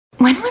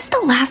When was the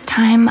last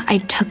time I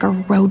took a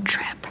road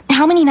trip?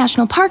 How many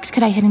national parks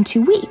could I hit in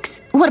 2 weeks?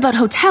 What about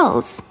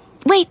hotels?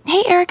 Wait,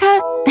 hey,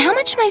 Erica, how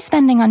much am I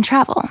spending on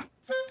travel?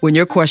 When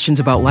your questions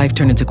about life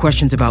turn into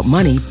questions about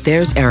money,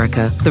 there's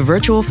Erica, the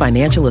virtual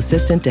financial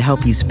assistant to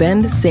help you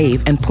spend,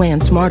 save, and plan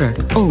smarter.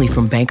 Only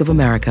from Bank of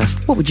America.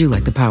 What would you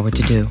like the power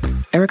to do?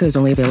 Erica is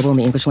only available in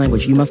the English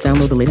language. You must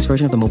download the latest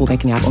version of the mobile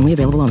banking app, only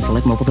available on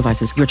select mobile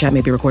devices. Your chat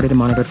may be recorded and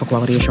monitored for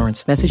quality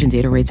assurance. Message and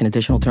data rates and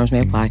additional terms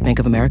may apply. Bank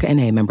of America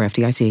N.A., member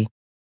FDIC.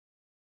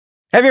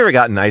 Have you ever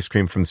gotten ice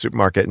cream from the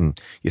supermarket and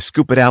you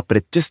scoop it out, but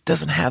it just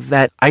doesn't have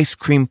that ice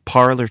cream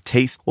parlor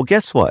taste? Well,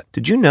 guess what?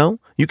 Did you know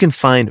you can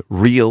find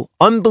real,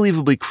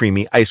 unbelievably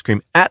creamy ice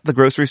cream at the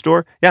grocery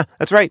store? Yeah,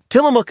 that's right.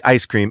 Tillamook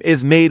ice cream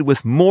is made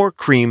with more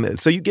cream,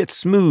 so you get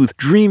smooth,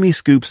 dreamy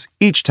scoops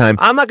each time.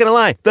 I'm not going to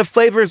lie. The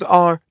flavors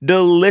are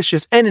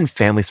delicious and in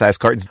family-sized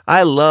cartons.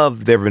 I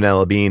love their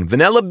vanilla bean.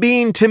 Vanilla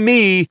bean, to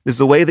me, is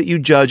the way that you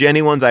judge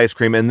anyone's ice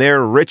cream, and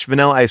their rich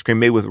vanilla ice cream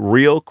made with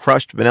real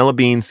crushed vanilla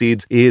bean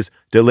seeds is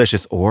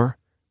delicious. Or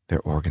their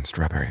Oregon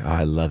strawberry. Oh,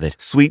 I love it.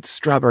 Sweet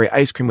strawberry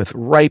ice cream with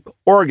ripe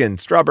Oregon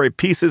strawberry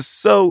pieces.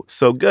 So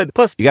good.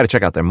 Plus, you got to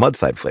check out their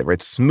Mudside flavor.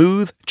 It's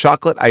smooth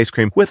chocolate ice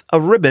cream with a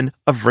ribbon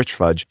of rich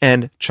fudge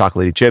and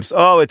chocolatey chips.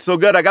 Oh, it's so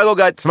good. I gotta go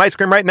get some ice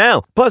cream right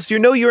now. Plus, you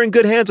know you're in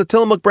good hands with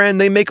Tillamook brand.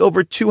 They make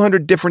over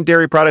 200 different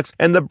dairy products,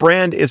 and the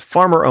brand is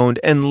farmer-owned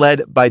and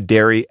led by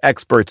dairy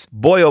experts.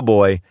 Boy, oh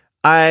boy.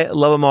 I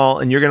love them all,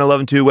 and you're going to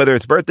love them too. Whether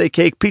it's birthday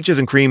cake, peaches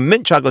and cream,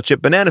 mint chocolate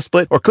chip, banana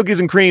split, or cookies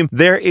and cream,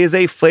 there is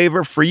a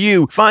flavor for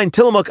you. Find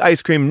Tillamook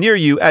ice cream near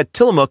you at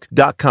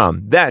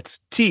Tillamook.com. That's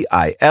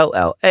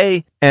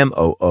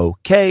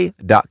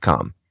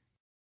TILLAMOOK.com.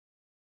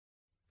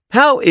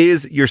 How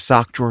is your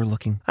sock drawer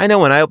looking? I know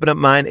when I open up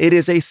mine, it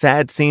is a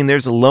sad scene.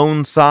 There's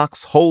lone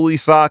socks, holy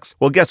socks.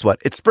 Well, guess what?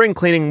 It's spring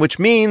cleaning, which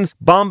means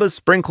Bombas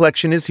spring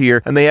collection is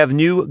here, and they have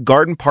new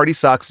garden party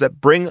socks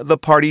that bring the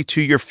party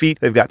to your feet.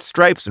 They've got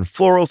stripes and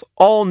florals,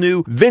 all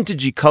new,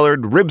 vintagey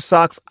colored rib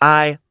socks.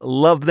 I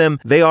love them.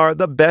 They are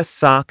the best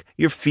sock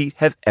your feet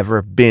have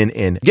ever been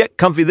in. Get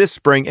comfy this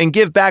spring and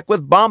give back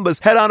with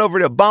Bombas. Head on over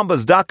to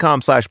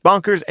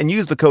bombas.com/bonkers and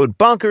use the code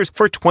BONKERS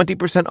for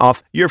 20%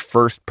 off your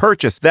first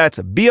purchase. That's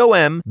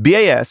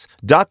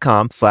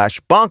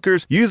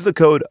bombas.com/bonkers. Use the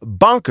code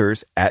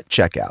BONKERS at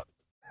checkout.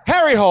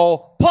 Harry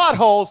hole,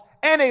 potholes,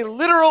 and a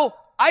literal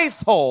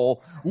ice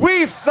hole.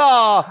 We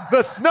saw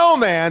the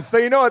Snowman, so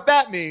you know what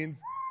that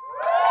means.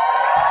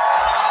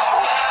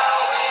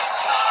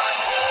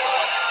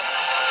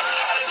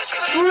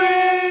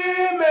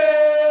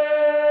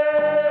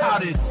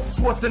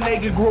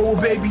 Schwarzenegger grow a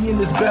baby in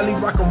his belly,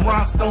 rock a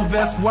rhinestone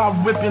vest while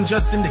ripping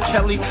Justin to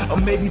Kelly, or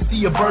maybe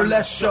see a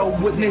burlesque show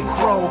with Nick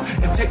Crow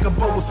and take a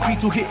boat with speed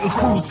to hitting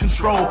cruise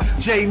control.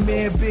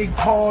 J-Man, Big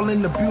Paul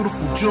in the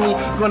beautiful June,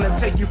 gonna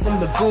take you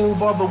from the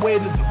goob all the way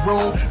to the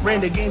room.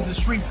 Ran the games of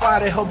Street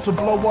Fighter, helped to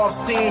blow off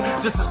steam,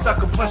 just a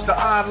sucker punch the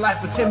odd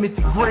life of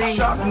Timothy Green.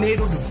 Sharknado,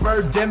 the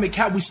birdemic,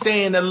 how we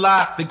staying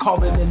alive. They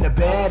call it in the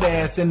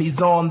badass and he's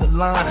on the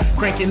line,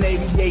 cranking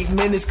 88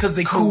 minutes cause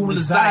they cool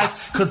as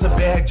ice, cause a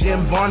bad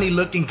Jim Varney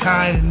looking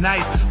kinda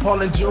nice.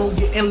 Paul and June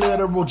getting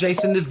literal,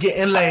 Jason is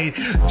getting laid.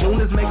 June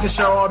is making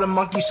sure all the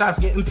monkey shots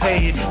getting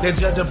paid. They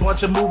judge a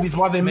bunch of movies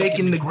while they're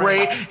making the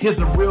grade. Here's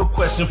a real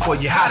question for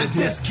you, how did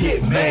this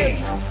get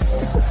made?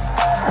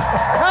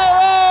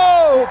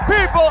 Hello,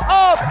 people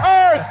of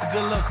Earth!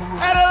 And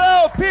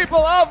hello, people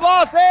of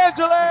Los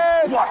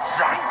Angeles! What's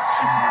that?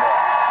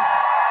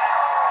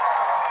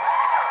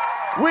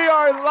 We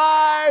are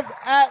live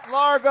at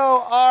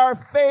Largo, our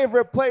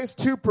favorite place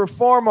to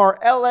perform, our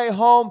LA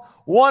home,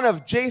 one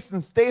of Jason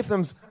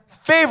Statham's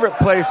favorite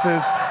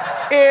places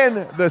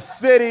in the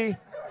city,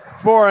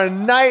 for a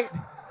night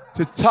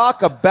to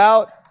talk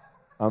about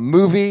a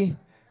movie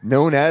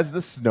known as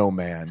The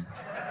Snowman.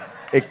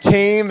 It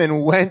came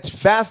and went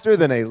faster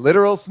than a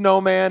literal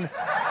snowman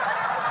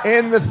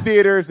in the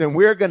theaters, and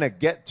we're going to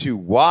get to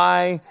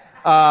why.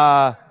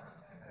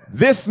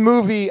 This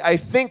movie, I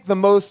think the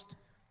most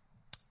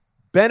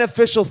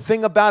beneficial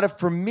thing about it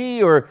for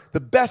me, or the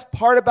best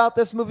part about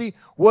this movie,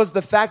 was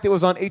the fact it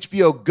was on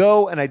HBO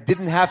Go and I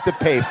didn't have to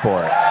pay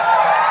for it.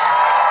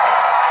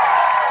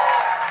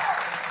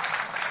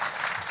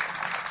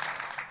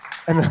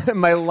 And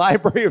my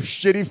library of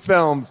shitty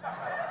films,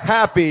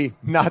 happy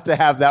not to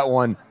have that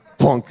one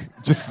plunk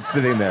just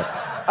sitting there.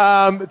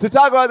 To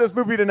talk about this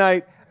movie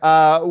tonight,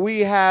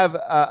 we have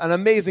an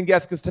amazing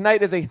guest, because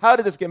tonight is a How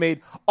Did This Get Made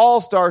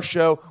all-star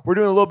show. We're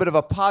doing a little bit of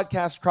a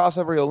podcast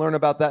crossover. You'll learn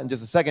about that in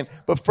just a second.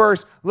 But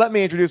first, let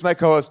me introduce my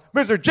co-host,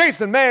 Mr.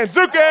 Jason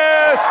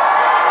Mantzoukas!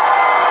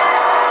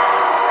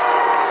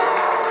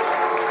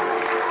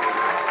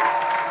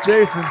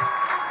 Jason.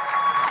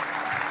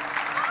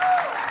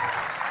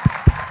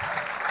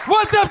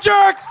 What's up,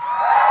 jerks?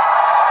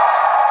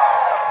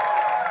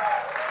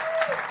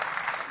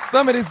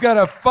 Somebody's got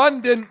a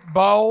Fundant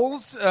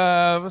Balls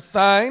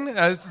sign.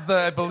 This is,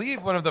 I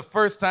believe, one of the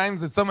first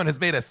times that someone has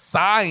made a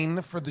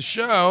sign for the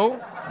show.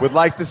 Would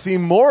like to see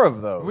more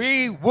of those.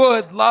 We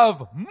would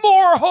love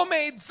more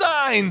homemade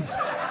signs,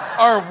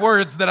 are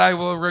words that I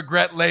will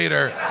regret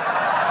later.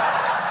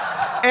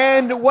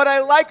 And what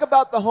I like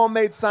about the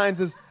homemade signs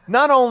is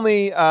not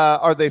only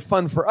are they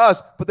fun for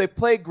us, but they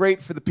play great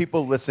for the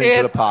people listening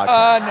to the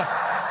podcast. It's an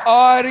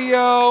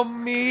audio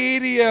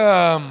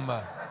medium.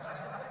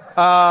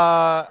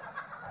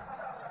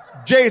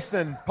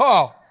 Jason.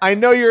 Paul. I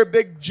know you're a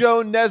big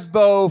Joe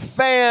Nesbo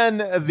fan,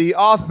 the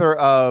author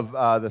of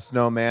The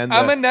Snowman.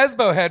 I'm a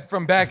Nesbo head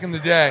from back in the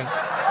day.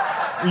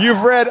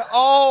 You've read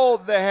all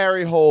the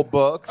Harry Hole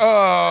books.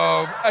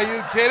 Oh, are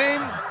you kidding?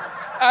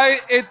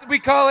 We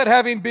call it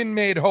having been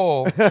made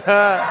whole. Is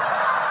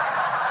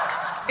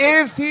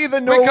he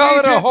the Norwegian? We call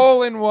it a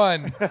hole in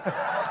one.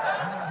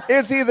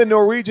 Is he the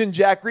Norwegian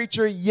Jack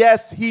Reacher?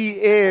 Yes, he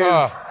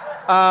is.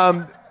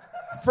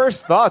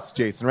 First thoughts,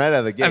 Jason, right out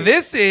of the gate.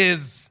 This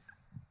is...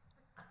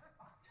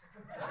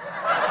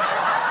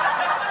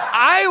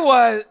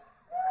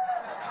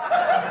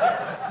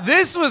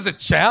 This was a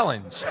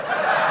challenge.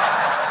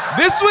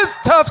 This was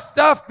tough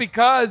stuff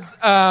because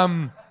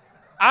wow.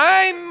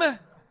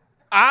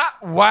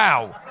 I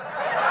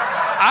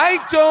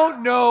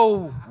don't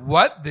know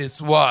what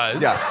this was.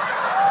 Yes.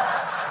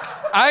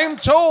 I'm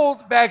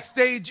told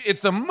backstage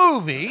it's a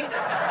movie.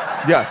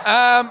 Yes.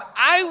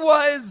 I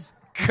was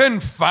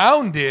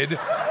confounded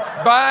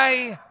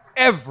by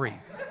every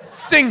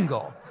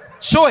single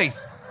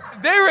choice.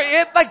 They're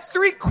at like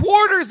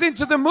 3/4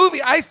 into the movie.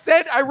 I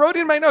wrote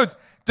in my notes,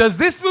 does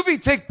this movie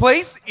take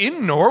place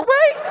in Norway?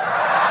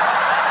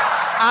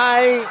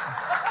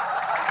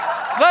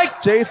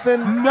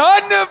 Jason.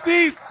 None of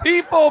these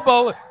people,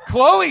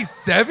 Chloe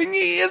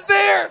Sevigny is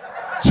there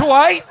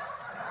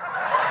twice.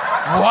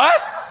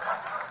 What?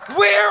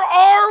 Where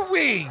are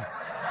we?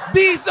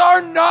 These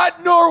are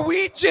not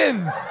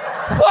Norwegians.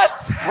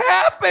 What's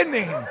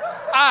happening?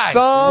 I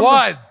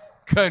was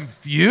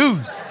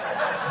confused.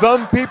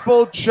 Some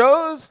people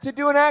chose to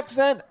do an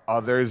accent.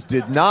 Others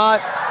did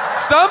not.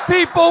 Some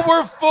people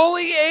were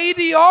fully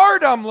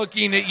ADR'd. I'm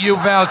looking at you,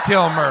 Val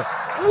Kilmer.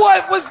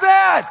 What was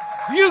that?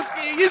 You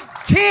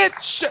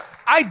can't...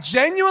 I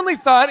genuinely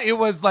thought it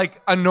was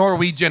like a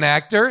Norwegian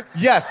actor.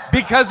 Yes.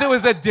 Because it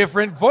was a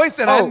different voice.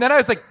 And then I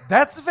was like,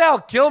 that's Val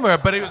Kilmer.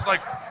 But it was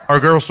like...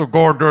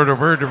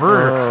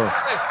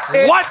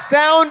 It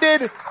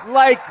sounded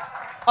like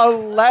a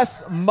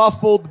less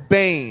muffled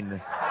Bane.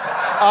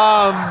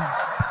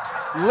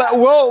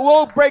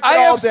 We'll break it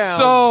all down. I have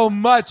so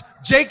much.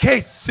 J.K.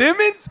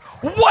 Simmons?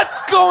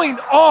 What's going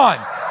on?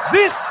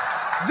 This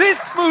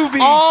movie.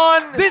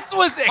 This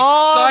was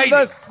exciting. On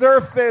the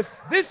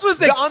surface. This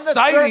was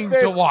exciting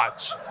to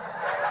watch.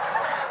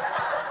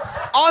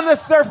 On the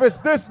surface,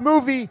 this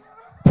movie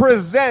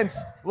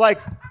presents like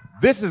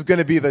this is going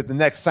to be the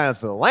next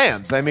Silence of the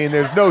Lambs. I mean,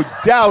 there's no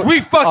doubt.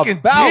 We fucking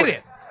about did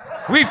it.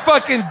 We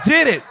fucking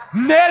did it.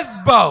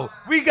 Nesbo.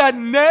 We got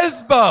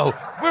Nesbo.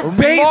 We're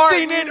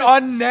basing it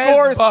on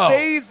Nesbo.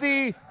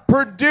 Scorsese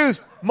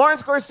produced. Martin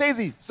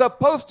Scorsese,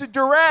 supposed to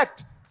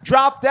direct,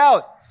 dropped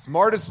out.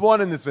 Smartest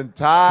one in this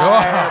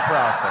entire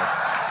process.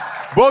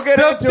 We'll get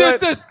into it.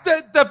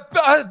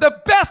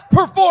 The best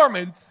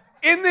performance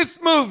in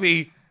this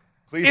movie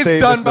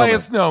is done by a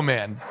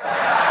snowman.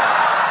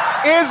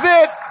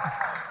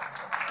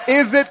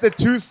 Is it the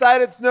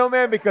two-sided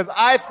snowman? Because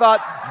I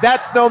thought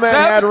that snowman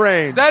had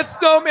range. That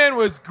snowman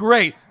was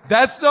great.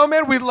 That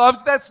snowman, we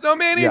loved that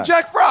snowman in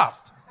Jack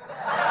Frost.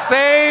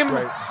 Same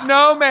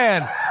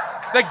snowman.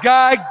 The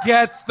guy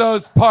gets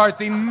those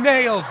parts. He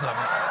nails them.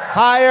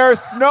 Hire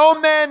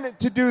snowmen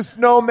to do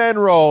snowmen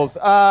roles.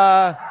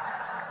 All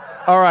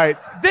right.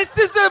 This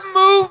is a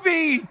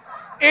movie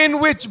in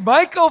which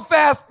Michael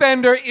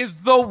Fassbender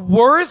is the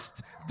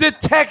worst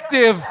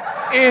detective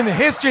in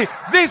history.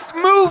 This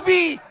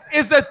movie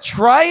is a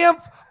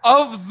triumph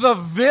of the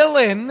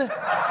villain,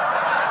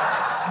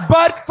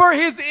 but for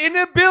his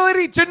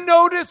inability to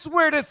notice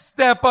where to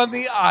step on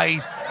the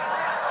ice.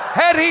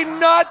 Had he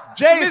not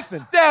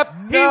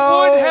misstepped, he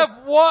would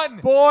have won.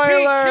 Spoilers.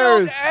 He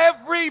killed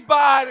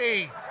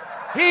everybody.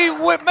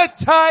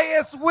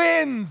 Matthias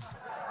wins.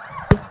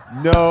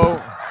 No.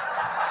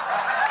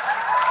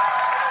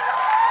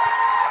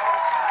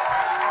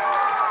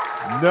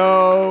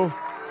 No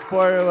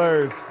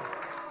spoilers.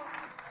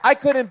 I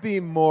couldn't be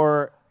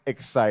more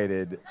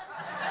excited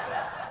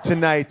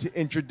tonight to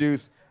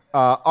introduce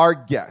our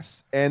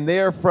guests. And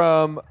they are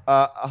from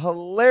a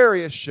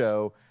hilarious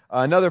show,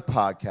 another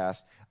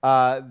podcast,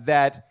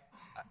 that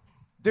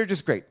they're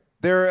just great.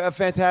 They're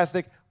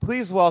fantastic.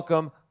 Please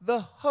welcome the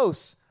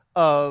hosts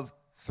of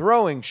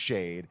Throwing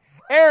Shade,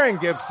 Erin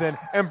Gibson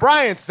and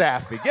Bryan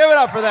Safi. Give it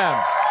up for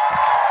them.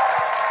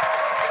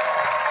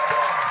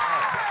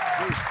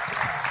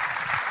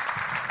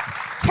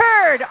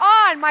 Turd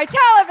on my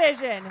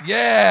television.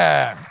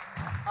 Yeah.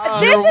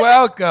 You're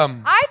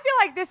welcome. I feel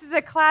like this is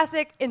a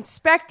classic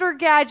Inspector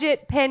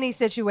Gadget Penny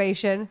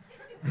situation.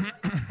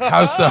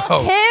 How so?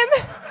 Him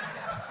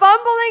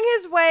fumbling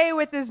his way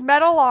with his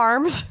metal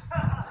arms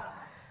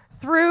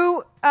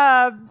through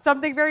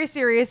something very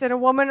serious and a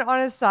woman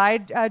on his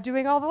side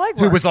doing all the legwork.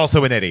 Who was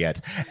also an idiot.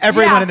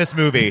 Everyone in this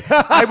movie.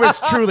 I was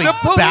truly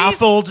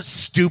baffled,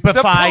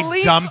 stupefied,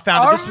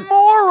 dumbfounded.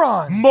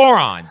 Morons.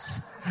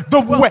 Morons.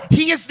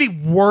 He is the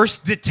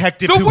worst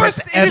detective The who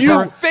worst. has It is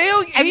ever. a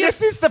failure. And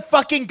this is the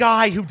fucking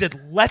guy who did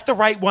Let the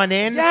Right One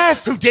In.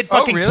 Yes. Who did Oh,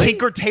 fucking really?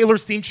 Tinker Tailor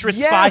Seamstress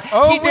Yes. Spy.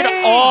 Oh, He did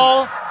wait.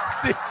 all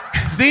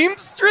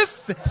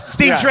Seamstress.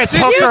 Seamstress Did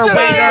you Hooker just-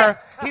 Waiter.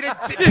 He did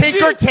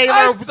Tinker Tailor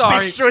I'm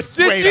sorry. Seamstress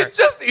Did Waiter. you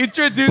just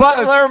introduce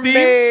Butler a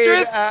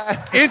seamstress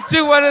maid,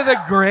 into one of the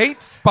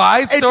great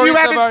spy If stories you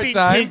of haven't our seen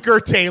time? Tinker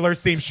Tailor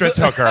Seamstress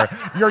Hooker,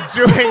 you're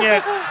doing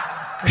it.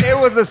 It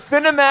was a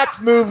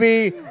Cinemax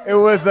movie. It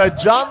was a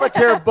John Le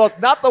Carre book,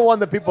 not the one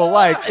that people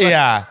like.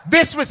 Yeah.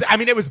 This was,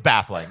 it was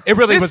baffling. It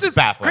really was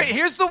baffling. Great.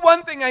 Here's the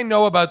one thing I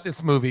know about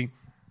this movie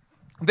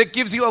that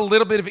gives you a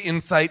little bit of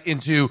insight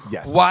into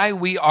why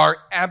we are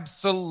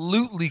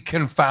absolutely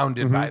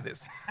confounded by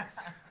this.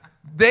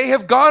 They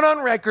have gone on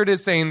record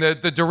as saying,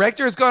 the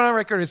director has gone on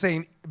record as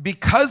saying,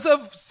 because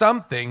of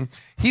something,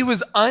 he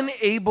was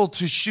unable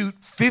to shoot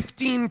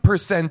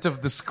 15%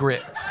 of the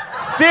script.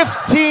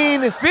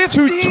 15 to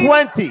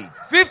 20.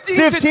 15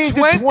 to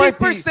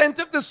 20%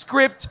 of the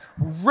script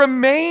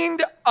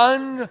remained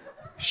unshot.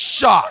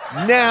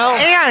 Now,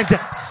 And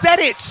said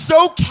it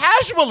so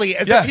casually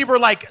as Yeah. if he were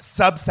like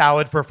sub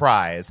salad for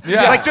fries.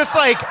 Yeah.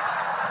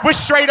 Was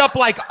straight up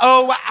like,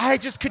 oh, I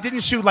just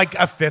didn't shoot like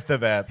a fifth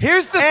of it.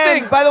 Here's the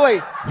and thing. by the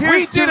way,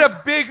 We did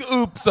a big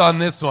oops on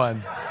this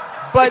one.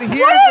 But Would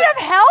it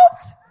have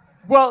helped?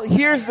 Well,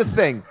 here's the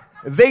thing.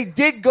 They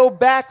did go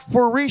back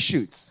for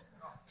reshoots.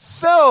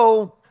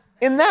 So,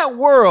 in that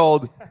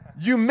world,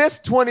 you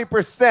missed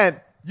 20%.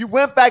 You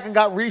went back and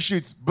got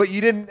reshoots, but you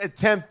didn't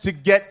attempt to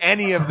get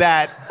any of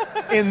that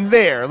in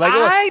there.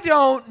 I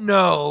don't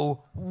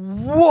know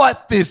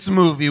what this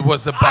movie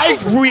was about. I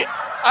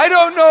I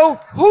don't know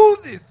who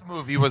this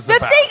movie was The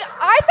about. thing,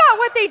 I thought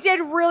what they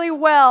did really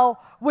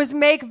well was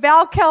make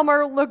Val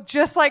Kilmer look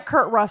just like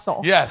Kurt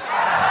Russell. Yes.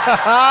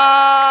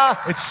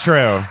 It's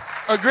true.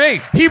 Agree.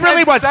 He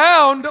really And was.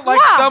 sound like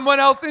Yeah. someone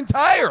else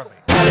entirely.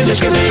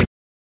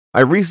 I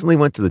recently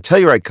went to the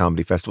Telluride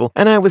Comedy Festival,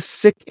 and I was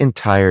sick and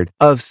tired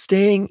of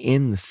staying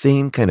in the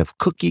same kind of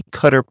cookie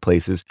cutter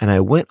places. And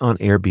I went on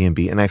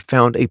Airbnb and I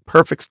found a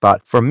perfect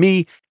spot for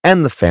me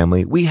and the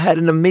family. We had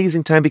an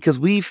amazing time because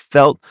we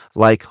felt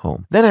like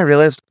home. Then I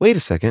realized, wait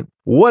a second,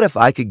 what if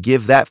I could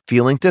give that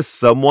feeling to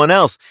someone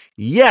else?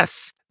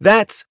 Yes!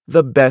 That's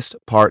the best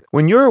part.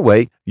 When you're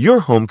away,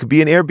 your home could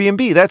be an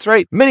Airbnb. That's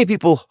right. Many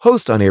people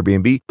host on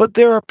Airbnb, but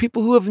there are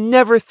people who have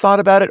never thought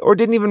about it or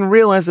didn't even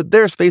realize that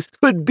their space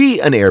could be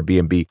an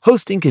Airbnb.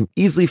 Hosting can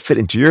easily fit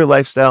into your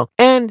lifestyle,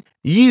 and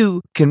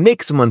you can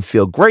make someone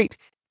feel great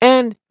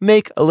and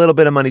make a little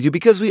bit of money too,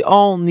 because we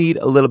all need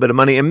a little bit of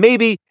money. And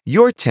maybe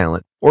your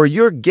talent or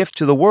your gift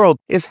to the world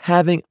is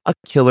having a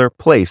killer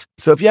place.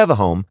 So if you have a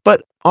home,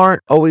 but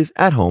aren't always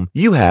at home,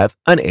 you have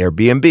an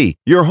Airbnb.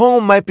 Your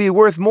home might be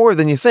worth more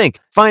than you think.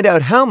 Find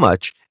out how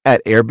much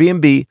at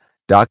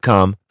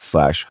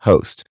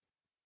airbnb.com/host.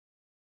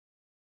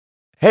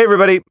 Hey,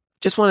 everybody.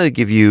 Just wanted to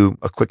give you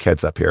a quick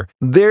heads up here.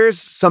 There's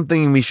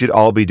something we should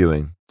all be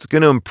doing. It's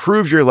going to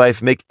improve your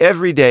life, make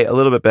every day a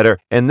little bit better,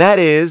 and that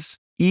is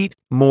eat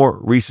more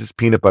Reese's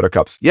peanut butter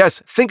cups.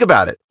 Yes, think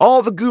about it.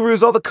 All the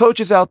gurus, all the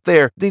coaches out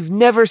there, they've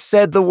never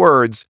said the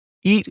words,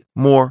 eat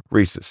more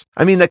Reese's.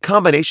 I mean, that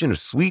combination of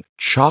sweet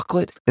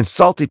chocolate and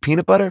salty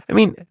peanut butter, I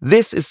mean,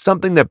 this is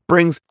something that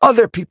brings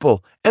other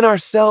people and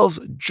ourselves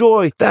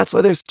joy. That's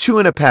why there's 2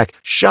 in a pack.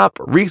 Shop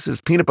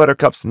Reese's peanut butter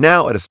cups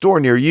now at a store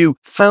near you,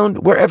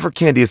 found wherever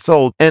candy is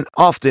sold, and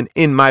often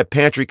in my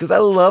pantry because I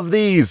love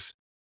these.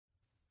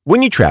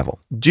 When you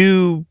travel,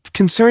 do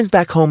concerns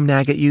back home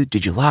nag at you?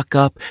 Did you lock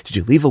up? Did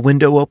you leave a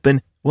window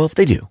open? Well, if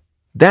they do,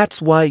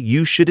 that's why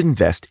you should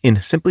invest in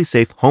Simply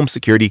Safe Home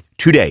Security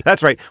today.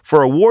 That's right.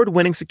 For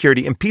award-winning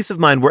security and peace of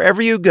mind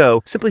wherever you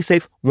go, Simply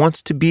Safe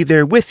wants to be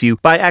there with you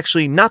by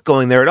actually not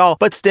going there at all,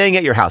 but staying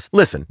at your house.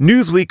 Listen,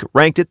 Newsweek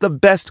ranked it the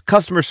best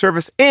customer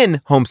service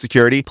in home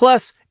security.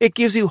 Plus, it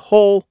gives you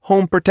whole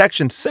home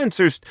protection,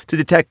 sensors to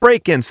detect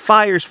break-ins,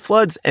 fires,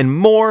 floods, and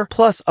more,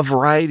 plus a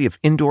variety of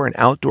indoor and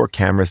outdoor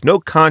cameras, no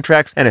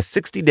contracts, and a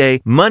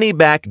 60-day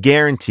money-back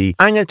guarantee.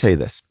 I'm going to tell you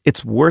this.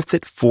 It's worth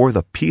it for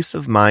the peace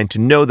of mind to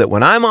know that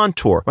when I'm on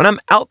tour, when I'm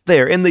out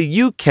there in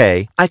the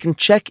UK, I can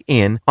check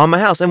in on my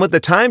house. And with the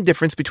time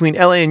difference between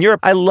LA and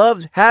Europe, I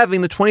loved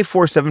having the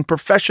 24/7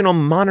 professional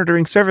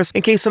monitoring service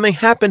in case something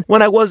happened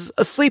when I was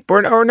asleep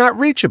or not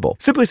reachable.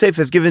 Simply Safe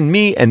has given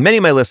me and many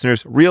of my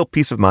listeners real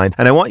peace of mind,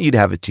 and I want you to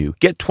have it too.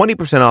 Get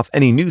 20% off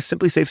any new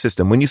Simply Safe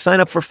system when you sign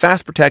up for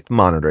Fast Protect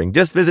monitoring.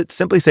 Just visit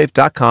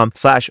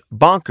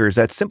simplysafe.com/bonkers.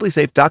 That's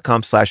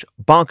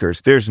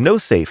simplysafe.com/bonkers. There's no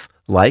safe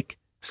like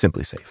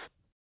Simply Safe.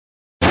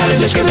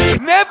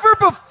 Never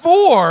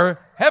before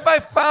have I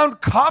found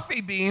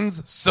coffee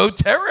beans so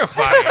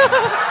terrifying.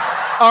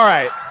 all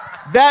right.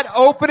 That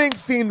opening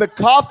scene, the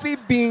coffee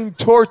bean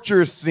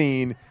torture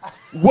scene.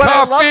 What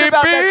I loved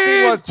about that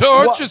scene was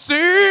torture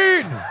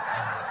scene.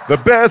 the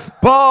best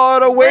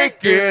part of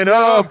waking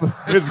up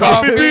is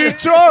coffee bean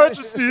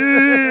torture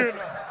scene.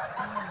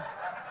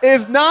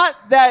 Is not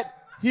that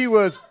he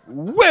was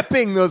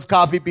whipping those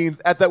coffee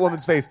beans at that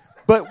woman's face.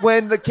 But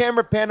when the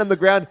camera panned on the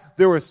ground,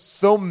 there were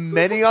so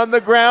many on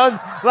the ground.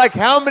 Like,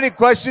 how many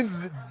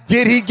questions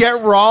did he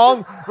get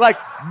wrong? Like,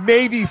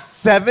 maybe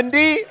 70?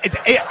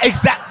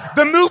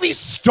 The movie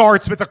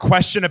starts with a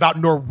question about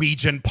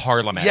Norwegian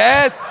parliament.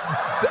 Yes.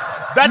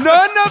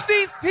 None of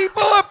these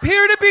people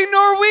appear to be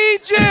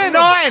Norwegian.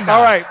 None.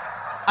 All right.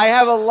 I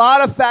have a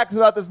lot of facts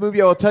about this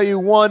movie. I will tell you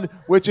one,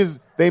 which is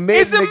they made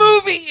Is the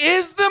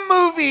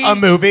movie a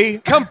movie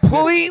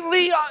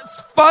completely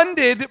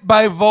funded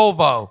by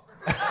Volvo?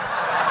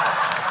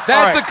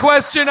 That's a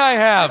question I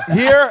have. Is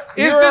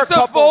this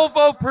a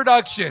Volvo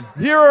production?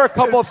 Here are a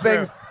couple of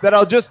things that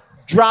I'll just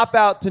drop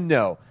out to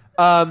know.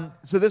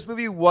 So this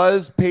movie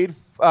was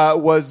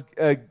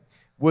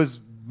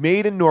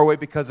made in Norway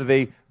because of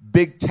a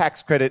big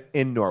tax credit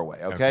in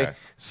Norway. Okay.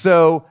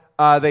 So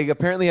they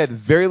apparently had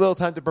very little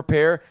time to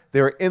prepare.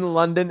 They were in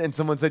London, and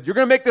someone said, "You're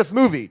going to make this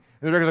movie." And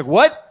the director's like,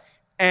 "What?"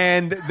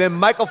 And then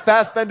Michael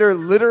Fassbender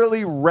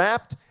literally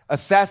wrapped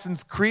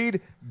Assassin's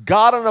Creed,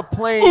 got on a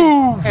plane,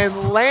 and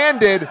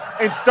landed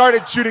and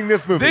started shooting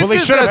this movie. Well, he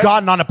should have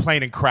gotten on a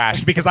plane and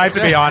crashed, because I have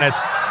to be honest,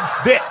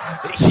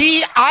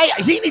 he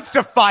needs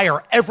to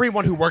fire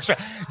everyone who works for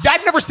him.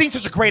 I've never seen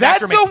such a great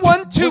actor make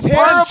one-two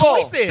terrible punch.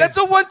 choices. That's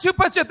a 1-2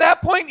 punch. At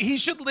that point, he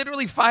should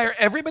literally fire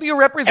everybody who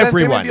represents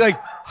him and be like,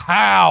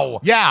 how?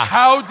 Yeah.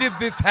 How did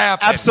this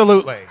happen?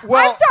 Absolutely.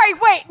 Well, I'm sorry,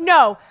 wait,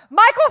 no.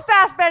 Michael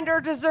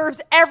Fassbender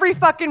deserves every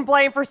fucking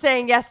blame for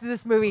saying yes to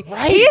this movie.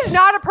 Right. He is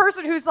not a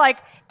person who's like,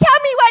 tell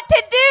me what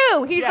to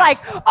do. He's like,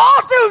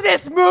 I'll do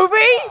this movie.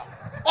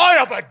 I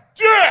have a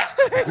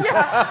dick.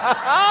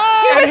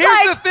 And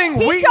here's the thing,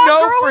 we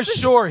know for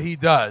sure he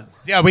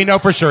does. Yeah, we know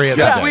for sure he has.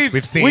 Yeah. We've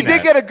seen We it.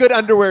 did get a good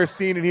underwear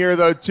scene in here,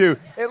 though, too.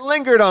 It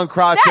lingered on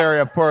crotch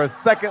area for a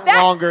second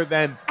longer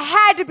than...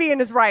 Had to be in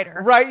his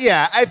writer. Right,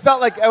 yeah. I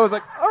felt like, I was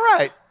like, all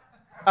right.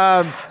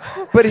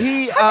 But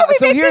he... How can we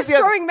so make here's this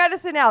the throwing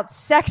medicine out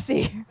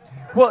sexy?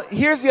 Well,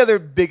 here's the other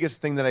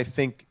biggest thing that I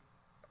think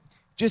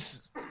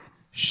just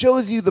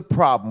shows you the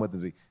problem with the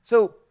movie.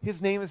 So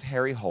his name is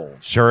Harry Hole.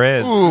 Sure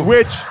is.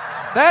 Which...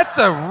 That's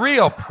a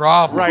real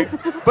problem. Right.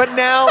 But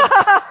now,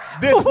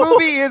 this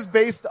movie is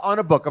based on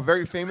a book, a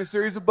very famous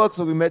series of books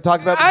that we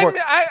talked about before.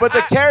 But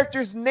the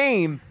character's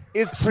name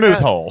is... Smooth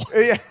Hole.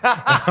 Yeah.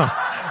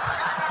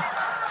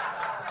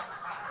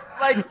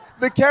 Like,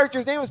 the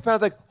character's name is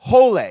pronounced like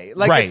Hole.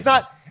 Like, Right. it's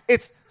not...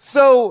 It's...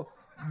 So,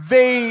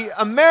 they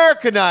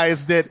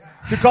Americanized it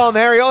to call him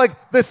Harry Hole.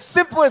 Like, the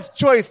simplest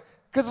choice...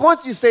 Because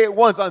once you say it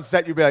once on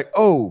set, you'll be like,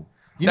 oh...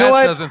 You know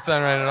what? That doesn't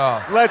sound right at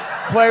all. Let's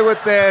play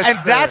with this. And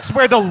that's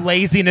where the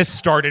laziness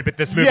started with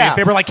this movie. Yeah.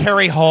 They were like,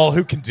 Harry Hole,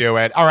 who can do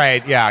it? All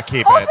right, yeah,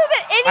 keep Also, it.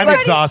 that I'm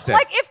anybody, exhausted.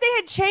 like, if they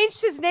had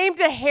changed his name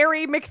to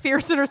Harry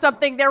McPherson or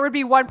something, there would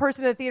be one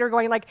person in the theater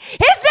going like, his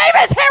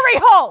name is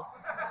Harry Hole!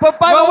 But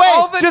by Well,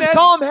 all the way, the just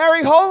call him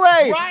Harry Hole.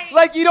 Right.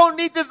 Like, you don't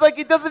need this. Like,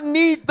 it doesn't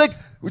need, like,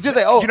 we just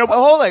say, oh, You know,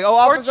 Hole. Oh,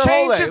 Or Officer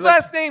change Hole. his Like,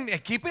 last name.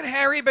 Keep it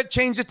Harry, but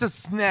change it to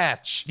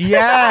Snatch.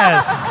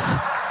 Yes.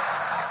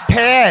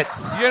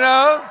 Pitts. You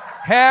know?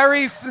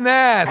 Harry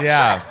Snatch.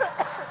 Yeah.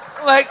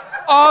 Like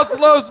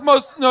Oslo's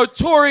most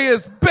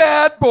notorious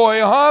bad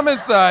boy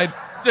homicide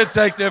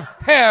detective,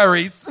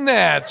 Harry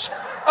Snatch.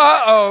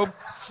 Uh-oh,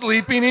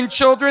 sleeping in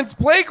children's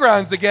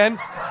playgrounds again.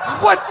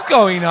 What's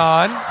going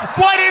on?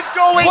 What is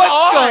going What's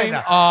on? going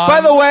on?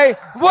 By the way,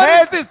 What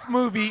is this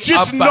movie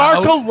Just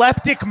about?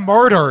 narcoleptic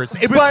murders.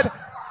 It was. but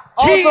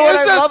also He what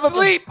is I love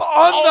asleep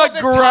all on the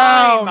the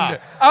ground time.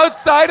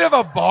 outside of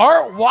a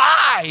bar?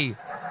 Why?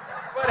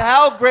 But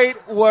how great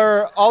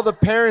were all the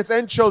parents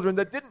and children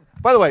that didn't?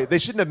 By the way, they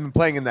shouldn't have been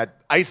playing in that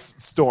ice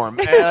storm.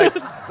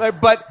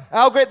 But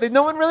how great!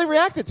 No one really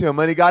reacted to him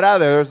when he got out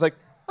of there. It was like,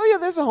 oh yeah,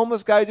 there's a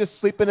homeless guy just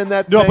sleeping in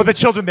that. No, thing. but the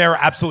children there are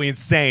absolutely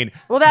insane.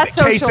 Well, that's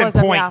Case in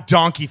socialism, point, yeah.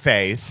 Donkey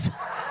Face.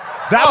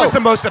 That was the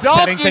most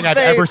upsetting Donkey thing I've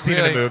Face. ever seen in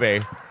a Really?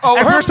 movie. Oh,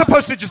 and her- we're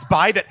supposed to just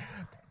buy that.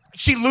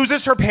 She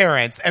loses her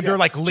parents, and they're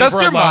like, leave Just her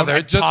her alone mother.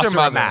 and Just toss her her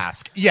mother. a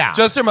mask. Yeah.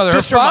 Just her mother.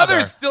 Just her her father's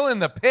mother. still in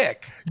the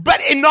pic. But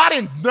not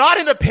in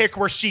the pic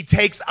where she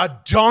takes a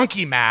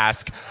donkey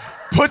mask,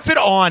 puts it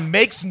on,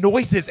 makes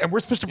noises, and we're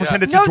supposed to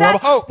pretend it's No, adorable.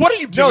 that's- What are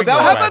you doing? that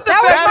was- Lauren? How about the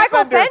That was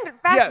Fassbender- Michael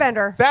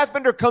Fassbender. Yeah,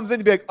 Fassbender comes in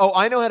to be like, oh,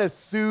 I know how to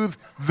soothe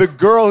the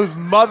girl whose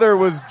mother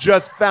was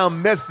just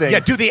found missing. Yeah,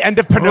 do the end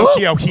of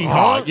Pinocchio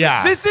hee-haw.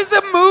 Yeah. This is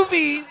a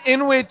movie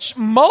in which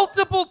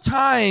multiple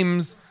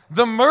times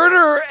the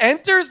murderer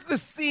enters the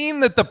scene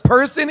that the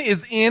person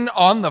is in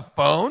on the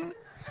phone.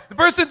 The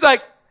person's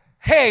like,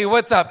 hey,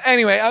 what's up?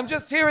 Anyway, I'm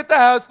just here at the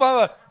house,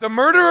 blah, blah. The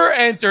murderer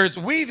enters.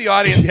 We, the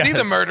audience, see the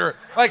Yes. murderer,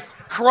 like,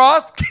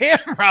 cross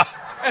camera.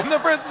 And the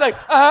person's like,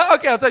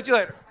 okay, I'll talk to you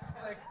later.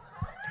 Like,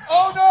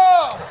 oh,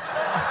 no.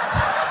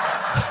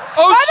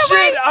 Oh, By the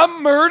shit, way,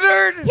 I'm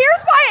murdered?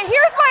 Here's why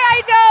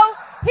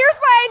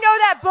I know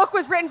that book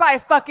was written by a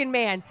fucking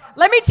man.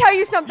 Let me tell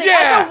you something.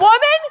 Yeah. As a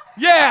woman,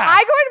 Yeah.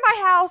 I go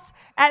into my house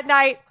at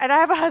night and I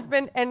have a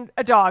husband and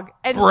a dog.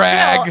 And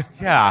Brag. still,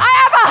 Yeah.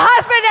 I have a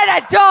husband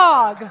and a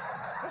dog.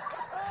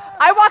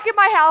 I walk in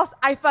my house,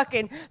 I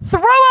fucking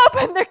throw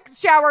open the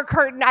shower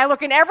curtain. I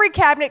look in every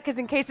cabinet because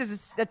in case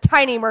it's a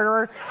tiny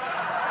murderer.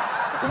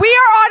 We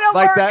are on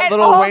alert Like that at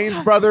little all Wayne's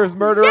times. Brothers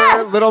murderer,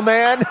 Yes. little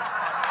man.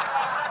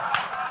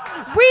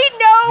 We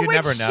know You when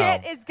never know.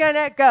 shit is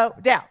gonna go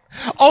down.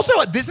 Also,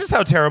 this is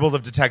how terrible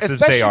of detectives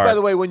Especially, they are. by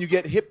the way, when you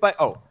get hit by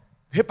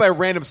a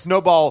random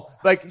snowball.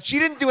 Like, she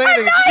didn't do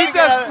anything. She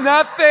does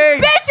nothing.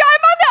 Bitch,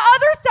 I'm on the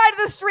other side of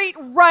the street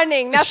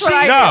running. That's what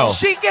I No. do.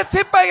 She gets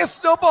hit by a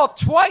snowball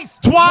twice.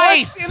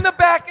 Twice! Once in the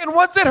back and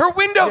once at her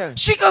window. Yeah.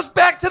 She goes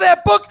back to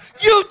that book.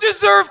 You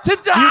deserve to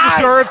die. You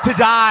deserve to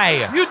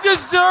die. You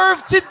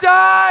deserve to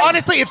die.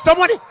 Honestly, if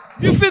someone...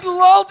 You've been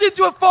lulled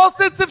into a false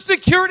sense of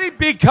security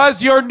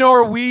because you're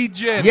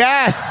Norwegian.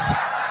 Yes.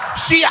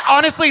 She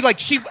honestly,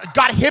 she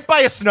got hit by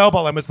a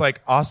snowball and was like,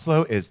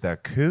 Oslo is the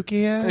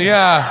kookiest.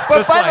 Yeah.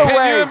 But by the Can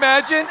way, you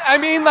imagine? I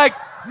mean,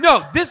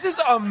 no, this is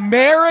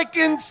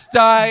American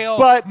style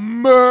But-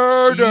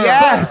 murder.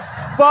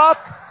 yes,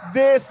 fuck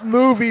this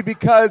movie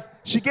because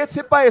she gets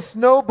hit by a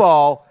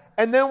snowball,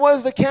 and then what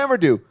does the camera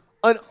do?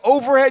 An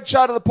overhead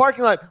shot of the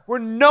parking lot where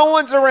no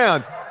one's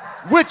around,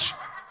 which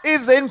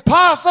is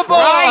impossible.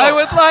 I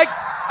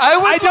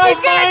I don't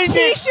He's got a mind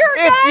it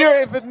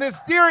t-shirt, if it's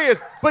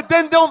mysterious, but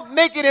then don't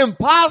make it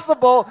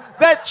impossible.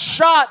 That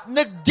shot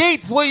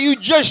negates what you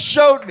just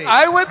showed me.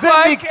 I would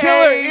that like the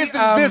killer a, is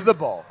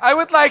invisible. I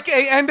would like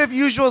a end of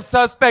Usual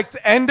Suspects,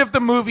 end of the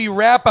movie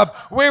wrap up,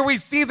 where we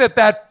see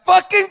that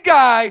fucking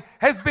guy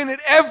has been at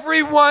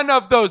every one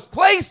of those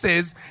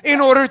places in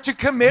order to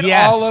commit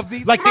all of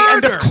these like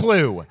murders. the end of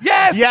Clue.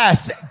 Yes.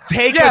 Yes.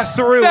 Take us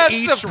through that's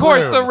each of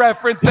course room. the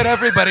reference that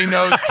everybody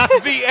knows.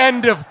 The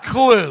end of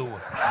Clue.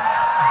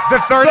 The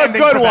third The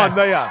ending's good the one, best.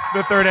 yeah.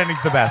 The third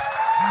ending's the best.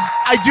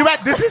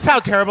 This is how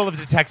terrible of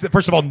detectives.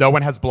 First of all, no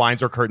one has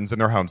blinds or curtains in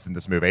their homes in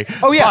this movie.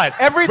 Oh yeah, But,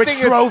 everything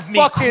which drove is me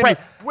fucking.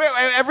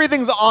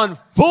 Everything's on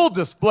full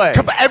display.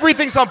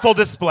 Everything's on full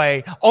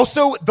display.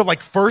 Also, the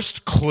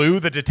first clue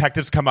the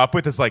detectives come up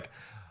with is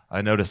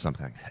I noticed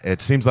something.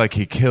 It seems like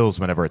he kills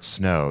whenever it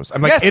snows.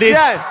 I'm like, Yes, it is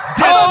yes.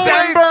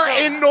 December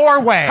in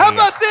Norway. How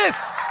about this?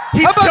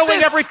 He's How about killing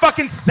this? every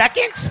fucking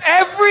second?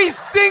 Every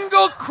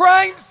single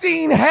crime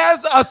scene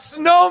has a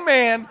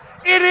snowman.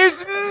 It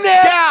is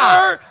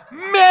never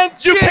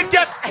mentioned You can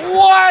get-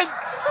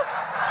 once.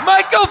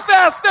 Michael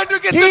Fassbender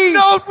gets He a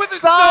note with a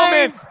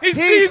signs- snowman. He he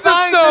sees a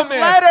signs his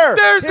snowman. letter.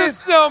 There's a His-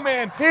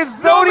 snowman.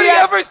 his Nobody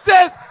Zodiac- ever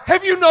says,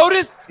 have you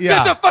noticed? Yeah.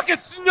 There's a fucking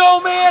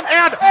snowman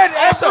And at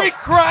also- every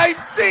crime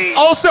scene.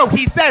 Also,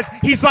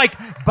 he's like,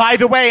 by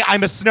the way,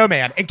 I'm a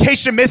snowman. In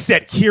case you missed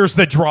it, here's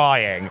the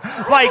drawing.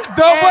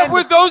 What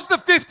were those the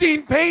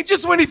 15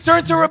 pages when he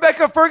turned to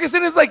Rebecca Ferguson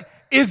and is like,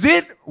 is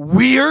it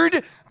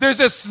weird? There's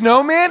a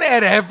snowman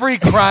at every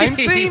crime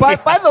scene?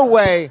 But by the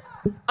way,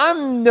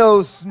 I'm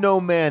no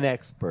snowman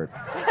expert.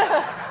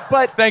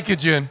 But Thank you,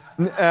 June.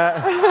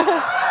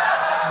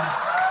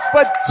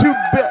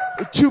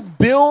 to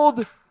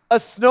build a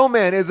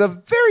snowman is a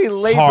very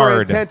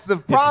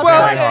labor-intensive process.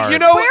 Well, you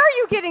know, Where are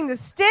you getting the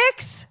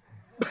sticks?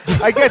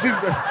 I guess he's.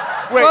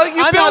 Wait, Well,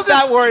 you I'm build not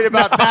that a- worried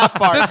about that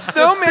part. the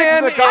snowman sticks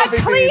in the is- coffee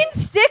A clean bean.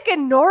 stick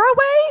in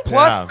Norway?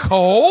 plus Yeah.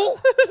 coal?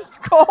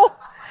 Cole?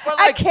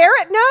 But, A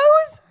carrot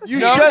nose? You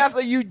No.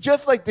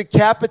 just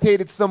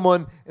decapitated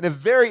someone in a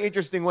very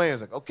interesting way. I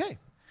was like, okay.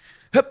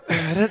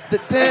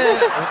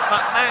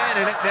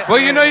 Well,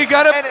 you know, you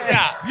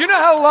know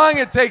how long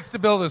it takes to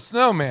build a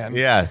snowman.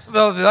 Yes.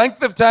 So the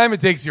length of time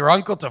it takes your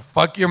uncle to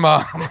fuck your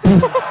mom.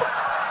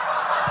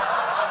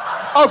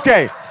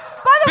 Okay.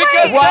 By the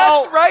Because way,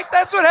 that's right,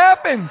 that's what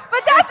happens.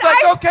 But that's- it's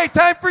like, okay,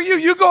 time for you.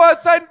 You go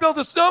outside and build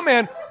a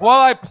snowman while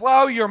I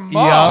plow your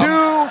mom.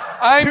 Yeah.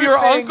 I'm Two your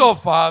things- uncle,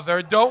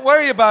 father. Don't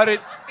worry about it.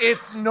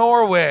 It's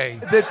Norway.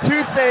 The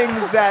two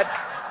things that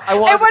I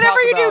want and to whatever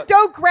talk you do, about,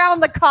 don't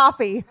ground the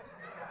coffee.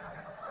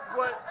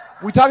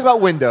 we talked about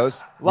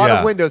windows, a lot Yeah.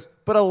 of windows,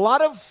 but a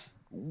lot of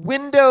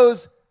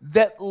windows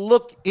that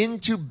look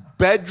into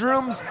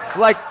bedrooms,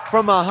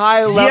 from a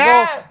high level.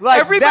 Yes!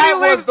 Like that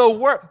Lives- was the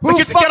worst. Who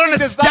Get fucking on a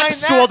designed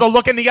step stool that? to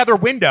look in the other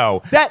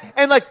window. That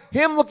and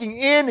him looking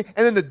in, and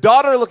then the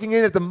daughter looking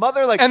in at the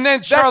mother. And then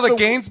that's Charlotte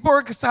the-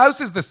 Gainsbourg's house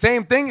is the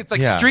same thing. It's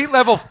like Yeah. street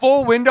level,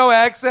 full window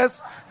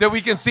access that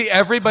we can see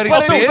everybody's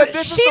But face. this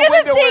is She the doesn't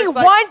window where sing it's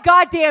like- one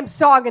goddamn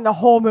song in the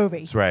whole movie.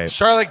 That's right.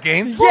 Charlotte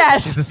Gainsbourg?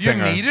 Yes. She's the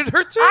singer. You needed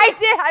her to? I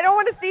did. I don't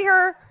want to see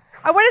her.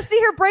 I want to see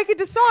her break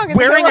into song. in the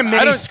Wearing a middle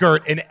of- mini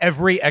skirt in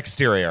every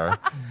exterior.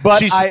 But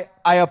She's-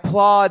 I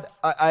applaud.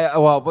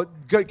 But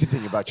go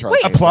continue about Charlotte.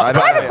 Wait, Applaud-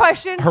 I have a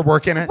question. Her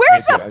work in it?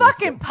 Where's Me the too,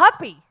 fucking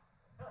puppy?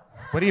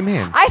 What do you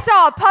mean? I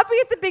saw a puppy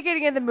at the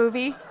beginning of the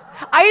movie.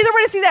 I either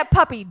want to see that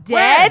puppy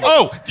dead.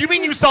 Oh, do you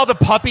mean you saw the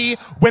puppy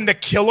when the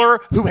killer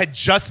who had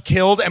just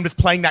killed and was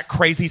playing that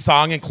crazy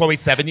song in Chloe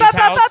 70's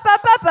house?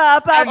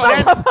 And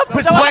then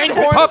was playing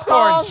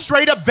Popcorn.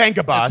 straight up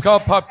Vengabus. It's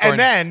called Popcorn.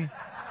 And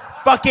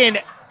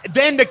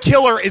then the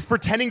killer is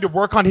pretending to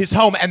work on his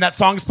home and that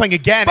song's playing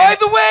again. By and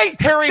the way,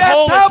 Harry that's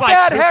Hole how is like,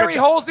 bad "Look Harry at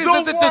Holes is the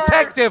as a worst."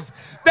 detective.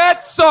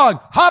 That song,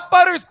 Hot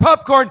Butter's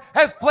Popcorn,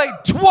 has played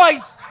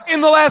twice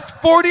in the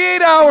last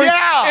 48 hours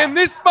Yeah. in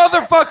this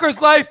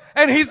motherfucker's life,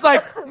 and he's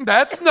like,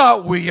 that's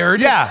not weird.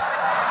 Yeah.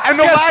 And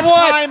the Guess last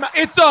what? time,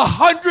 It's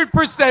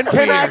 100%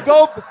 Can I weird.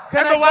 go? and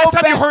the last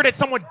time you heard it,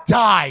 someone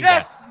died.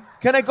 Yes.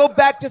 Can I go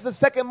back just a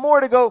second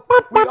more to go?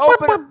 We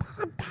open it.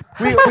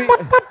 We go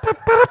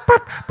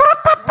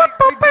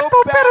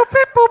back.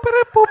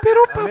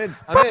 I'm in.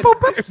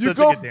 You Such a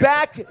go good dancer.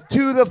 back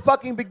to the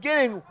fucking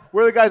beginning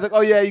where the guy's like,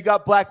 "Oh yeah, you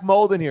got black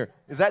mold in here."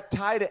 Is that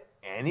tied to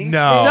anything?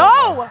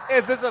 No.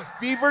 Is this a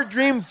fever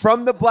dream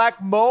from the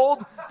black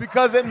mold?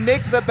 Because it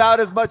makes about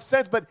as much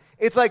sense, but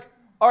it's like,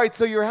 all right,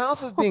 so your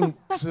house is being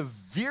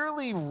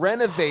severely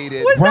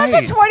renovated. Was that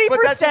the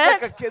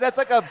 20%? But that's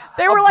like a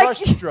They were like-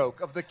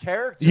 brushstroke of the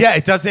character. Yeah,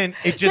 it doesn't.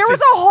 It just There was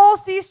is- a whole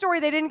C story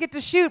they didn't get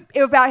to shoot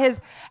about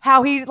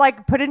how he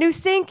like put a new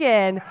sink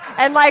in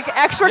and like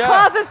extra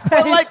closet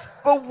space.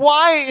 But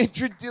why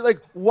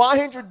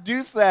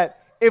introduce that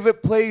if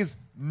it plays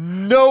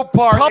no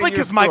part? Probably in your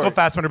because Michael story?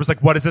 Fassbender was like,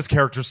 "What is this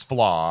character's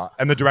flaw?"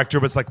 And the director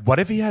was like, "What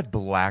if he had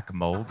black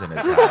mold in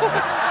his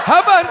house?" How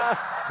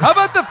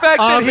about the fact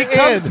that he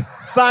comes? in.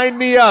 Sign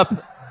me up.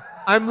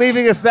 I'm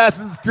leaving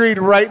Assassin's Creed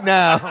right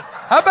now.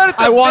 How about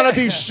I want to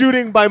be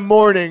shooting by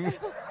morning.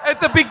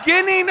 at the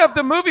beginning of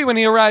the movie when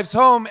he arrives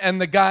home and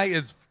the guy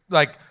is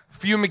like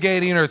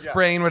fumigating or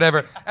spraying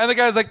whatever, and the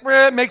guy's like,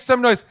 makes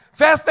some noise.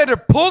 Fassbender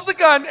pulls a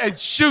gun and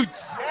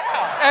shoots,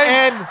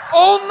 and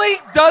only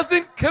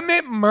doesn't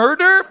commit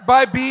murder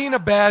by being a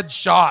bad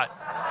shot.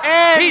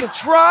 And He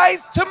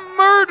tries to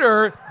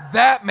murder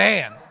that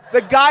man.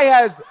 the guy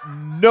has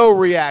no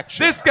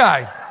reaction. This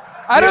guy.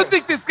 I don't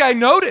think this guy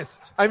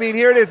noticed. I mean,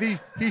 here it is.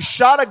 He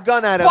shot a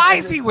gun at him. Why and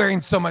is he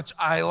wearing so much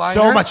eyeliner?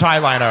 So much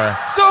eyeliner.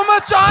 So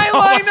much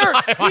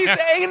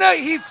eyeliner.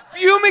 He's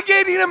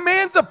fumigating a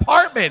man's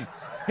apartment.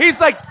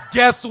 He's like,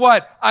 guess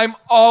what? I'm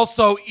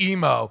also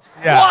emo.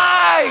 Yeah.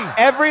 Why?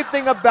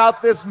 Everything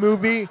about this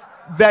movie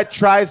that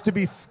tries to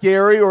be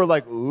scary or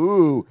like,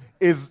 ooh,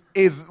 is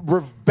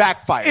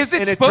backfire. Is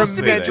it in a supposed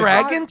to be a tremendous-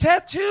 dragon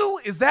tattoo?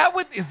 Is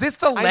this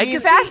the legacy?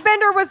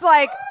 Fassbender was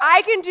like,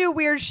 I can do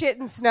weird shit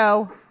in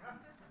snow.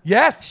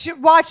 Yes.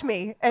 Watch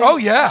me. And Oh,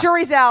 yeah.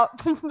 Jury's out.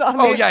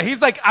 Oh, yeah.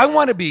 He's like, I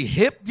want to be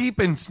hip deep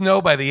in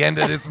snow by the end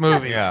of this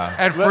movie. Yeah.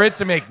 And for it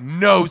to make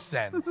no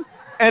sense.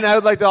 And I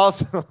would like to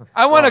also...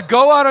 I want to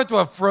go out onto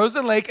a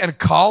frozen lake and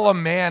call a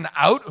man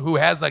out who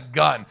has a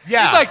gun.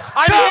 Yeah. He's like,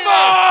 come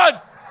on!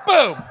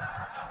 Boom.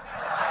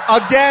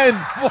 Again,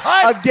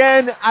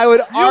 I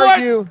would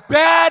argue... You are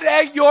bad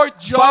at your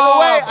job. By the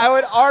way, I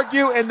would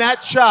argue in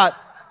that shot,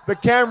 the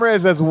camera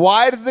is as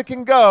wide as it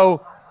can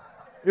go.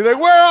 You're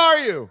like, where are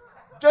you?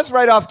 Just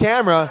right off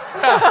camera.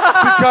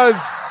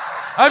 Because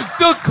I'm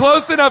still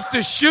close enough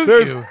to shoot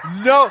there's you.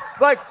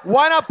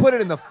 why not put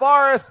it in the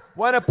forest?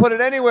 Why not put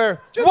it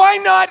anywhere? Why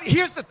not?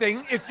 Here's the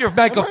thing. If you're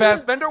Michael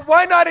Fassbender,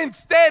 why not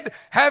instead,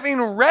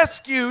 having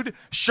rescued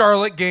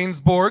Charlotte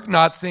Gainsbourg,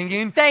 not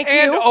singing, Thank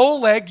and you.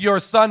 Oleg, your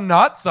son,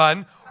 not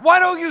son, why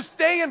don't you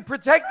stay and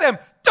protect them?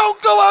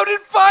 Don't go out and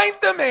find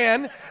the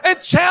man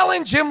and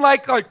challenge him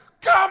like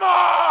come on!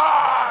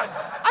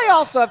 I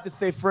also have to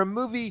say, for a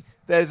movie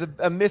that is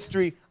a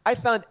mystery, I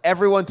found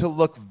everyone to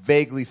look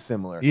vaguely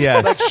similar.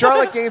 Yes. Like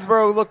Charlotte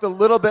Gainsbourg looked a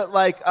little bit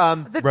like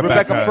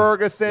Rebecca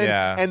Ferguson.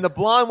 Yeah. And the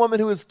blonde woman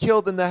who was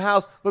killed in the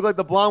house looked like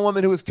the blonde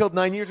woman who was killed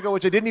 9 years ago,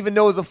 which I didn't even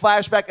know was a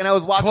flashback, and I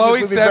was watching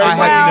Chloe this movie very Sevigny.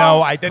 much.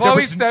 I know.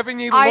 Chloe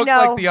Sevigny I looked know.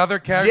 like the other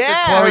character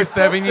Yeah, Chloe her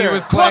sister. Sevigny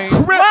was playing.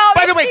 Well,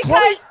 By the it's way, Chloe...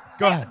 because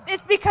Go ahead.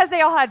 It's because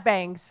they all had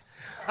bangs.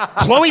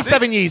 Chloe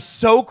Sevigny is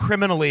so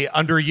criminally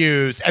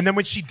underused, and then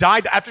when she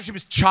died, after she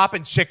was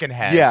chopping chicken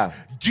heads, Yeah.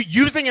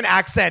 Using an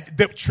accent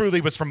that truly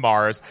was from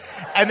Mars,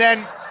 and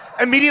then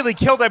immediately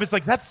killed. I was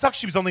like, that sucks.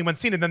 She was only one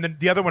scene, and then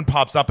the other one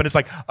pops up, and it's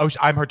like, oh,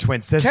 I'm her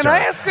twin sister. Can I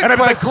ask a And I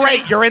was question? like,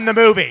 great, you're in the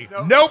movie.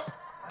 Nope.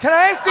 Can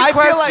I ask a I feel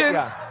like- question?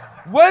 yeah.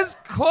 Was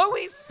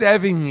Chloe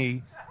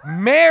Sevigny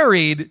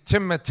married to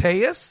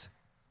Mateus?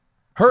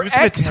 Her Who's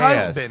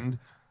ex-husband.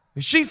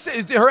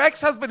 Her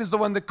ex-husband is the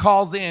one that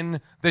calls in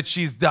that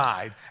she's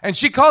died. And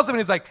she calls him and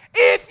he's like,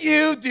 if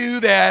you do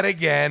that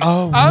again,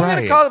 I'm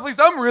going to call the police.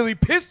 I'm really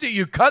pissed at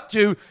you. Cut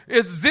to,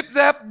 it's zip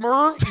zap.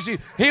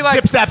 He like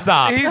Zip zap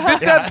zop. He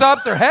zip zap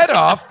zops her head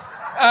off.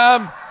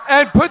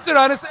 And puts it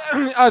on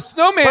a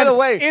snowman By the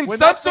way, in when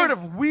some that sort thing-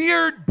 of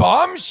weird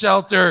bomb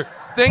shelter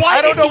thing. Why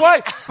I don't did know he-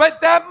 why.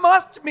 But that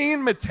must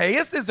mean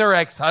Mateus is her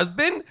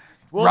ex-husband,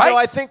 Well, right? no,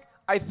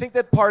 I think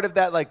that part of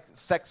that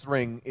sex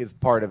ring is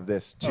part of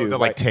this too. The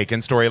right?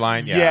 Taken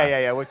storyline.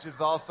 Yeah, which is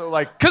also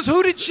Because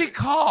who did she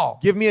call?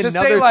 Give me to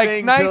another say, like,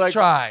 thing to, nice like-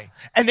 try.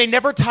 And they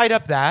never tied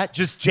up that.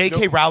 Just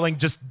J.K. Rowling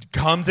just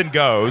comes and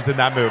goes in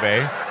that movie.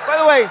 By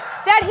the way,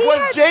 That he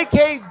was had-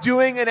 J.K.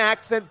 doing an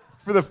accent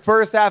for the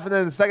first half, and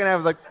then the second half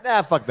was like,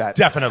 nah, fuck that.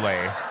 Definitely.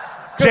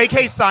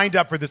 J.K. signed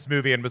up for this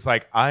movie and was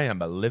like, I am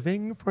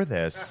living for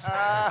this.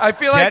 I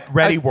feel like Get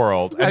ready,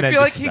 world. And I then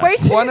feel like just he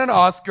decided- won an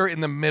Oscar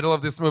in the middle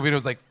of this movie and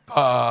was like,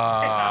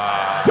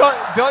 fuck.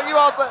 Don't you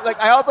also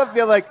I also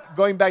feel like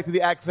going back to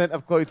the accent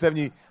of Chloe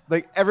Sevigny,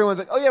 like everyone's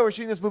like, oh yeah, we're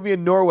shooting this movie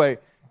in Norway,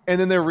 and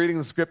then they're reading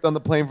the script on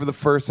the plane for the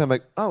first time,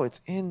 like, oh,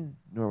 it's in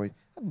Norway.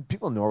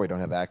 People in Norway don't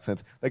have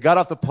accents. They got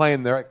off the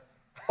plane, they're like,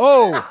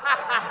 oh.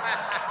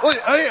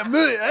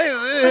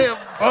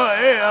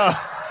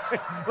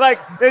 Like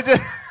it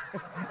just.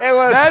 It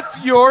was.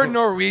 That's your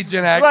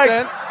Norwegian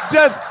accent.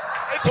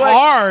 It's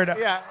hard.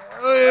 Yeah.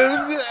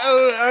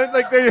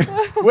 Like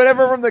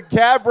whatever from the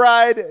cab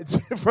ride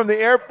from the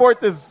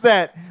airport to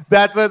set.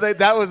 That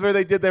was where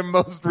they did their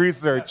most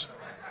research.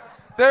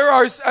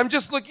 I'm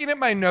just looking at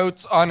my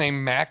notes on a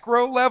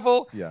macro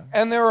level, Yeah.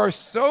 and there are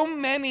so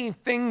many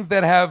things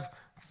that have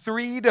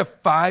 3 to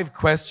 5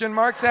 question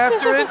marks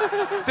after it.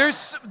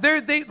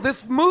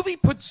 This movie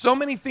puts so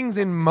many things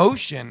in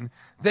motion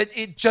that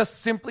it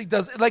just simply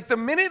does. Like the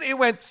minute it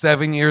went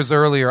 7 years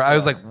earlier, I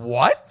was like,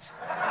 what?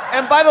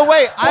 And by the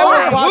way, I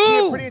was watching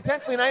Who? it pretty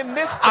intensely, and I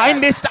missed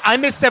that. I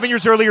missed 7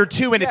 years earlier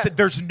too, and Yeah.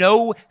 there's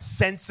no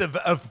sense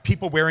of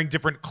people wearing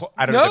different clothes.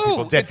 I don't know if people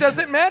No, did. it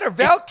doesn't matter.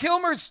 Val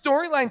Kilmer's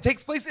storyline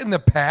takes place in the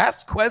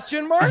past,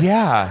 question mark?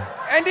 Yeah.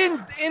 And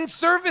in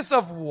service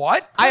of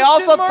what? I question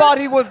also mark? thought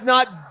he was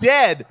not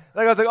dead.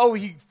 Like I was like, oh,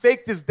 he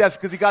faked his death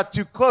because he got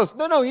too close.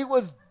 No, he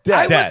was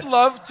I dead. would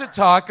love to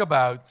talk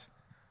about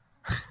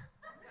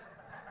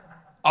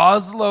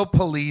Oslo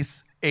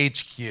Police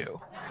HQ.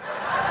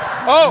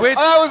 Oh, Which-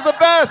 that was the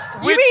best.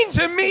 Which mean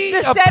to me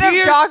the set of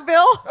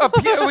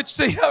Dogville? which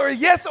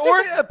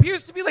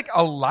appears to be like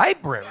a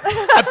library.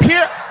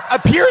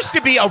 Appears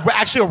to be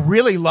actually a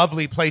really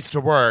lovely place to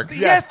work.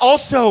 Yes.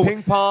 Also,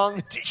 Ping pong.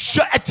 a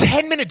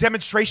 10-minute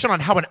demonstration on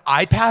how an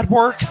iPad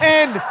works.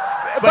 And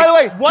by the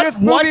way, what this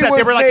was movie that?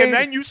 They were like, made- and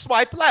then you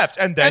swipe left,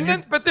 and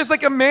then, But there's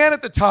like a man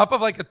at the top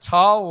of like a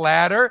tall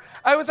ladder.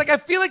 I was like, I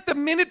feel like the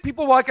minute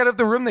people walk out of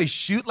the room, they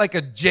shoot like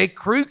a J.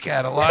 Crew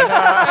catalog.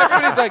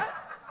 Everybody's like,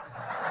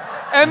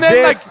 and then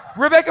This- like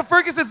Rebecca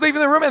Ferguson's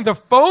leaving the room, and the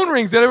phone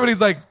rings, and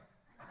everybody's like,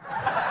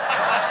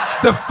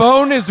 the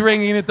phone is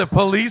ringing at the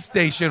police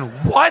station.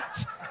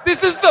 What?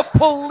 This is the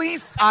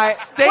police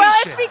station. Well,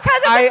 it's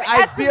because of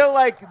I feel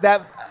like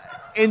that.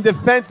 In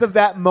defense of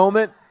that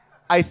moment,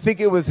 I think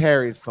it was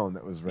Harry's phone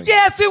that was ringing.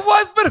 Yes, it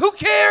was, but who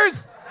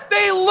cares?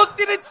 They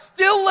looked at it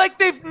still like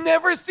they've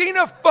never seen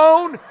a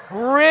phone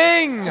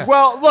ring.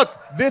 Well, look,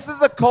 this is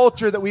a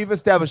culture that we've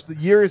established. The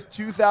year is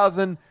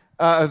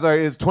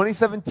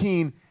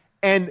 2017,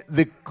 and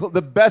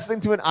the best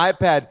thing to an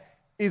iPad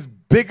is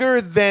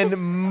bigger than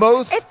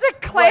most. It's a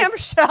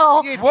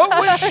clamshell. What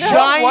was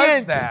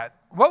giant. that?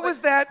 What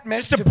was that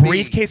meant just a to be?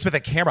 briefcase with a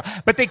camera.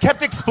 But they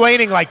kept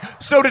explaining, like,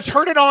 so to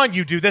turn it on,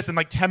 you do this, and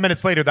like 10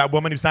 minutes later, that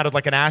woman who sounded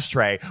like an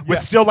ashtray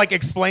was still like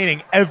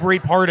explaining every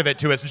part of it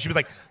to us. And she was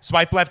like,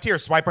 swipe left here,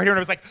 swipe right here. And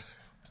I was like,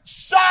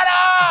 shut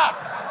up!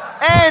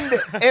 And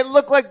it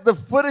looked like the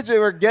footage they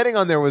were getting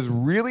on there was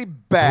really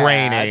bad.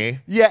 Grainy.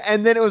 Yeah,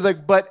 and then it was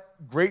like, but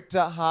great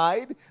to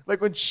hide.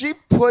 Like when she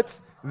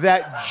puts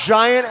that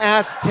giant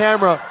ass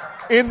camera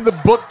in the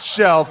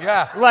bookshelf,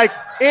 like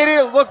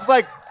it looks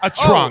like a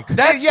trunk.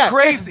 That's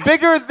crazy. It's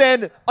bigger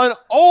than an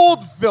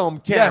old film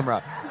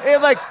camera.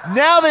 It, like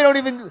now they don't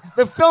even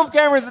the film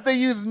cameras that they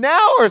use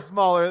now are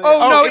smaller.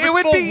 No, it was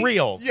would full be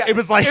reels. Yeah. It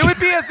was like it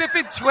would be as if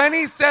in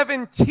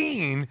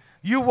 2017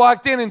 you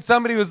walked in and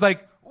somebody was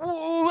like,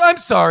 "Ooh, I'm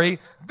sorry,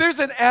 there's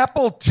an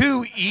Apple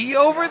IIe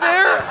over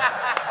there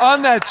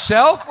on that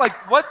shelf. Like,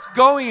 what's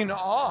going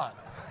on?"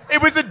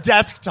 it was a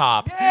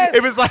desktop. Yes.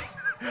 It was like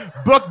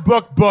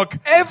book.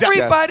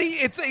 Everybody,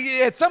 it's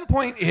at some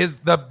point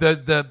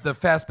the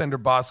Fassbender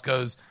boss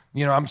goes,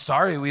 you know, I'm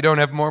sorry, we don't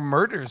have more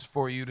murders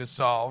for you to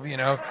solve, you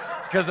know,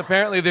 because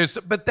apparently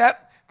but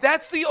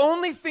that's the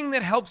only thing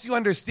that helps you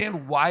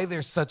understand why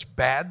they're such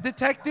bad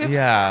detectives.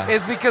 Yeah.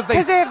 Is because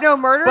Because they have no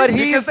murders. But because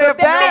he's they the have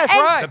no best.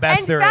 crime. The best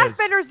and there is.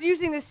 Fassbender's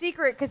using the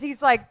secret because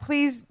he's like,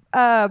 please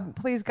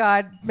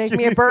God, make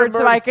me a me bird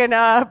some so I can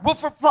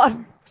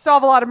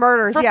solve a lot of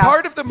murders. For yeah.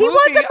 part of the movie, he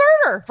wants a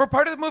murder. For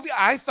part of the movie,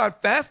 I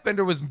thought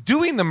Fassbender was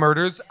doing the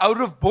murders out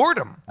of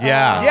boredom.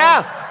 Yeah.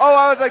 Yeah.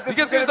 Oh, I was like, this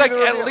Because is he was gonna like, be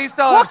the at reveal. least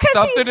I'll Well, have 'cause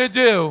something to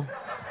do.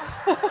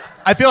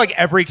 I feel like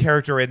every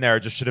character in there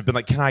just should have been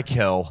like, can I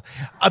kill?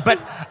 But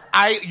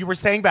you were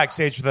saying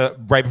backstage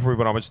right before we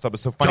went on, which I thought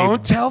was so funny.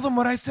 Don't tell them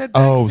what I said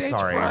Oh, backstage,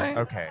 sorry. Bryan.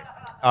 Okay.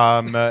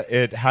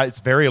 It's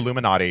very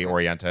Illuminati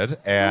oriented,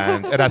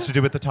 and it has to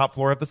do with the top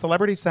floor of the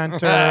Celebrity Center.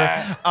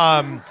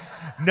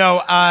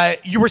 No,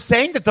 you were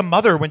saying that the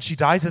mother, when she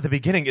dies at the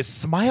beginning, is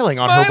smiling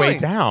on her way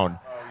down.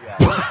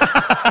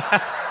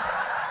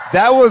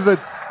 That was a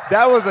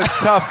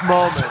tough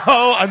moment.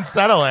 So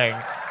unsettling.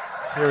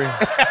 Here we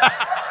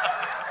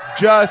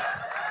just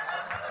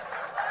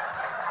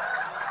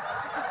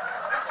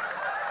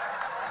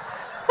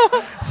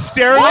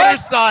Staring at her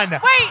son,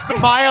 Wait.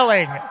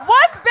 smiling.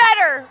 What's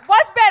better?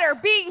 What's better?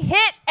 Being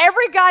hit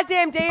every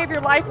goddamn day of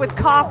your life with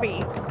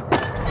coffee,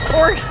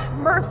 or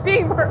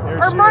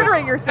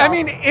murdering yourself? I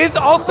mean, is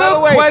By also the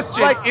way,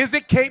 question, like- is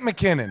it Kate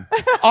McKinnon?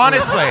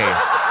 Honestly,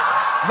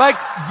 Like,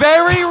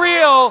 very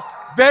real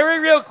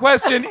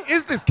question,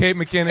 is this Kate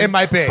McKinnon? it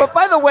might be. But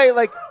by the way,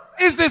 like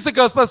Is this a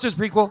Ghostbusters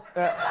prequel?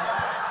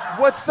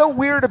 what's so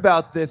weird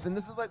about this, and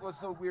this is like what's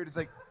so weird, is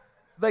like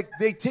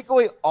they take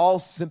away all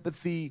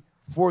sympathy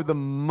for the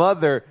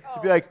mother to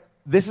be like,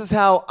 this is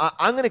how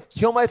I'm gonna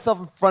kill myself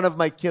in front of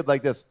my kid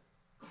like this.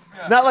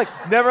 Not like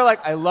never like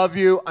I love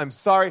you, I'm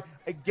sorry.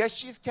 I guess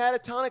she's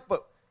catatonic,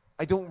 but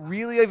I don't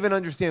really even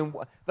understand.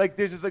 Like,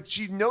 there's just like,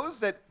 she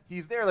knows that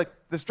he's there. Like,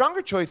 the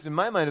stronger choice in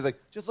my mind is like,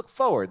 just look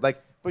forward.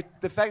 Like, but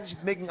the fact that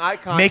she's making eye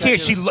contact.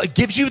 She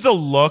gives you the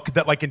look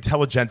that like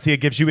intelligentsia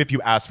gives you if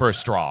you ask for a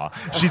straw.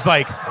 She's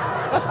like,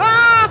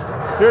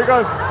 here it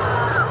goes.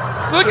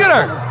 Look at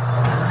her.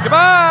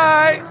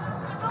 Goodbye.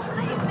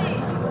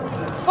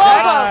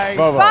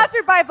 Volvo.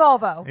 Sponsored by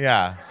Volvo.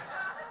 Yeah.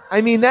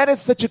 I mean, that is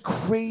such a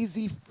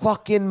crazy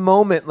fucking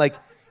moment. Like,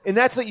 and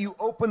that's what you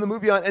open the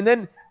movie on. And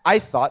then I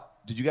thought,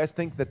 did you guys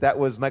think that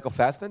was Michael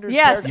Fassbender's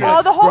Yes. character?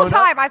 Oh, the whole Grown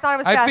time up? I thought it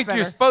was Fassbender. I think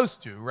you're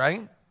supposed to,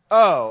 right?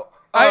 Oh.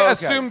 I okay.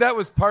 assumed that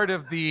was part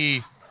of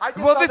the. I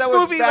just well, thought this that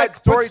was movie, bad like,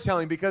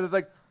 storytelling because it's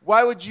like,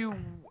 why would you?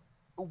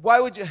 Why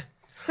so would you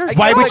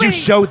many-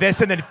 show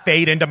this and then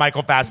fade into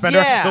Michael Fassbender?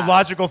 Yeah. The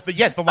logical by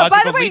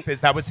the way, leap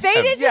is that was fade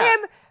him. into him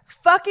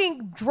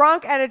fucking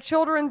drunk at a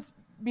children's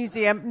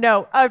museum.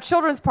 No, a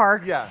children's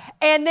park. Yeah.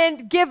 And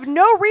then give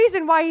no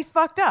reason why he's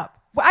fucked up.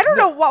 I don't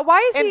know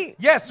why is he?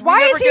 Yes. Why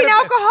is he an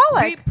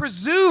alcoholic? We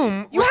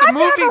presume You what have the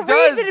to movie have a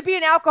does. reason to be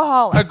an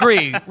alcoholic.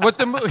 Agree. What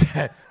the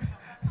movie.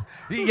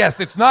 Yes,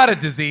 it's not a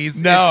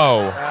disease.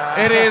 No.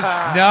 It is.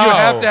 No. You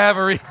have to have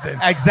a reason.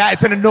 Exactly.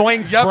 It's an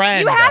annoying Yep.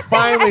 friend. You have to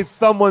Finally,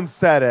 someone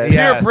said it.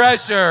 Yeah. Peer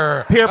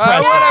pressure. Peer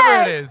pressure.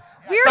 Whatever it is.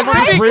 We're Someone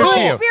high to school prove to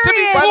you.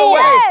 experience. By the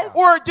way, Yes.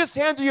 or just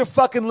handle your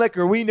fucking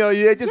liquor. We know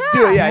you. Just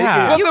do it. Yeah.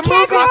 Yeah. You the can't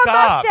movie- grow a Fuck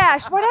up.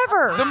 mustache.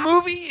 Whatever. The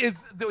movie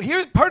is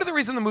here's part of the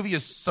reason the movie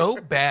is so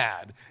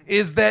bad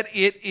is that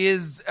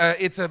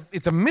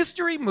it's a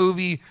mystery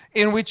movie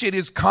in which it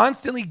is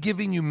constantly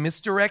giving you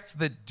misdirects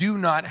that do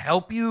not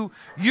help you.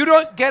 You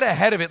don't get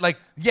ahead of it. Like,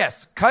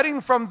 yes,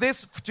 cutting from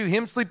this to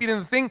him sleeping in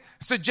the thing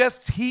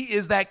suggests he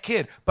is that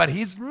kid, but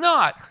he's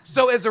not.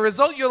 So as a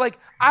result, you're like,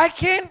 I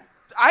can't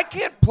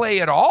play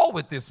at all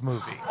with this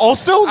movie.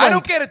 Also, like, I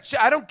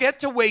don't get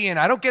to weigh in.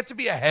 I don't get to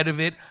be ahead of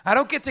it. I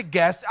don't get to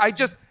guess.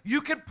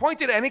 You can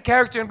point at any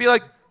character and be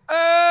like,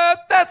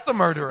 that's the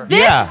murderer.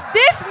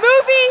 This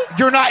movie.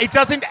 you're not. It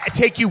doesn't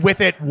take you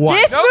with it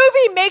once. This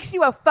movie makes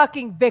you a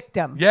fucking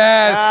victim.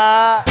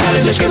 Yes.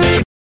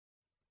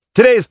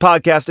 Today's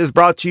podcast is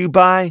brought to you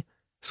by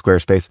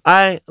Squarespace.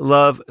 I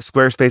love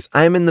Squarespace.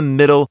 I'm in the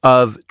middle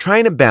of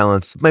trying to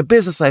balance my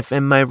business life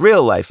and my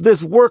real life.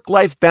 This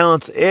work-life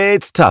balance,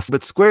 it's tough,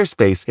 but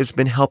Squarespace has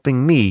been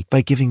helping me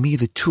by giving me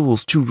the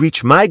tools to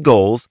reach my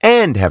goals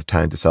and have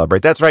time to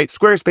celebrate. That's right.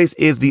 Squarespace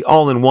is the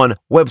all-in-one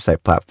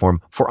website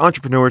platform for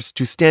entrepreneurs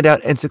to stand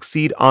out and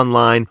succeed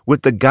online.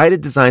 With the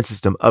guided design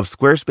system of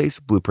Squarespace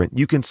Blueprint,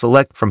 you can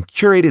select from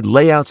curated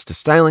layouts to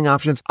styling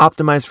options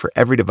optimized for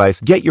every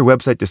device. Get your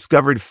website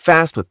discovered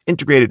fast with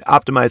integrated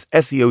optimized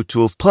SEO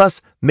tools.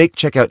 Plus, make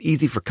checkout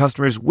easy for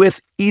customers with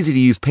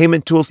easy-to-use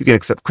payment tools. You can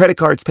accept credit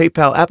cards,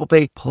 PayPal, Apple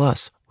Pay.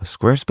 Plus, with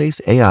Squarespace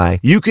AI,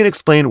 you can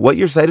explain what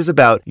your site is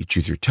about. You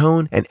choose your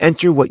tone and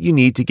enter what you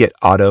need to get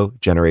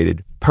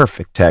auto-generated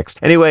perfect text.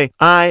 Anyway,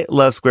 I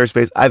love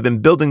Squarespace. I've been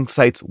building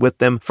sites with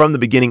them from the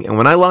beginning. And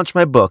when I launched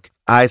my book,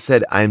 I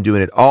said I'm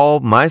doing it all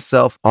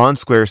myself on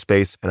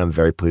Squarespace, and I'm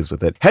very pleased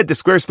with it. Head to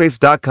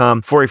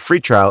squarespace.com for a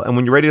free trial. And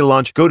when you're ready to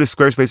launch, go to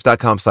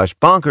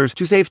squarespace.com/bonkers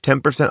to save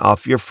 10%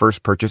 off your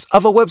first purchase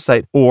of a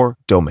website or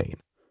domain.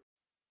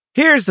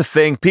 Here's the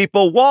thing,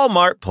 people.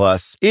 Walmart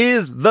Plus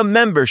is the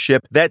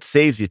membership that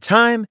saves you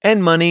time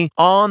and money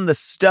on the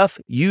stuff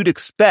you'd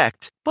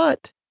expect,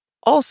 but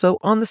also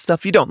on the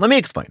stuff you don't. Let me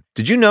explain.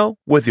 Did you know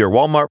with your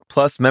Walmart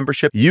Plus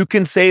membership, you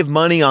can save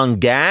money on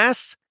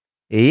gas?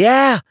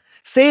 Yeah.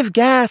 Save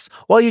gas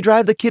while you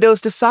drive the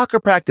kiddos to soccer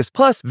practice,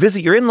 plus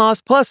visit your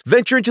in-laws, plus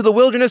venture into the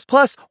wilderness,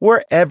 plus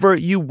wherever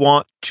you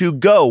want to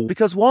go.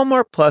 Because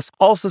Walmart Plus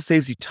also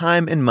saves you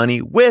time and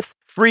money with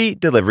free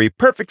delivery,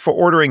 perfect for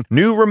ordering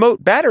new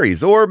remote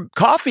batteries or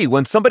coffee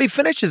when somebody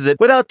finishes it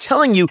without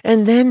telling you.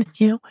 And then,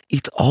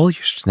 eats all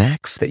your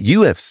snacks that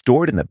you have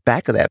stored in the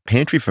back of that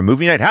pantry for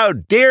movie night. How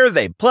dare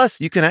they?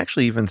 Plus, you can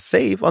actually even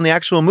save on the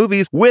actual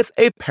movies with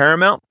a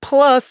Paramount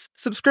Plus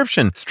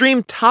subscription.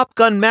 Stream Top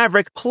Gun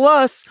Maverick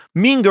plus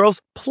Mean Girls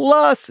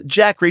plus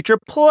Jack Reacher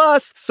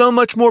plus so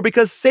much more,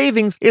 because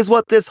savings is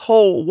what this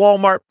whole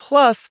Walmart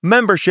Plus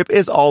membership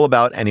is all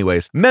about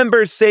anyways.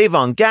 Members save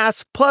on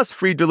gas plus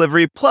free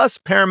delivery plus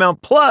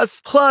Paramount plus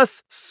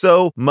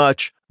so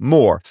much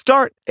more.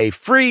 Start a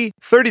free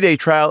 30-day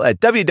trial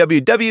at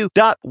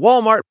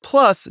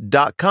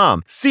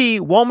www.walmartplus.com. See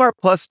Walmart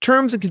Plus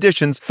terms and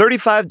conditions.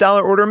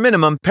 $35 order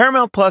minimum.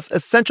 Paramount Plus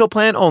essential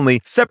plan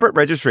only. Separate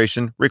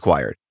registration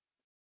required.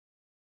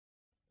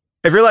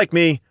 If you're like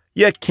me,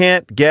 you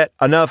can't get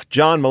enough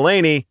John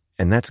Mulaney.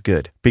 And that's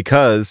good,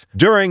 because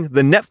during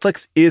the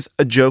Netflix is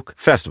a Joke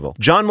Festival,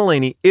 John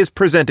Mulaney is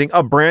presenting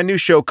a brand new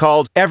show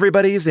called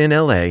Everybody's in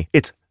LA.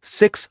 It's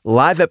 6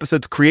 live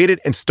episodes created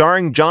and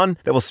starring John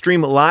that will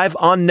stream live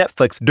on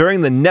Netflix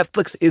during the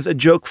Netflix is a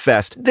Joke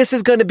Fest. This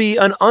is going to be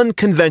an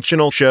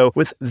unconventional show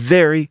with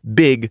very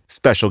big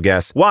special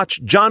guests.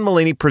 Watch John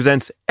Mulaney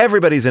Presents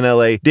Everybody's in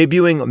LA,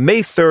 debuting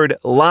May 3rd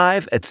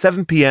live at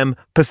 7 p.m.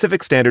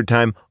 Pacific Standard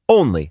Time,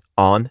 only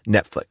on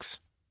Netflix.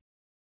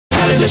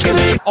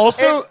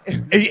 Also,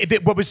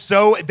 what was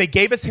so they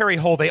gave us Harry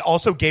Hole. They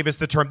also gave us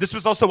the term. This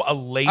was also a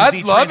lazy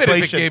I'd love it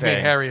translation if it gave thing.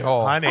 me Harry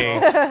Hole, honey.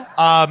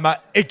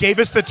 It gave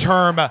us the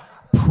term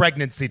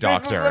pregnancy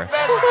doctor,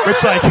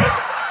 which like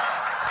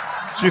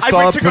I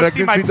went to go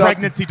see my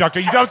pregnancy doctor.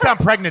 You don't sound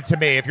pregnant to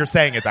me if you're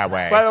saying it that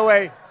way. By the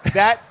way,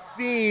 that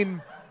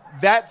scene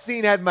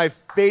had my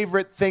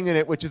favorite thing in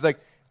it, which is like,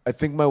 I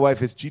think my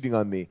wife is cheating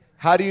on me.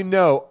 How do you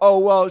know? Oh,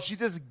 well, she's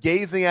just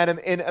gazing at him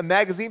in a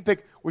magazine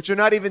pic, which you're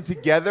not even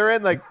together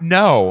in. Like,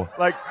 no.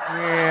 Like,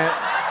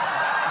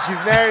 she's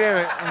married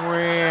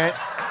him.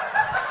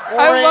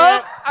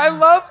 I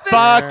love this.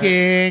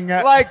 Fucking.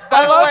 Like, by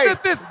I the love way,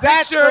 that this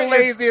that's picture the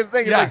laziest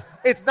thing. It's Yeah. like,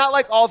 it's not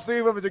like all three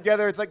of them are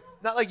together. It's like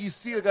not like you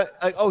see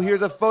like oh,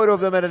 here's a photo of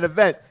them at an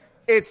event.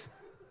 It's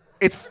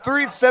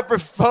three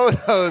separate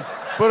photos,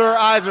 but her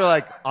eyes are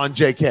like on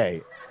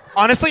JK.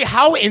 Honestly,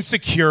 how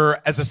insecure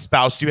as a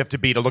spouse do you have to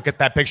be to look at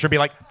that picture and be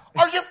like,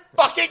 are you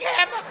fucking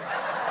him?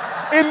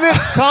 In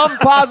this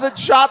composite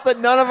shot that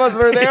none of us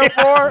were there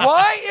for?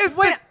 Why is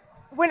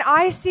when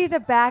I see the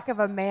back of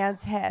a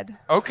man's head,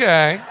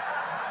 okay?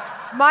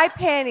 My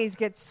panties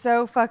get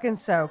so fucking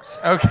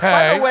soaked. Okay.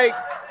 By the way,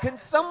 can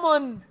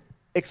someone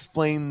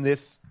explain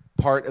this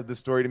part of the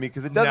story to me?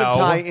 Because it doesn't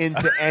tie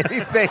into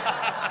anything.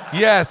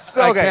 Yes,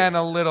 Okay. I can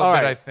a little All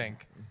bit, right. I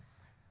think.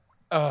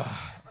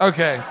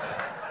 Okay.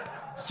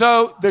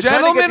 So, They're trying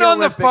to get gentleman the on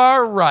the Olympics.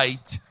 far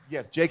right.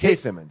 Yes, J.K.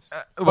 Simmons.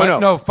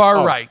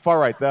 Far right. Far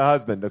right, the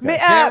husband. Okay.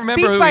 Can't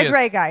remember Beats who by he is.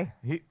 Dre guy.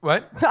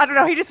 What? I don't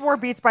know. He just wore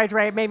Beats by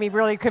Dre. It made me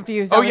really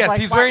confused. I Oh, was yes, like,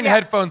 he's what? wearing Yeah.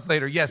 headphones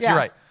later. Yes, Yeah. you're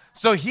right.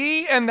 So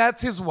and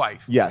that's his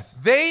wife. Yes.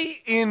 They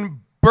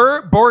in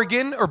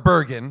Bergen.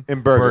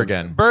 In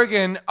Bergen.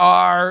 Bergen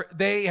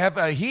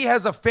he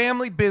has a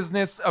family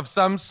business of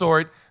some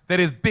sort that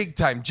is big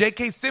time.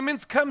 J.K.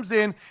 Simmons comes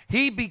in.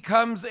 He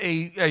becomes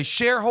a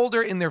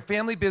shareholder in their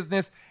family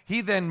business.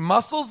 He then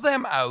muscles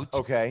them out.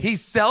 Okay. He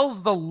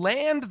sells the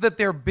land that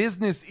their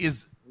business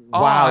is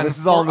Wow, on this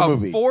is all in the for a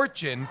movie.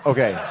 fortune.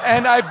 Okay.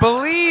 And I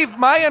believe,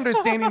 my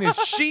understanding is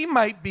she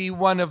might be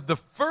one of the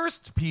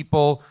first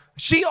people.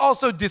 She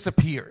also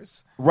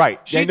disappears. Right.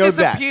 She I know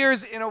that.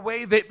 disappears in a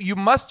way that you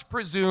must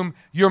presume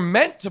you're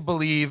meant to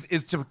believe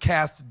is to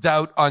cast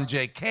doubt on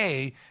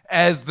JK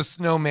as the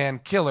Snowman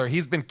killer.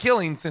 He's been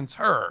killing since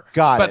her.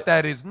 Got it. But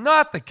that is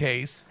not the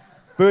case.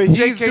 But he's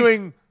JK's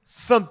doing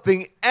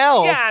something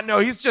else. Yeah, no,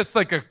 he's just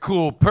like a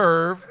cool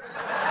perv.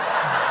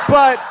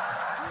 But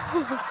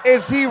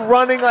is he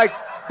running like?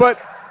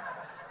 But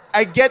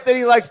I get that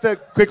he likes to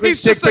quickly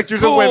He's take just a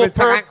pictures cool of women.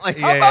 perv. Like,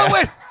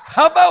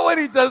 How about when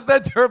he does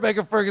that to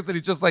Rebecca Ferguson?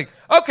 He's just like,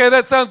 okay,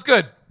 that sounds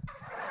good.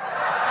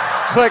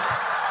 Click.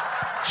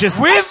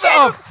 Just With a She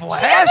doesn't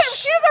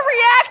flash.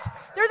 react.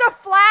 There's a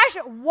flash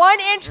 1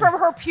 inch from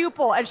her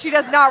pupil, and she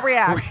does not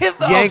react. With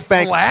Yank a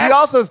Bank. flash. He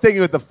also is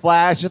sticking with the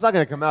Flash. It's not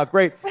going to come out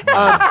great.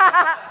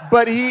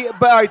 But all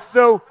right.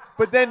 So,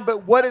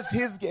 but what is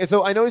his?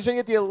 So I know he's trying to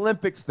get the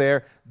Olympics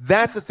there.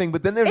 That's a thing.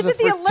 But then there's Is a it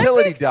the fertility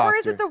Olympics doctor. or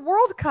is it the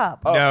World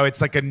Cup? No,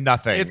 it's like a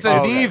nothing. It's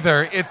a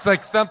neither. It's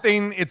like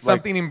something. It's Like-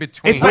 something in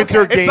between. It's like,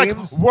 Winter it's like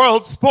Games?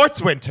 World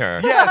Sports Winter.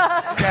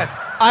 yes.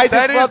 I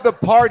That just love is-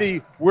 the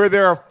party where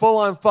there are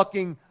full-on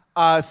fucking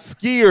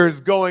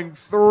skiers going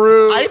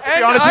through. I have to be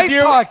And honest with ice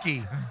you.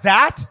 hockey.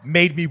 That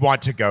made me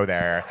want to go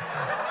there.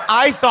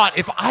 I thought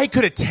if I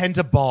could attend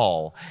a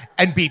ball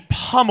and be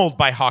pummeled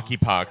by hockey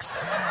pucks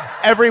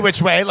every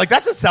which way, like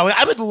that's a selling.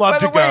 I would love By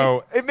to the way,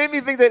 go. it made me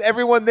think that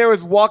everyone there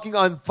was walking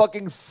on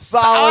fucking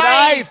solid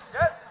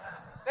ice.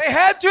 They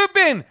had to have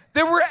been.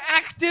 There were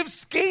active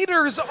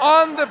skaters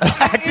on the in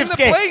the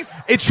skate.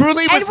 place. It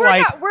truly And was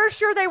like we're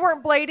sure they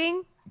weren't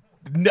blading.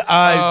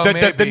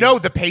 the no,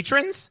 the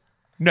patrons.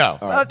 No,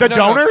 the no.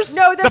 donors.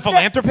 No, the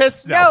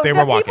philanthropists. No, they the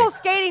were walking. people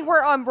skating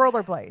were on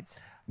rollerblades.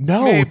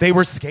 No, Maybe. they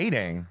were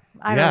skating.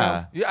 I don't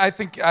know. Yeah,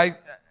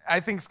 I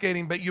think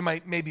skating, but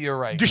maybe you're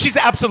right. She's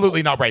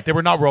absolutely not right. They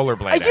were not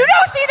rollerblading. You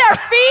don't see their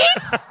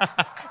feet?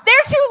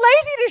 They're too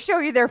lazy to show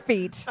you their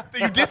feet.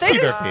 You did see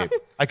their feet.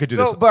 I could do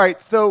So, this. all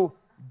right. So,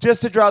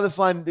 just to draw this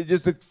line,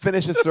 just to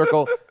finish the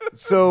circle.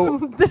 So,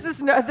 This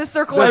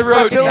circle The I is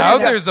wrote fertility now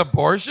doc- there's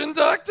abortion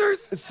doctors?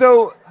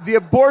 so the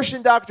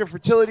abortion doctor,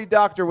 fertility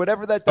doctor,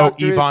 whatever that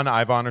doctor is.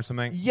 Ivan or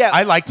something. Yeah.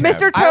 I liked him.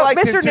 Mr. I liked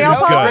Mr. him too. Nail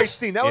That was a polish? great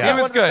scene. That was Yeah. one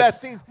He was of the good.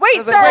 best scenes. I Wait,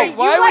 was like, sorry, wait,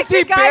 why you was like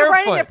he the guy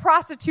running barefoot? the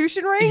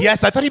prostitution ring?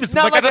 Yes, I thought he was.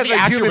 Not Like, I like thought the as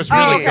a actor human was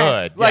really being.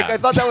 good. Like Yeah. I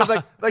thought that was like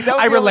that was. I the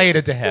only-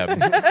 related to him.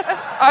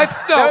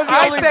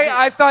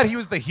 I thought he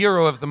was the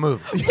hero of the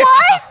movie.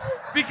 What?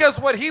 Because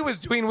what he was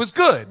doing was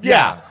good.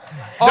 Yeah.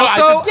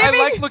 Also, I Giving-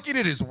 like looking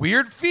at his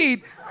weird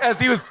feet as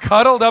he was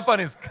cuddled up on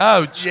his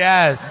couch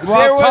Yes. while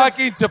There was-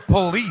 talking to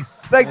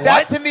police. Like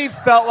that to me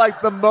felt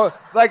like the most.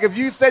 Like if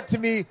you said to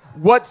me,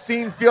 what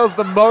scene feels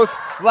the most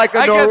like a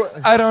I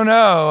guess I don't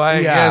know.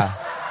 I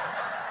guess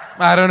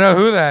I don't know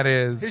who that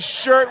His is.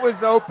 shirt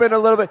was open a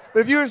little bit.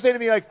 But if you were saying to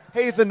me like,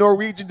 "Hey, it's a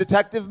Norwegian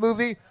detective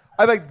movie,"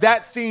 I'm like,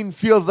 that scene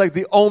feels like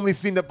the only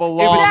scene that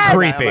belongs. was to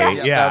creepy, that.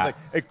 Like, yeah. I was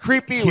like,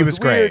 creepy. He It was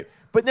weird. great.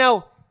 But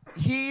now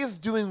he's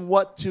doing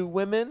what to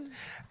women?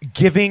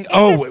 Giving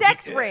It's a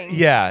sex ring.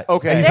 Yeah.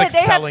 Okay. And he's like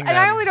selling and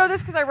them. I only know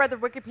this because I read the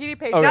Wikipedia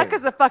page, Okay. not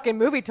because the fucking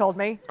movie told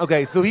me.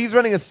 Okay, so he's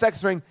running a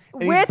sex ring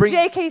and With he's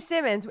J.K.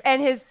 Simmons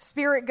and his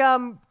Spirit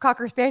Gum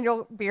Cocker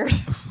Spaniel beard.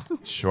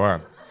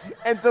 Sure.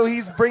 and so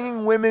he's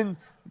bringing women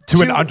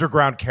To an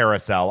underground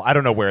carousel. I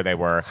don't know where they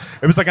were.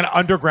 It was like an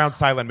underground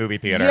silent movie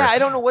theater. Yeah, I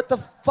don't know what the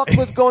fuck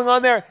was going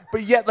on there,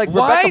 but yet like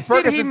Why Rebecca did he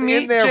Ferguson's meet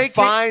in there, J.K.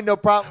 fine, no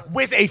problem.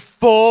 With a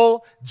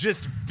full,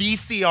 just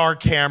VCR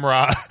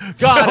camera.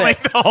 Got filming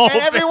it. the whole And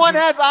everyone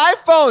has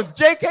iPhones.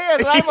 JK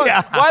has an iPhone.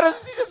 Yeah. Why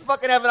doesn't he just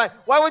fucking have an iPhone?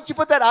 Why wouldn't you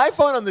put that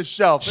iPhone on the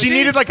shelf? She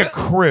needed like a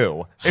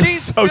crew. It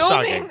was so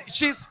shocking.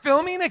 She's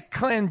filming a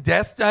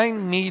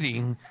clandestine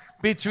meeting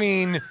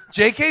between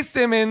J.K.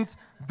 Simmons,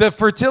 the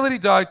fertility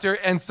doctor,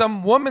 and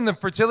some woman the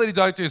fertility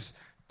doctor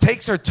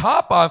takes her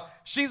top off.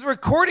 She's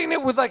recording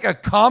it with like a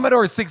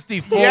Commodore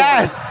 64.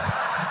 Yes.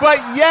 But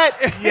yet,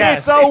 Yes.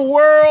 it's a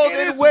world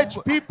It in is- which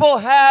people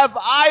have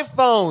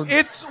iPhones.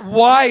 It's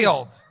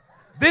wild.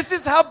 This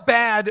is how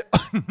bad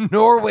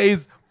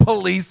Norway's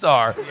police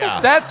are.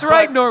 Yeah. That's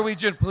right,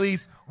 Norwegian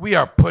police. We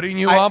are putting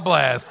you on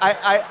blast.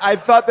 I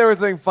thought there was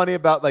something funny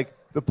about like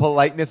the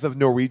politeness of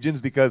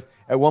Norwegians because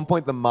at one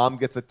point the mom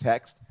gets a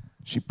text.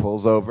 She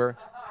pulls over,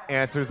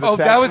 answers the Oh,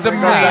 text. that was and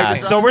then goes back to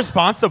amazing. driving. So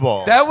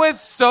responsible. That was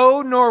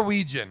so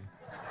Norwegian.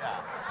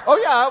 Oh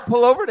yeah, I'll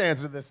pull over to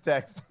answer this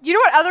text. You know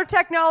what other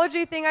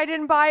technology thing I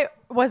didn't buy?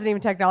 Wasn't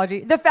even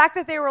technology. The fact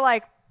that they were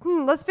like,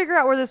 let's figure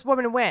out where this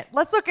woman went.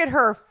 Let's look at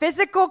her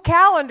physical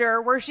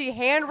calendar where she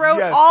handwrote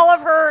Yes. all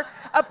of her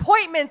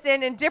appointments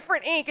in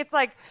different ink. It's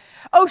like,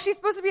 oh, she's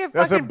supposed to be a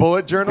That's her fucking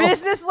bullet journal?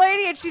 business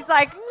lady, and she's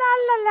like, la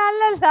la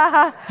la la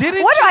la.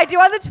 Didn't what do you- I do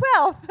on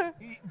the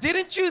 12th?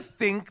 Didn't you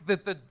think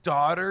that the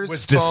daughter's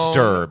Was phone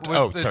disturbed. was-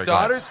 Oh, the sorry, go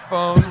ahead. daughter's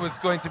phone was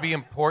going to be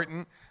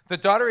important? The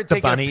daughter had The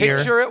taken a bunny ear?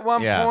 picture at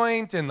one Yeah.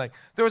 point, and like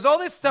there was all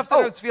this stuff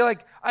that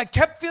I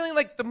kept feeling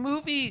like the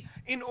movie,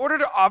 in order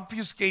to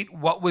obfuscate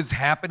what was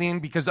happening,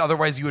 because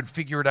otherwise you would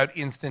figure it out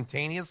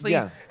instantaneously,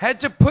 Yeah. had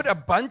to put a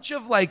bunch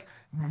of like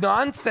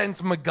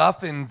nonsense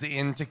MacGuffins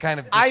in to kind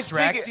of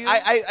distract you.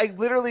 I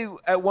literally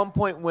at one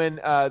point when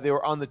they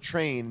were on the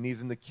train and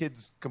he's in the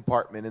kids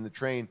compartment in the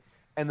train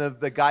and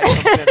the guy comes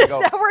in and Is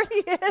goes, that where he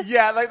is?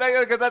 yeah,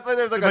 because that's why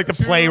there's like Like a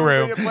the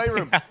playroom.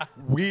 playroom.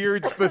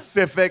 Weird,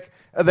 specific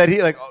that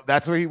he like. Oh,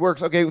 that's where he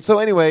works. Okay, so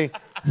anyway,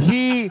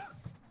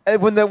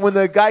 when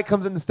the guy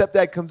comes in, the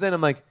stepdad comes in.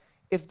 I'm like,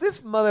 if this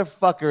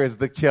motherfucker is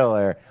the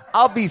killer,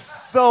 I'll be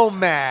so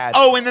mad.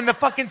 Oh, and then the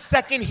fucking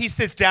second he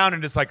sits down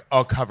and is like,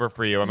 I'll cover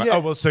for you. I'm like, Yeah. oh,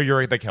 well, so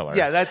you're the killer.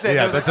 Yeah, that's it.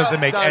 Yeah, I was that like, doesn't oh,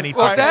 make done. any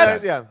Well, fucking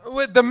that's sense.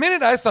 yeah. the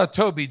minute I saw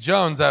Toby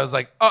Jones, I was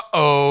like,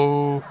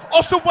 uh-oh.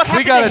 Also, what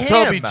happened We got to a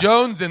him? Toby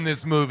Jones in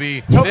this movie.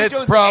 Toby It's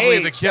Jones probably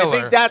aged. the killer. I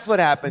think that's what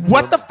happened. to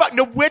What him. the fuck?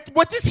 No,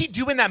 what does he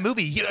do in that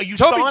movie? You Toby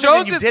saw him Jones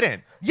and then you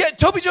didn't. Yeah,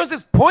 Toby Jones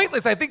is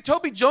pointless. I think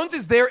Toby Jones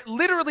is there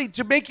literally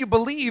to make you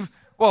believe.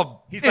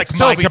 Well, He's it's like,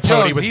 Mike Toby Capote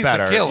Jones. was He's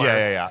better. the killer.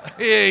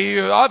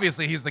 Yeah.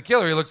 Obviously, he's the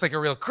killer. He looks like a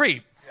real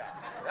creep.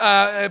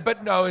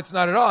 But no, it's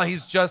not at all.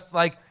 He's just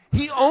like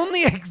he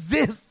only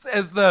exists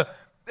as the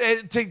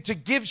to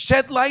give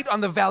shed light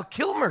on the Val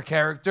Kilmer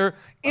character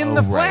in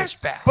the right.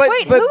 flashback.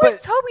 Wait, who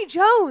is Toby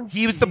Jones?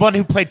 He was the one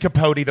who played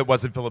Capote that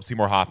wasn't Philip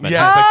Seymour Hoffman.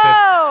 Yeah. He was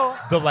Oh.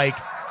 like the like.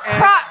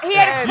 He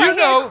had you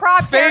know,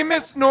 crop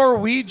famous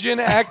Norwegian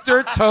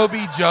actor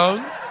Toby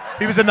Jones.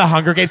 He was in the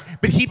Hunger Games,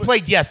 but he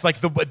played like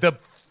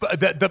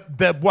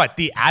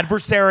the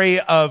adversary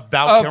of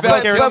Val Kilmer's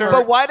Val character. Kilmer.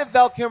 But why did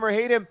Val Kilmer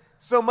hate him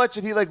so much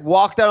that he like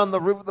walked out on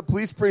the roof of the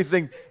police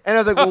precinct? And I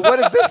was like, well, what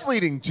is this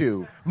leading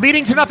to?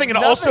 Leading to nothing, and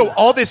Nothing. also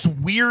all this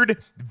weird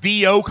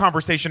VO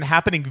conversation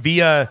happening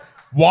via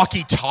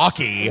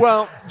walkie-talkie.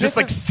 Well, just this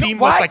like is-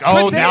 seamless. why Like,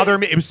 oh, could now they-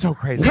 they're. It was so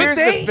crazy. Here's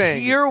Could the they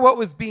thing. hear what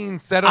was being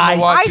said on I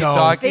the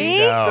walkie-talkie? think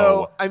No.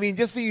 So, I mean,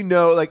 just so you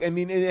know, like, I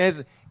mean,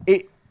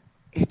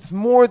 it's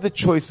more the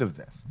choice of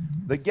this.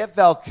 The Get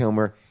Val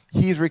Kilmer,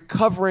 he's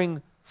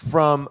recovering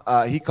from,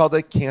 he called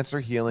it cancer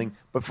healing,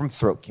 but from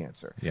throat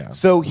cancer. Yeah.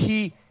 So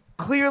he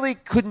clearly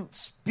couldn't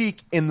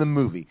speak in the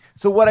movie.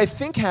 So what I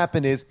think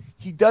happened is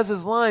he does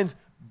his lines,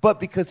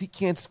 but because he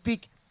can't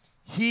speak,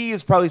 he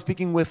is probably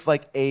speaking with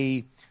like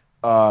a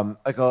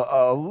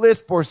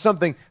lisp or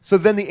something. So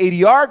then the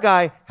ADR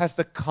guy has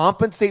to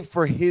compensate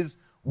for his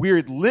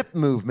weird lip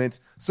movements.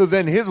 So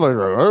then his like,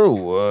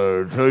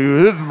 oh, I'll tell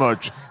you this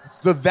much.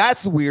 So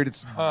that's weird.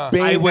 It's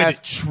Bane I would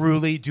has-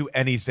 truly do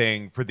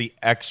anything for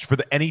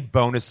any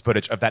bonus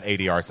footage of that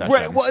ADR session.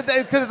 Right, well,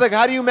 because it's like,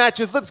 how do you match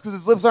his lips? Because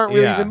his lips aren't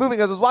really Yeah. even moving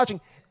as I was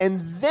watching. And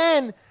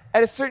then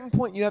at a certain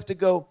point, you have to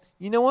go,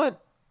 you know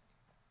what?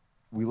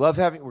 We're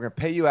going to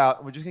pay you out,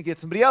 and we're just going to get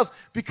somebody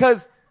else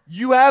because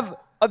you have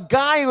a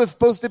guy who is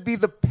supposed to be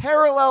the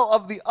parallel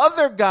of the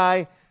other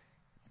guy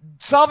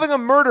solving a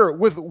murder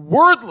with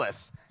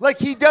wordless. Like,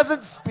 he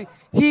doesn't speak.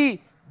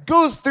 He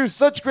goes through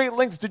such great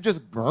lengths to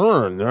just,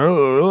 and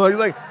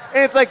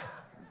it's like,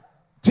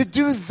 to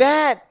do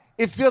that,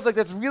 it feels like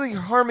that's really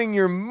harming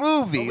your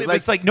movie. It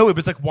was like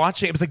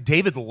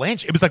David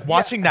Lynch. It was like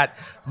watching that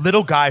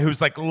little guy who's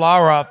like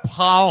Laura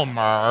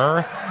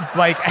Palmer.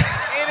 Like,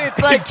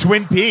 it's like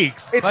Twin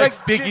Peaks. It's like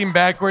speaking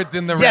backwards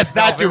in the yes,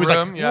 red that dude was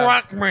room. like,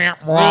 Yeah.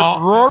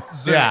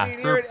 yeah.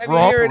 here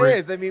it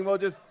is. I mean,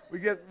 we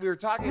were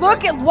talking.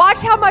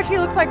 Watch how much he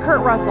looks like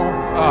Kurt Russell.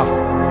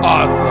 Oh,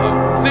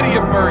 Oslo, city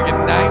of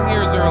Bergen, 9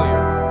 years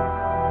earlier.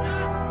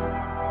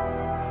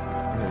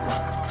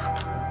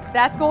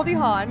 That's Goldie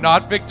Hawn.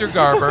 Not Victor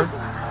Garber.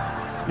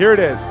 Here it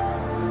is.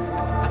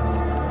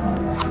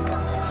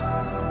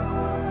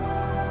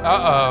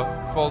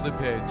 Folded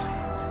page.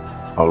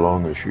 How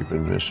long has she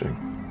been missing?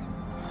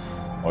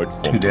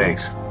 2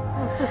 days.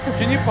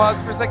 Can you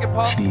pause for a second,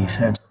 Paul? She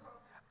said.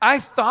 I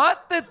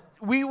thought that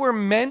we were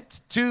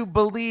meant to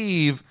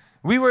believe.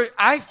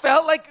 I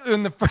felt like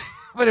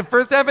when it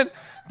first happened,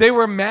 they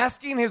were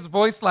masking his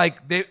voice like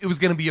it was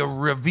going to be a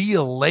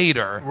reveal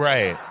later.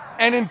 Right.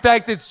 And in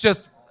fact, it's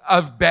just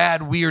a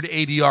bad, weird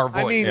ADR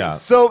voice. I mean,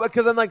 so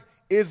because I'm like,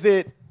 is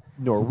it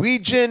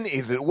Norwegian?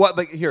 Is it what?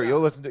 Like, here,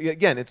 you'll listen to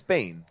again. It's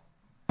Bane.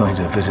 Going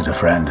to visit a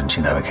friend, and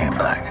she never came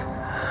back.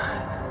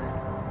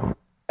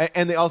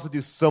 And they also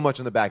do so much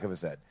on the back of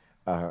his head.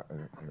 Here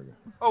we go.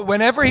 Oh,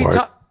 whenever he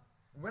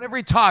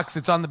talks,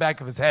 it's on the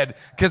back of his head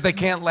because they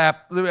can't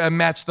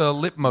match the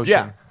lip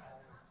motion.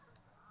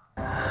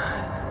 Yeah.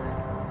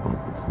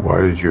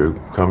 Why did you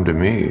come to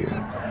me?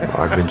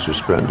 I've been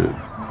suspended.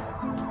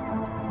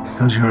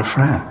 Because you're a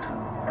friend.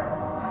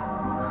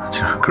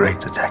 You're a great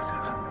detective.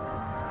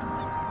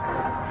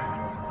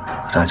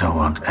 But I don't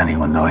want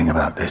anyone knowing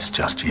about this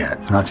just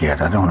yet. Not yet.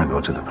 I don't want to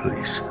go to the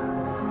police.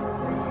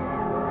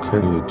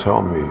 Can you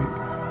tell me?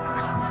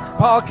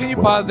 Paul, can you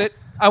pause it?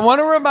 I want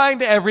to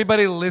remind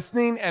everybody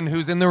listening and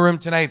who's in the room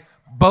tonight,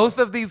 both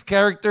of these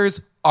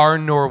characters are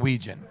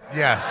Norwegian.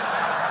 Yes.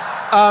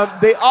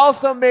 They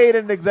also made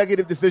an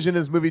executive decision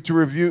in this movie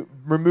to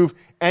remove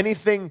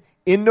anything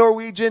in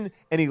Norwegian,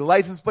 any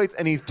license plates,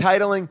 any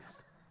titling.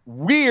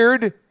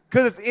 Weird,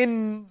 because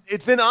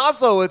it's in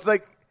Oslo. It's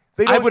like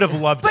I would have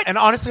loved it. And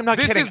honestly, I'm not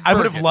kidding. I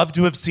would have loved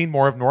to have seen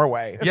more of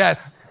Norway.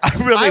 Yes. I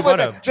really would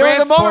have. There was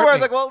a moment where I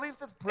was like, well, at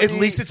least it's pretty. At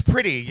least it's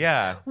pretty,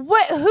 yeah.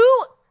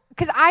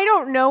 Because I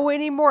don't know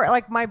anymore.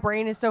 Like, my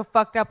brain is so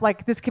fucked up.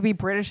 Like, this could be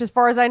British as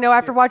far as I know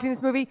after watching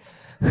this movie.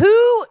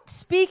 Who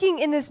speaking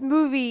in this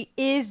movie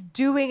is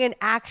doing an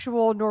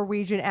actual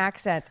Norwegian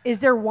accent? Is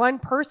there one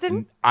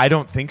person? I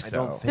don't think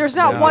so. There's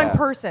not one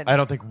person. I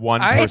don't think one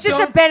person. It's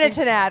just a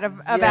Benetton ad of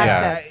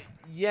accents.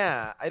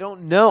 Yeah, I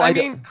don't know. I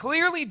mean,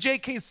 clearly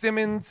J.K.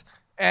 Simmons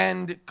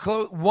and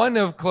one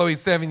of Chloe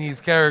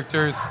Sevigny's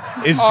characters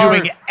is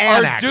doing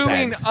an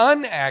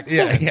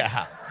accent.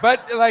 Yeah.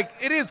 But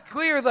it is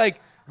clear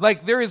like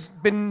there has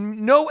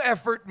been no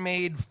effort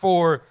made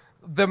for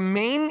the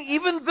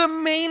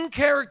main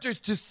characters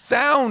to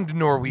sound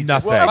Norwegian.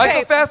 Nothing. Well,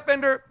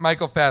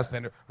 Michael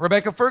Fassbender.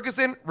 Rebecca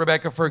Ferguson. But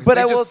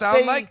they I will just sound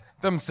say, like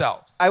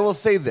themselves. I will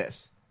say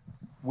this.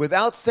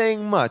 Without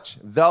saying much,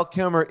 Val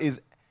Kilmer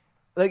is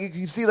like, you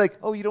can see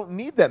you don't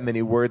need that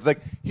many words. Like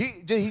he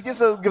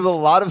just gives a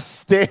lot of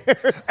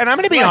stares. And I'm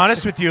going to be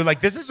honest with you,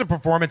 this is a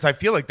performance I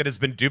feel like that has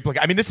been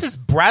duplicated. I mean, this is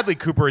Bradley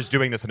Cooper is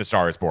doing this in A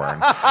Star Is Born.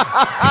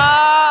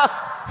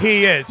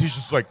 He is. He's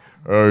just like,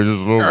 I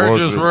just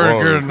ready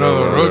to get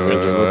another look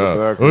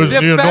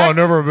at you. I've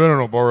never been in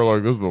a bar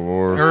like this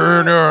before.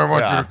 I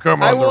want you to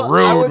come on the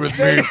road with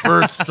me.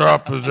 First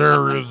stop is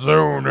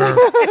Arizona.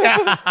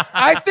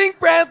 I think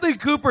Bradley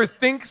Cooper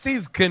thinks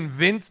he's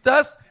convinced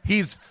us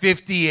he's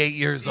 58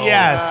 years old.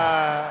 Yes.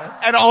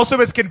 And also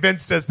has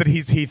convinced us that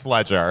he's Heath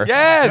Ledger.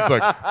 Yes. It's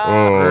like,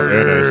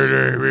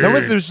 there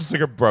was just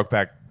like a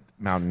Brokeback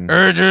Mountain.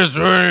 I just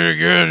wanted to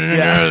get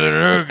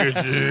another look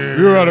at you.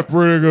 You had a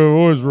pretty good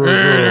voice, bro.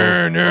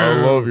 I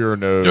love your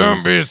nose.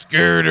 Don't be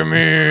scared of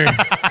me.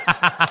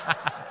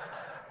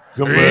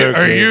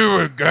 Are you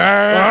a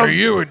guy? Are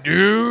you a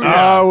dude?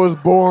 I was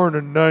born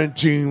in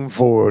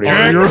 1940.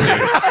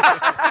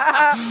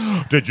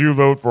 Did you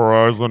vote for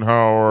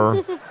Eisenhower?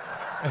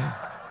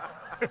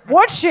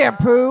 What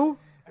shampoo?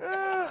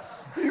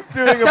 He's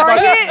doing Sorry,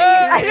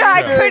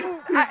 I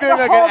couldn't. He's doing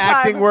like an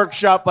acting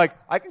workshop. Like,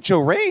 I can show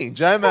range.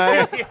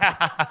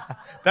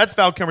 That's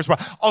Val Kilmer's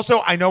part.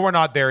 Also, I know we're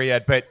not there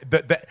yet, but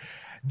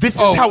this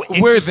is how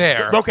we're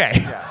there. Okay,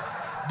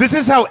 this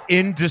is how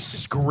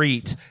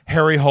indiscreet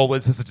Harry Hole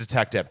is as a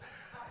detective.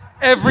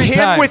 Every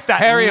time with that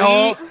Harry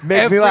Hole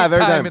makes me laugh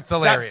every time. It's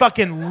hilarious. That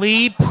fucking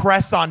Lee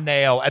press-on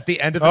nail at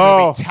the end of the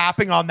movie,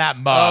 tapping on that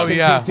mug. Oh,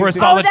 yeah. For a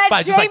solid that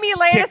five. Jamie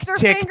Lannister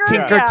tick, finger?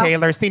 Tinker Yeah.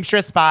 Tailor,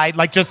 seamstress spy.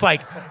 Just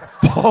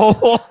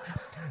full.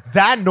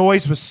 That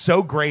noise was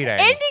so grating.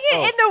 Ending it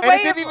in the And way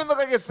it didn't even look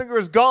like his finger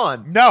was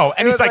gone. No,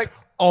 and It he's was like,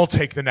 I'll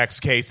take the next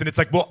case. And it's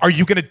like, well, are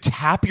you going to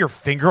tap your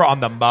finger on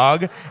the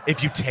mug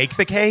if you take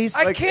the case?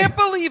 I can't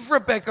believe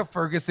Rebecca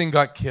Ferguson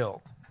got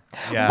killed.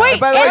 Yeah.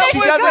 Wait, By the way, and she it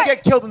was doesn't like-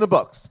 get killed in the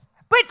books.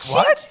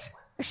 But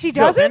she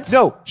doesn't?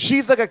 No,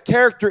 she's like a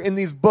character in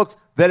these books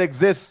that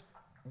exists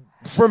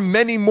for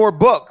many more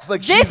books.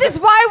 Like This is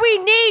why we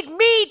need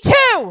Me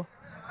Too.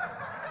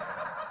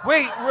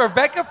 Wait,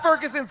 Rebecca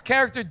Ferguson's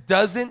character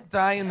doesn't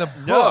die in the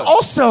book. No.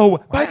 Also,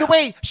 by the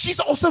way,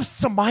 she's also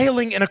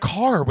smiling in a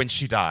car when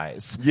she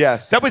dies.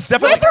 Yes. That was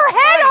definitely With her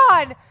head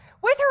on.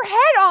 with her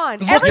head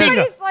on.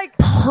 Everybody's like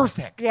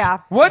perfect. Yeah.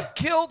 What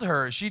killed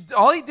her?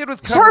 All he did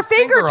was cut her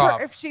finger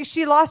off.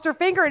 She lost her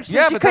finger and she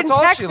Yeah, she but couldn't that's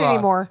all text she lost.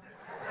 anymore.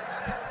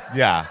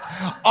 Yeah.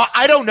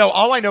 I don't know.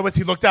 All I know is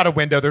he looked out a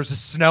window. There's a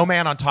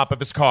snowman on top of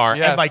his car.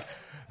 Yes. And like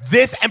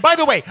this. And by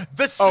the way,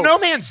 the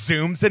snowman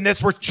zooms in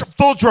this were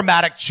full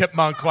dramatic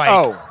chipmunk like.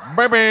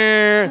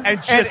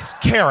 And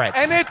just carrots.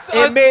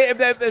 And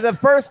the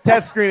first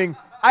test screening,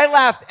 I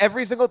laughed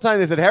every single time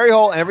they said Harry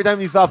Hole, and every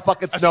time you saw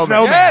fucking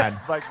snowman.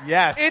 Yes. It's like,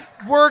 yes. It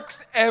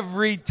works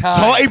every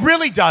time. It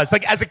really does.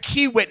 Like, as a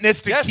key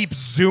witness to keep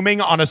zooming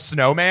on a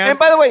snowman. And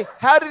by the way,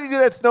 how did he do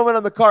that snowman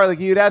on the car? Like,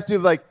 you'd have to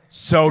have, like...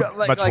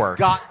 much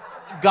work.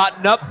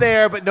 Gotten up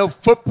there, but no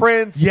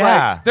footprints.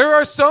 Yeah. There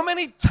are so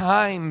many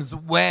times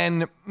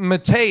when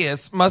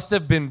Mateus must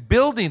have been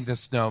building the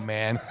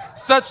snowman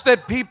such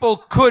that people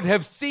could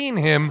have seen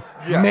him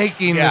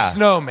making the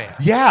snowman.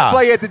 Yeah. That's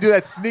why you had to do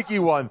that sneaky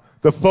one.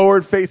 The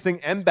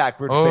forward-facing and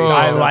backward-facing.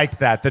 I like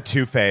that. The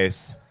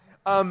two-face.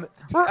 Can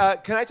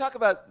I talk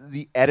about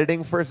the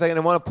editing for a second?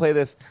 I want to play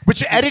this.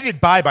 Which edited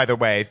by the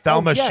way,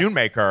 Thelma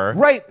Schoonmaker.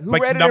 Right. Who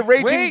edited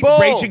Raging Bull?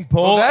 Raging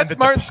Bull Well, and that's The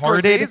Martin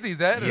Departed.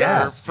 Scorsese's editor.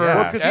 Yes.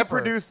 Because he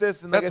produced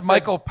this. And that's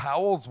Michael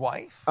Powell's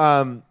wife.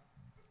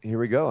 Here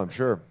we go, I'm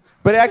sure.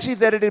 But actually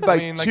it's edited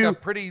by like a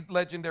pretty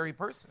legendary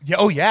person. Yeah.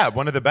 Oh, yeah.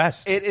 One of the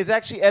best. It is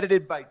actually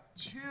edited by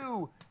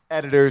two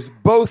editors,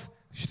 both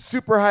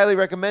super highly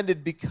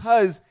recommended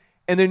because...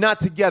 And they're not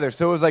together.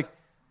 So it was like,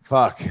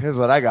 fuck, here's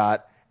what I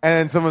got. And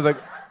then someone's like,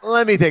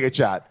 let me take a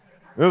shot.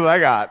 This is what I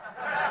got.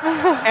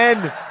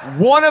 And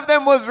one of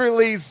them was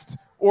released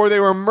or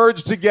they were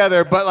merged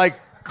together, but like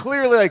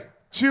clearly like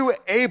two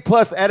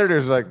A-plus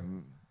editors were like,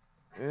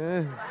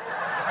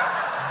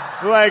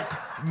 like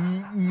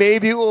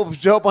maybe it will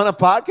show up on a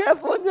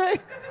podcast one day.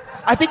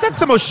 I think that's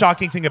the most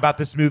shocking thing about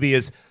this movie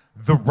is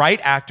the right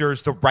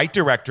actors, the right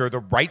director, the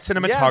right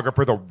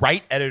cinematographer, the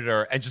right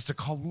editor, and just a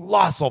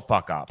colossal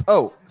fuck up.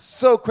 Oh,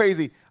 so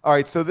crazy. All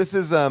right, so this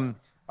is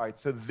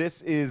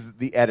this is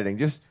the editing.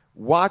 Just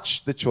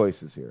watch the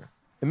choices here.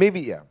 And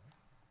maybe, on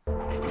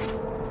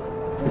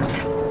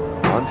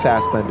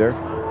Fassbender.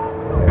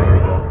 There we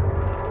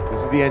go.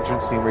 This is the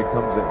entrance scene where he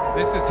comes in.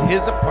 This is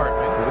his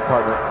apartment. His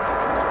apartment.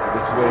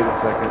 Just wait a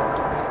second.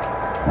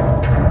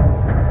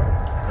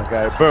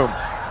 Okay, boom.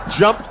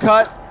 Jump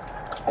cut.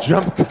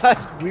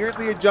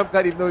 Weirdly a jump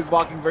cut, even though he's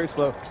walking very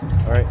slow.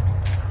 All right.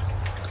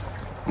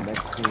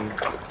 Next scene.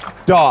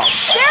 Dog.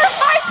 There's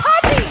my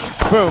puppy!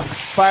 Boom.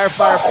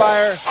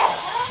 Fire.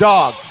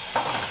 Dog.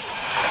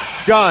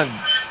 Gun.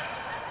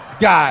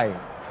 Guy.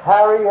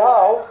 Harry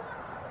Ho.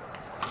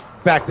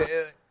 Back to...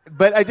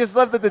 but I just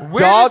love that the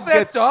Where dog does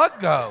that dog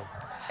go?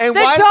 And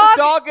why did the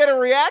dog get a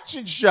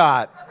reaction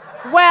shot?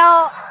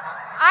 Well...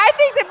 I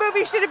think the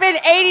movie should have been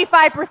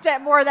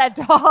 85% more of that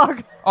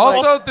dog.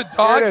 Also, the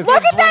dog.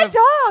 Look at that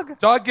dog.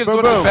 Dog gives one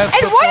of the best.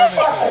 And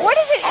what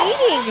is it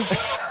eating?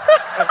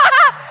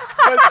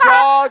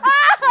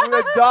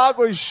 The dog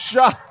was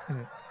shot.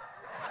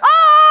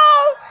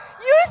 Oh,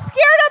 you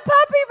scared a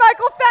puppy,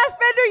 Michael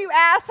Fassbender, you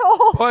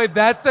asshole. Boy,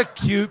 that's a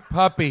cute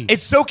puppy.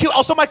 It's so cute.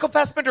 Also, Michael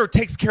Fassbender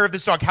takes care of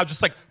this dog. How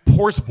just like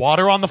pours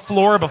water on the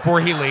floor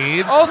before he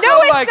leaves. Also, no,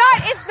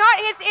 it's not.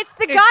 It's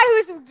the guy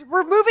who's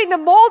removing the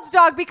mold's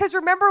dog because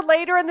remember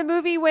later in the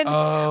movie when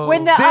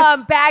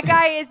the bad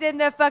guy is in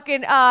the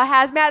fucking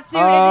hazmat suit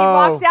and he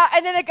walks out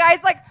and then the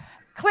guy's like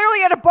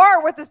clearly at a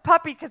bar with his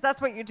puppy because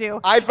that's what you do.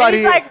 I thought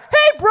he's like,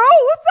 hey bro,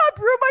 what's up?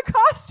 Ruin my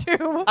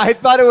costume. I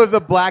thought it was a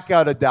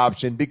blackout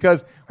adoption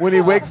because when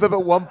he wakes up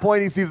at one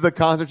point, he sees the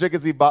concert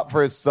tickets he bought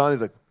for his son.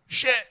 He's like,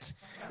 shit.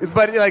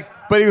 But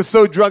he was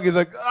so drunk. He's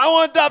like, I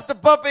want to adopt a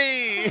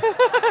puppy.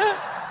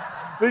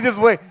 They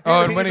just wait.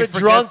 And when he he's a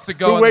drunk to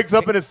go who wakes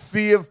up in a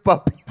sea of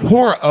puppies.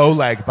 Poor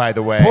Oleg, by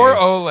the way. Poor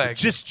Oleg.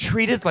 Just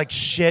treated like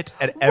shit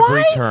at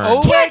every turn.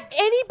 Can't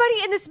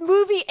anybody in this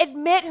movie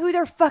admit who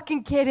their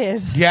fucking kid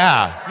is?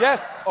 Yeah.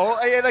 Yes. Oh,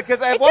 yeah,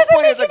 because at it one doesn't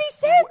point make it's like, any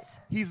sense.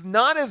 He's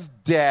not his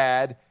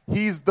dad.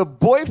 He's the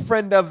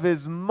boyfriend of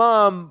his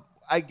mom,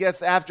 I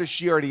guess, after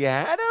she already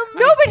had him?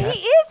 No, but he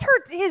is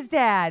his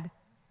dad.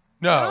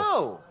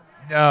 No.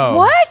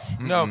 What?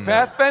 No,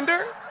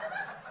 Fassbender?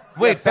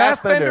 Wait, Yeah,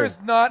 Fassbender. Fassbender's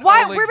not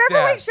Why? Oleg's Remember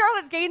dad. when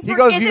Charlotte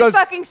Gainsbourg isn't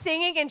fucking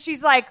singing and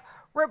she's like,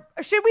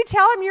 should we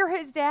tell him you're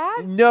his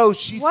dad? No,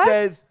 she What?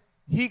 says,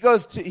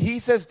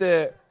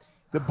 the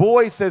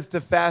boy says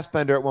to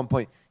Fassbender at one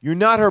point, you're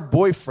not her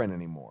boyfriend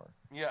anymore.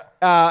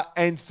 Yeah.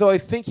 And so I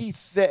think he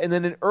said, and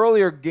then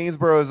earlier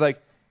Gainsborough was like,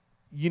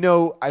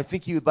 I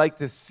think he would like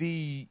to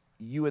see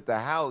you at the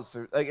house,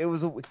 or like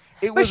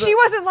But she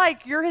wasn't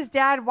like, you're his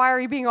dad. Why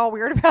are you being all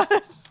weird about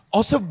it?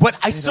 Also, but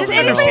I still Does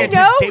don't anybody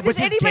understand. know? Was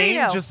Does his anybody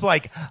game know? just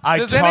like I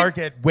Does any-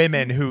 target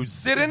women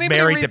who's Did anybody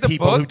married read to the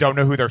people book? who don't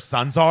know who their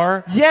sons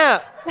are? Yeah.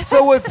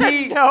 So was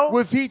he No.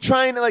 was he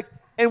trying to like?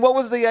 And what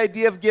was the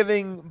idea of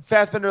giving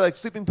Fassbender like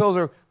sleeping pills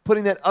or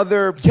putting that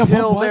other pill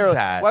what was there?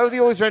 that? Why was he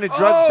always trying to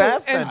drug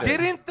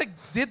Fassbender? And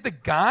did the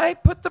guy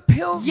put the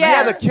pills?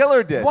 Yeah, the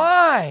killer did.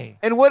 Why?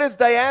 And what is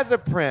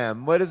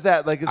diazepam? What is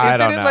that? Like, Isn't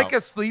it like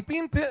a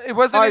sleeping pill? It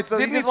wasn't. Right, so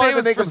didn't he he just say wanted it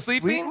was to make for him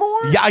sleep sleeping?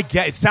 more? Yeah, I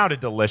get it. Sounded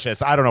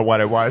delicious. I don't know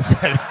what it was,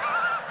 but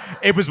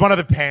it was one of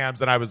the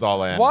Pams, and I was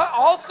all in.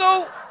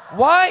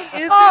 Why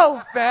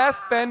isn't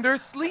Fassbender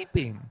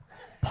sleeping?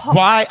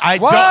 Why?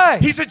 Why?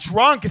 He's a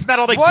drunk. Isn't that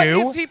all they What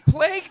do? is he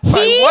plagued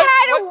by?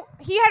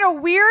 He had a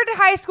weird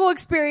high school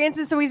experience,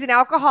 and so he's an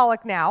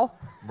alcoholic now.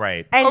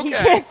 Right. And he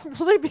can't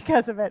sleep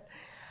because of it.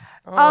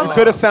 You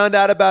could have found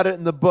out about it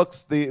in the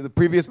books, the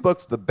previous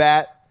books, the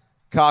bat,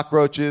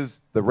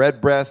 cockroaches, the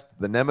red breast,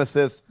 the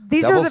nemesis,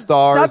 These devil are the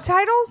stars.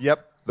 subtitles? Yep.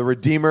 The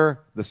Redeemer,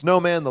 the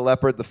Snowman, the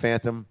leopard, the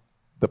phantom,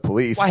 the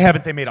police. Why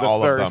haven't they made the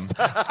all thirst. of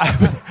them?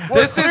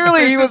 Well,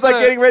 clearly he was like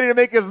getting ready to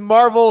make his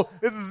Marvel.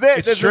 This is it.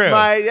 It's this true. Is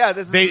my,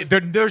 this is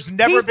there's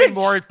never been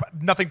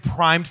nothing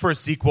primed for a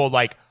sequel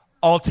like,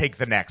 I'll take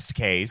the next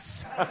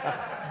case.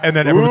 And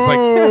then everyone's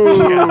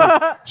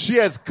like, she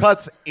has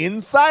cuts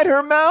inside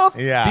her mouth?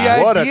 Yeah.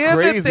 The What a idea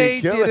crazy that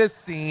they killer. did a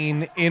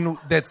scene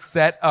that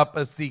set up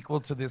a sequel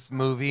to this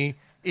movie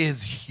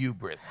is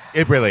hubris.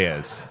 It really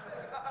is.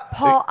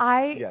 Paul,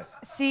 I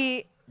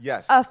see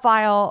a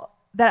file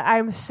that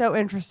I'm so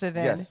interested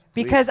in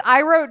because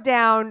I wrote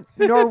down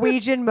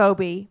Norwegian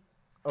Moby.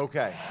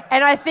 Okay.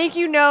 And I think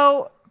you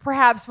know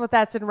perhaps what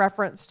that's in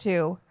reference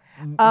to.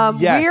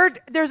 Yes.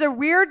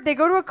 They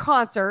go to a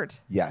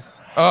concert.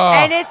 Yes.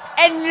 And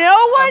no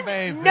one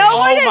Amazing. is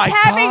my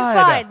having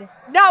God. fun.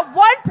 Not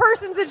one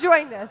person's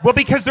enjoying this. Well,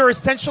 because they're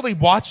essentially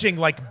watching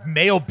like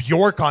male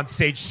Bjork on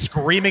stage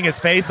screaming his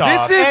face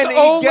off. This is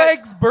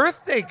Oleg's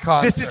birthday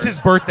concert. This is his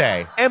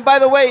birthday. And by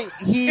the way,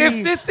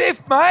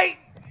 if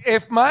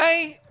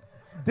my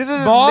this is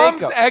his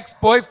mom's makeup.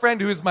 ex-boyfriend,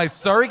 who is my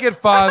surrogate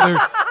father,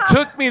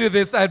 took me to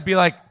this, I'd be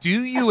like, do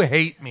you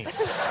hate me?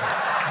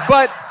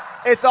 But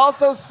it's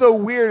also so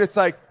weird. It's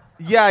like,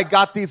 yeah, I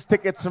got these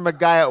tickets from a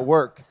guy at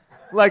work.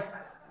 Like,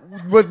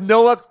 with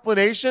no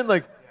explanation.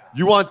 Like,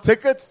 you want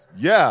tickets?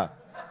 Yeah.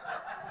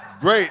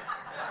 Great.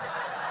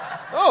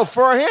 Oh,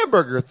 for a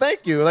hamburger.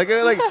 Thank you. It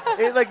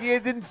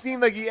didn't seem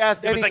like he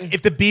asked It was anything. like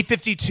if the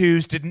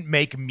B-52s didn't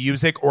make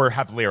music or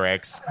have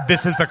lyrics,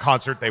 this is the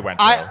concert they went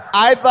to.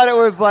 I thought it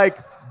was like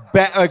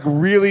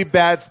really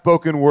bad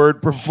spoken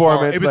word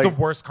performance. It was like,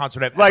 the worst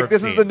concert I've Like, ever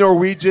this seen. is the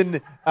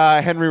Norwegian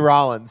Henry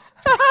Rollins.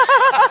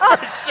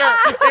 Sure,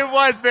 it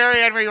was very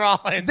Henry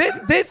Rollins.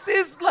 This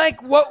is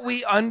like what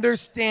we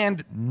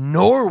understand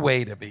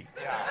Norway to be.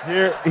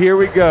 Here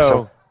we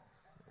go.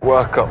 So,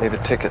 work got me the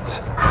tickets.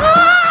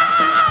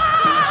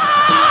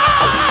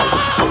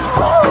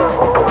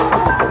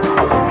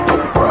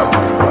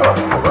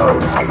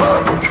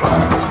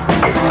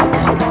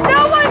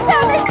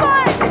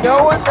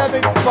 No one's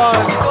having fun.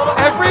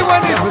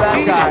 Everyone is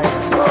that guy.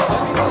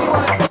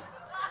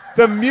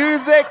 The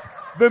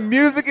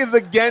music is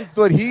against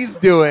what he's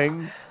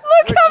doing.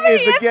 Look how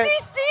many empty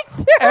seats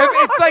there are.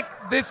 It's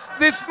like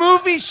this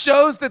movie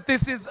shows that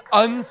this is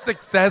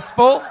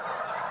unsuccessful.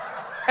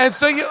 And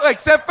so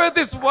except for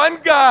this one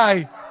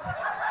guy.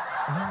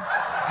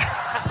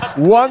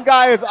 One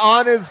guy is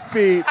on his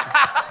feet.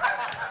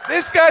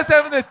 This guy's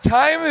having the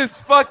time of his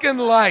fucking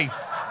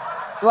life.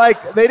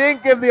 Like, they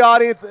didn't give the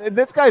audience, and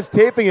this guy's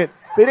taping it.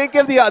 They didn't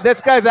give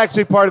this guy's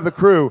actually part of the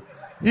crew.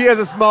 He has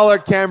a smaller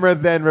camera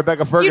than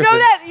Rebecca Ferguson.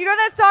 You know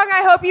that song,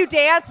 I Hope You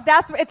Dance?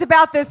 It's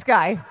about this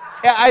guy.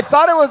 Yeah, I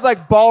thought it was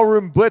like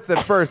Ballroom Blitz at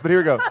first, but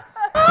here we go.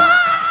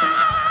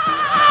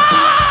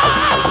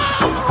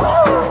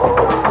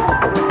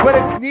 But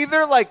it's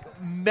neither like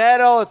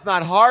metal, it's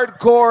not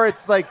hardcore,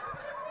 it's like,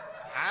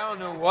 I don't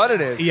know what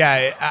it is. Yeah.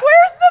 Where's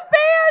the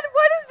band?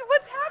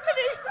 What's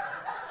happening?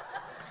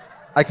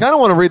 I kind of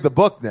want to read the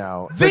book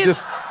now. So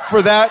just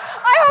for that.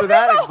 I hope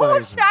there's a whole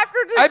chapter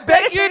to I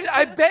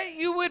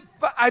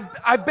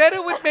bet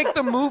it would make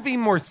the movie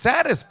more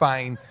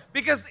satisfying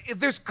because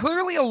there's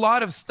clearly a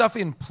lot of stuff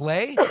in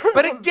play.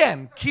 But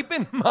again, keep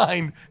in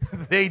mind,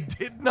 they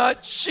did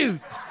not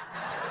shoot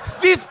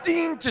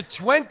 15 to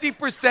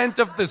 20%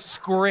 of the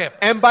script.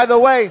 And by the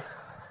way,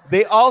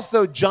 they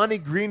also, Johnny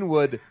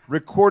Greenwood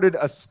recorded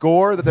a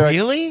score that they're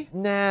really? Like,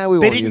 nah, we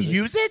won't They didn't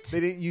use it? They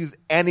didn't use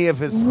any of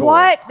his score.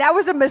 What? That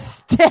was a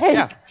mistake.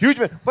 Yeah, huge.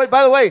 But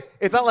by the way,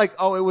 it's not like,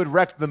 it would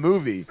wreck the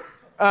movie.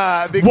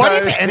 Because What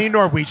if any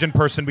Norwegian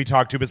person we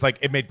talked to was like,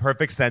 it made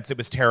perfect sense, it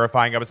was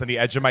terrifying, I was on the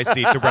edge of my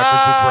seat, the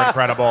references were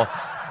incredible,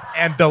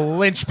 and the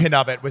linchpin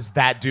of it was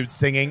that dude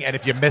singing, and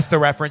if you missed the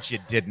reference, you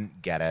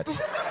didn't get it.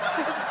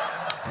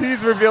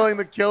 He's revealing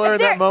the killer in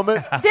that moment.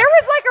 There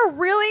was like a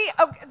really,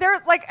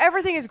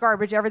 everything is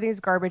garbage. Everything is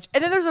garbage.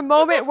 And then there's a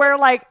moment where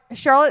like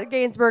Charlotte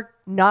Gainsbourg,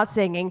 not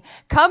singing,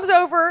 comes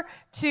over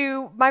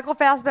to Michael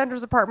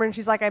Fassbender's apartment and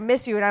she's like, I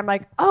miss you. And I'm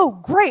like, oh,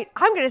 great.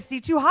 I'm going to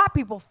see two hot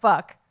people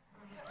fuck.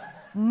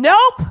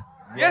 Nope.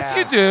 Yes,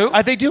 you do.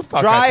 They do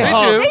fuck. Dry I think.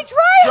 hump. They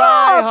dry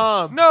hump.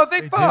 hump. No,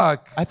 they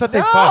fuck. I thought they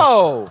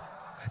No. fucked.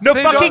 No,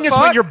 They fucking don't is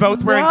fuck? when you're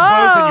both wearing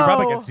clothes and you rub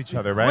against each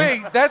other,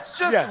 right? Wait, that's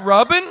just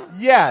rubbing?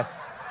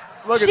 Yes.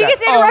 Look at She that.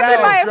 gets interrupted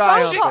that by is a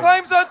dry phone She call.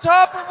 climbs on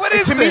top. What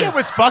is To this? me, it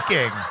was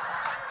fucking.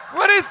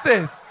 What is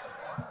this?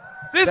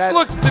 This That-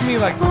 looks to me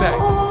like sex.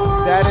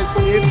 That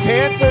is, his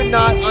pants are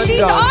not undone.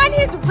 She's on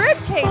his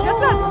ribcage.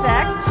 That's not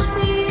sex.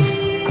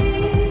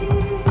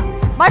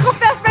 Michael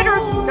Fassbender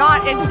is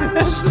not into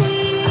this.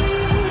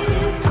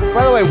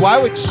 By the way, why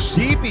would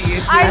she be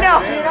into I know.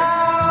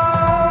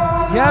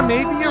 that? Yeah,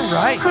 maybe you're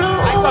right.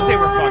 I thought they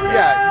were fucking.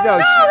 Yeah, no.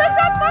 No, that's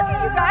not fucking,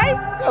 you guys.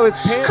 No, his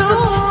pants are.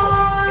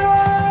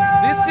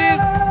 This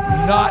is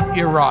not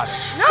erotic.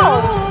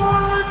 No.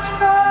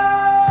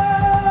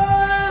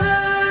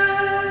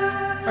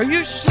 Are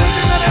you sure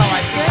they're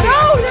not sex?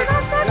 No, they're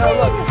not fucking. No,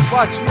 look,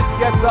 watch. She just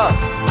gets up.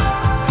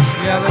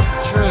 Yeah,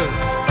 that's true.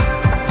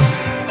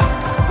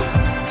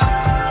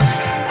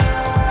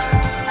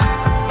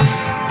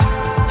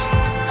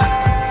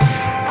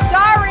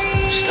 Sorry.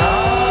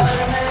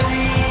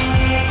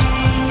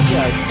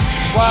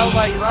 While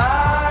like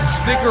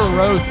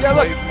cigarettes Yeah,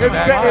 look, plays in his, the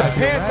background. his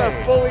pants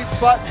are fully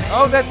buttoned.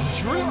 Oh, that's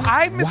true.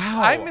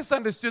 I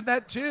misunderstood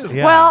that too.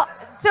 Yeah. Well,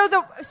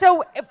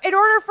 so in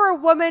order for a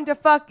woman to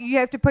fuck, you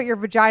have to put your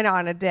vagina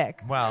on a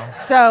dick. Well,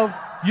 So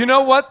You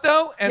know what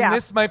though? And Yeah.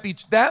 this might be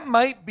that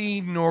might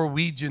be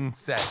Norwegian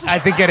sex. I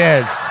think it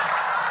is.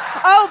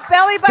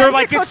 belly button They're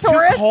like, to it's too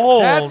clitoris.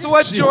 cold. That's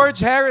what George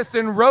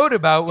Harrison wrote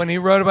about when he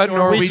wrote about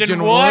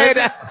Norwegian wood.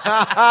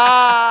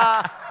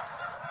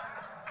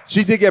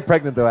 She did get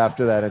pregnant though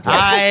after that.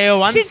 I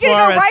once She's wore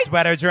gonna go a right-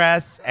 sweater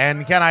dress,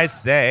 and can I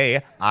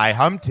say, I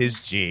humped his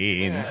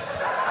jeans.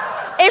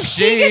 If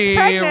she gets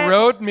pregnant,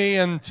 rode me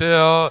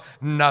until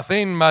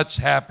nothing much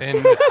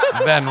happened,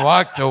 then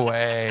walked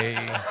away.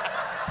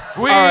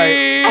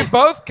 We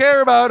both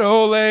care about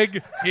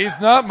Oleg. He's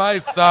not my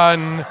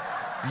son.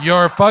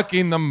 You're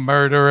fucking the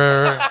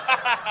murderer.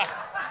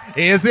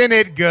 Isn't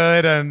it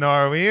good,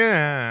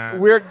 Norway?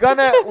 We're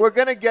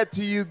gonna get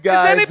to you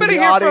guys. anybody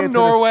in the here from audience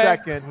Norway? In a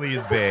second.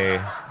 Please be.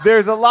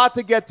 There's a lot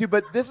to get to,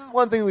 but this is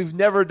one thing we've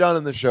never done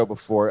in the show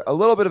before. A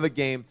little bit of a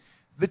game.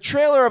 The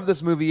trailer of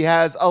this movie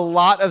has a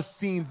lot of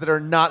scenes that are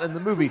not in the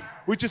movie,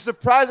 which is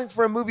surprising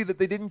for a movie that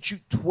they didn't shoot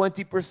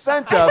 20%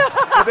 of.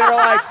 But they were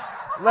like,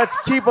 let's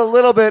keep a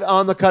little bit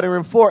on the cutting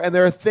room floor. And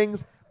there are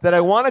things that I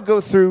want to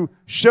go through,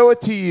 show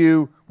it to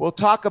you. We'll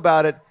talk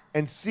about it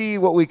and see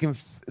what we can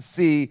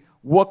see.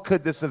 What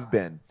could this have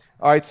been?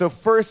 All right, so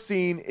first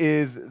scene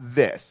is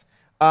this.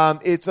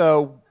 It's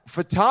a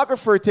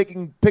photographer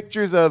taking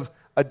pictures of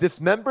a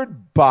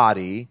dismembered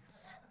body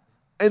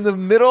in the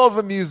middle of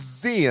a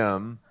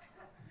museum.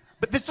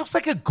 But this looks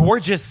like a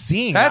gorgeous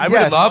scene. That's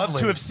I would love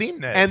lovely. to have seen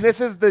this. And this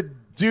is the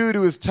dude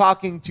who is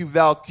talking to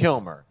Val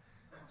Kilmer.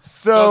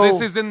 So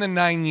this is in the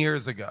 9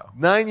 years ago.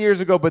 9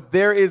 years ago, but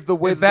there is the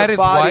way Is that the his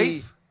body.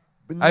 wife?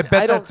 I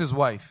bet that's his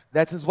wife.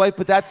 That's his wife,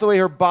 but that's the way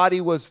her body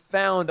was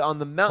found on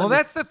the mountain. Well,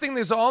 that's the thing.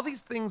 There's all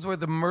these things where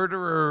the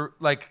murderer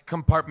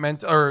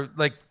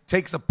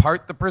takes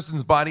apart the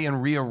person's body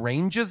and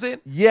rearranges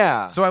it.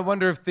 Yeah. So I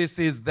wonder if this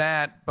is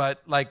that,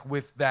 but like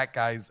with that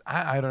guy's,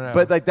 I don't know.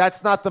 But like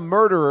that's not the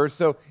murderer.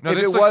 So no, if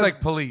this it looks was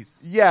like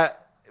police. Yeah.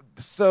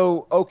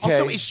 So okay.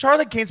 Also, is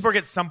Charlotte Gainsbourg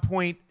at some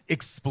point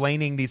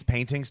explaining these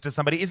paintings to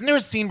somebody? Isn't there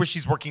a scene where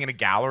she's working in a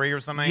gallery or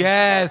something?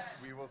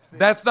 Yes.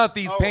 That's not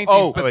these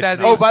paintings, but that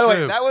is Oh, by the way,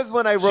 true. that was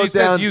when I wrote she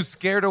down. says you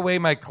scared away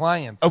my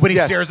clients. Oh, when he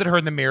Yes. stares at her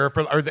in the mirror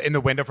in the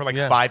window for like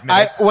 5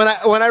 minutes. When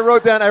I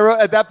wrote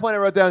at that point I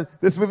wrote down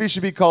this movie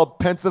should be called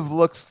Pensive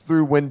Looks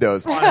Through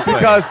Windows. Honestly.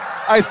 Because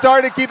I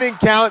started keeping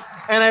count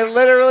and I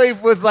literally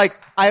was like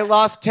I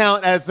lost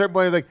count at a certain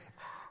point. I was like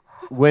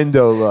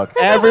window look.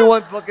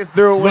 Everyone's looking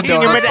through a window. Looking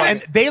in your window, and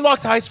they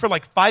locked eyes for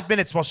like 5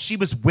 minutes while she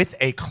was with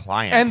a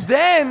client. And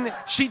then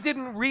she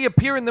didn't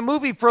reappear in the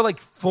movie for like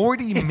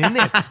 40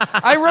 minutes.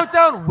 I wrote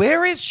down,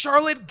 where is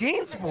Charlotte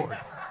Gainsbourg?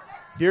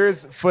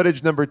 Here's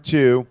footage number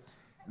 2.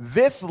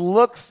 This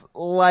looks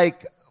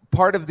like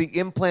part of the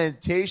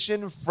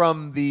implantation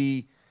from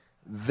the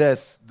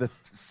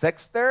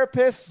sex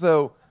therapist.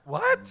 So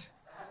what?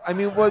 I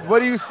mean, what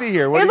do you see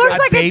here? What it do you looks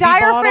got? like a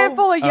diaphragm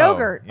full of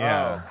yogurt.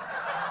 Yeah.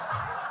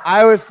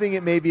 I was thinking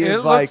it maybe It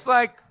is like. looks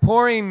like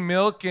pouring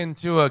milk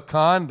into a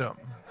condom.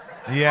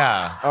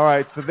 Yeah. All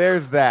right, so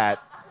there's that.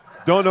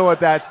 Don't know what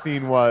that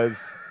scene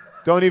was.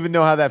 Don't even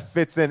know how that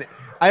fits in.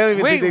 I don't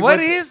even think Wait, they what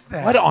went- is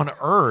that? What on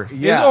earth?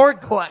 Yeah. Or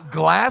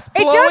glass It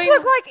blowing?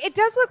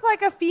 does look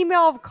like a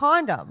female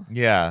condom.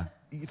 Yeah.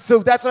 So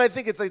that's what I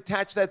think. It's like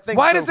attached to that thing.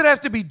 Why So- does it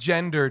have to be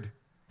gendered?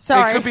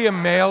 Sorry. It could be a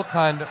male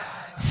condom.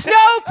 Snow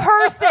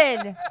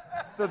person.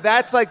 So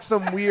that's like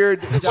some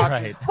weird. That's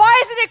right.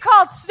 Why isn't it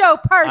called snow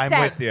person?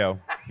 I'm with you.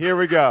 Here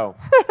we go.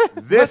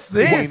 This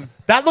scene. this?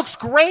 That looks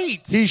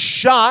great. He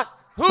shot.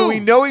 So Who? we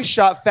know he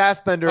shot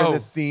Fassbender in Oh.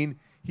 this scene.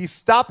 He's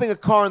stopping a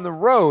car on the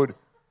road.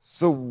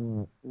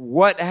 So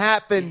what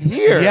happened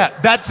here? Yeah,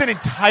 that's a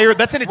Why,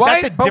 that's a but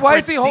different why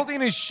is he scene.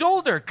 holding his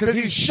shoulder? Because 'Cause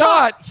he's he's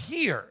shot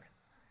here.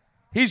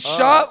 He's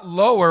shot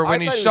lower I when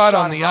thought he's he was shot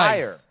shot on the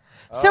higher. ice.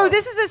 So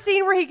this is a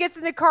scene where he gets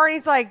in the car and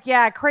he's like,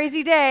 "Yeah,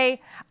 crazy day.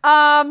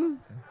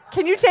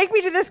 Can you take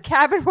me to this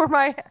cabin where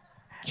my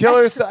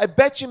Killers. I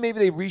bet you maybe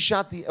they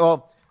reshot the.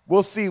 Well,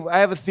 we'll see. I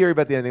have a theory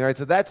about the ending. All right,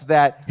 so that's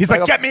that. He's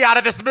like, get me out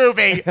of this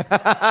movie.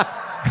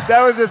 That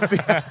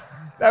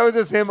was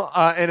just him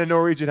in a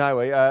Norwegian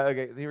highway.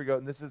 Okay, here we go.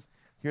 And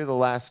here are the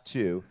last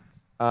two.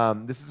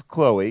 This is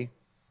Chloe.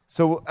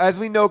 So as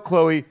we know,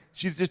 Chloe,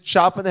 she's just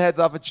chopping the heads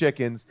off of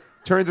chickens.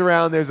 Turns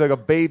around, there's like a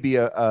baby,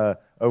 a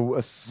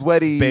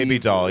sweaty baby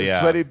doll,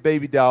 yeah, sweaty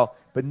baby doll.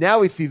 But now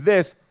we see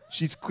this.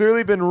 She's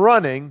clearly been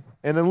running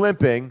and then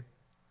limping,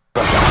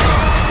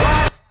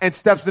 and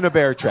steps in a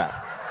bear trap.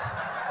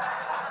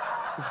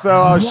 So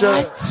I'll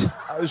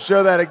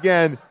show that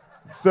again.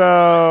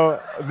 So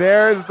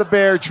there's the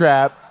bear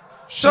trap.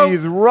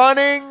 She's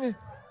running.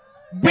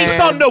 We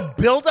saw no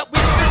build-up.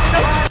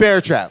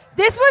 Bear trap.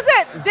 This was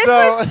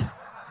it.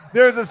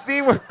 There's a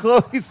scene where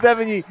Chloe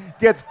Sevigny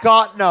gets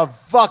caught in a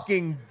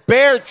fucking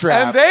bear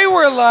trap. And they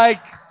were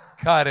like,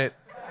 cut it.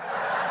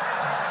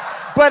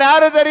 But how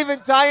did that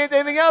even tie into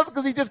anything else?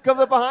 Because he just comes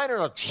up behind her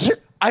like,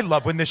 shit. I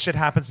love when this shit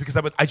happens because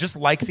I just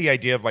like the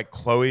idea of like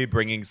Chloe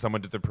bringing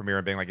someone to the premiere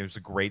and being like, there's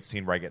a great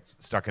scene where I get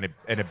stuck in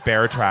a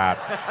bear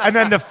trap. And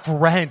then the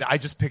friend, I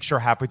just picture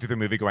halfway through the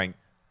movie going,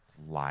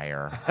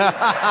 liar.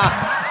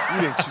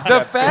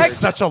 The fact,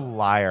 such a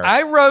liar.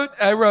 I wrote,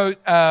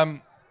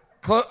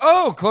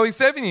 Chloe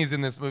Sevigny's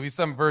in this movie,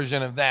 some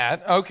version of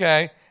that.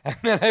 Okay. And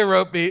then I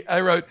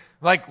wrote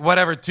like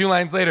whatever, 2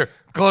 lines later,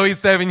 Chloe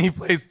Sevigny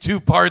plays 2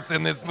 parts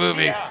in this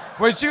movie. Yeah.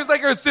 When she was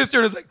like her sister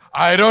and was like,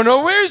 I don't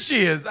know where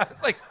she is. I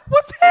was like,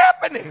 what's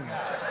happening?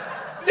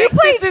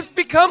 This has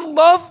become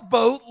Love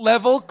Boat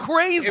level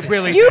crazy. It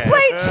really You did.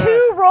 played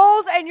 2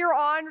 roles and you're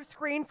on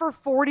screen for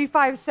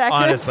 45 seconds.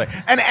 Honestly.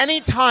 And any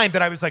time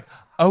that I was like,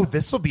 oh,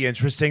 this will be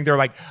interesting, they're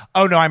like,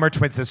 oh no, I'm her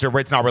twin sister.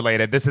 It's not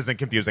related. This isn't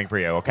confusing for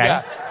you, okay?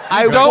 Yeah.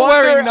 Don't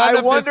worry, none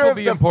of this will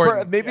be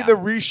important. Maybe the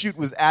reshoot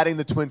was adding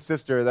the twin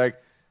sister. Like,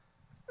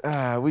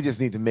 we just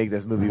need to make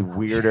this movie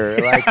weirder.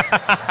 Like,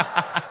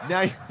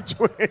 now you're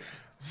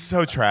twins.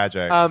 So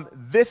tragic.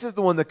 This is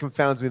the one that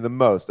confounds me the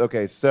most.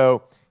 Okay,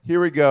 so here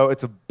we go.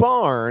 It's a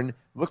barn.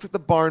 Looks like the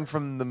barn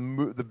from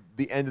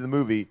the end of the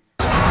movie.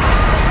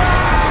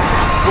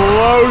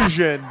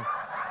 Explosion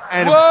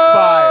and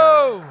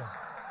fire.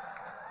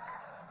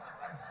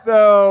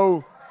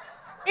 So,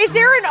 is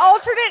there an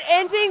alternate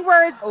ending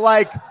where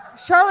like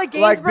Charlotte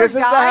Gainsbourg like this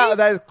is dies? the house?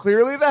 That is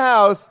clearly the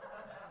house.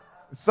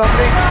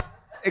 Something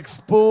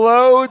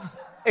explodes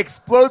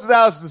the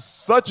house to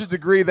such a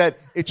degree that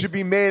it should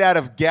be made out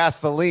of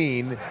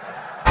gasoline.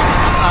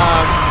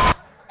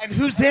 And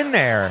who's in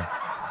there?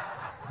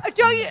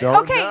 Don't you feel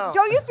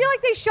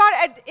like they shot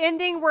an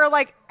ending where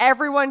like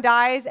everyone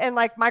dies and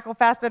like Michael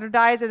Fassbender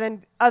dies and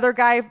then other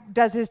guy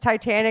does his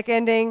Titanic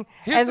ending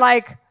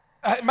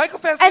Michael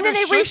Fassbender and then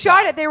they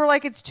reshot it. They were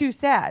like, it's too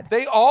sad.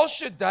 They all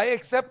should die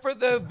except for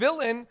the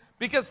villain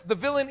because the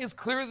villain is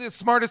clearly the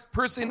smartest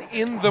person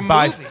in the movie.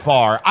 By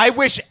far. I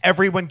wish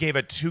everyone gave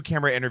a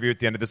 2-camera interview at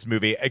the end of this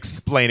movie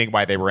explaining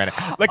why they were in it.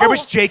 Like, I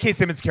wish J.K.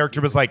 Simmons'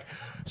 character was like,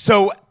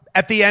 so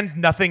at the end,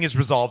 nothing is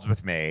resolved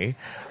with me.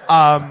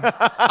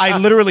 I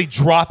literally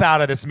drop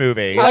out of this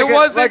movie. I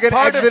wasn't an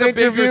part of exit the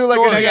bigger interview.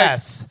 story.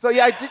 Yes. So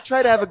yeah, I did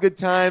try to have a good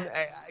time.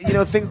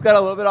 Things got a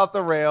little bit off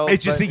the rails.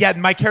 It's just,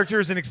 my character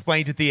isn't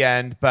explained at the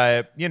end,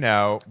 but,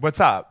 what's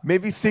up?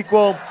 Maybe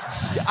sequel.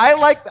 I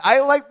like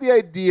the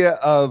idea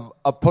of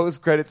a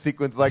post-credit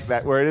sequence like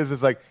that, where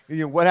it's like,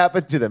 what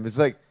happened to them? It's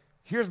like,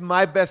 here's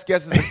my best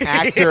guess as an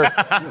actor.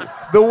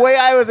 The way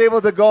I was able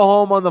to go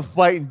home on the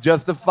flight and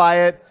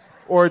justify it,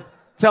 or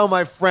tell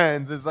my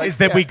friends, is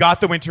that we got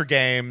the Winter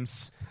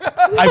Games.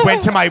 I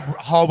went to my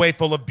hallway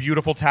full of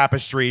beautiful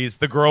tapestries.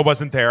 The girl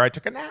wasn't there. I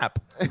took a nap.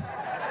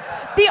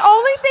 The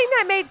only thing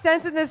that made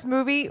sense in this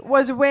movie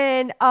was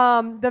when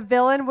the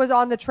villain was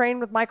on the train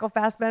with Michael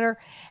Fassbender,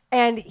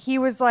 and he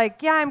was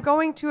like, "Yeah, I'm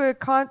going to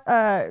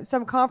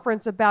some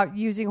conference about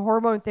using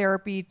hormone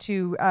therapy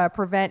to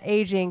prevent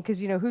aging,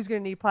 because who's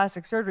going to need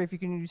plastic surgery if you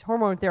can use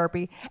hormone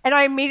therapy?" And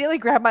I immediately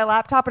grabbed my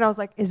laptop and I was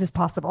like, "Is this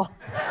possible?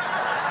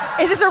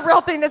 Is this a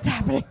real thing that's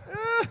happening?"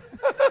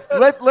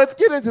 Let's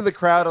get into the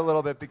crowd a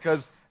little bit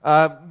because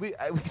we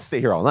can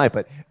stay here all night.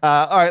 But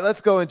all right,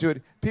 let's go into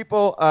it,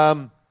 people.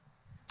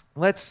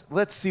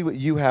 Let's see what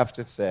you have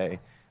to say.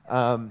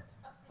 All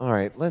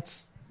right,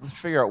 let's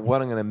figure out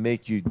what I'm going to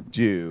make you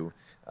do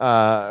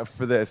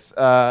for this.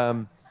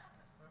 All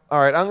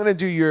right, I'm going to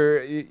do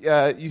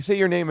you say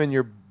your name and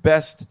your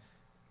best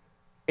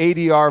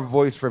ADR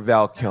voice for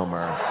Val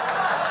Kilmer.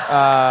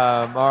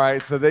 All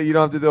right, so that you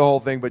don't have to do the whole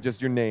thing, but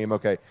just your name.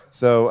 Okay,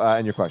 so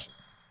and your question.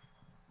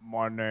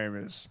 My name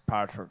is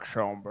Patrick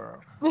Schoenberg.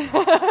 Great.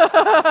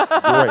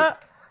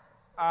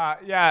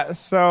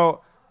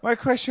 So my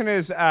question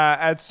is,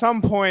 at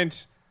some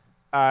point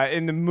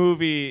in the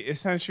movie,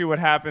 essentially what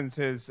happens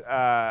is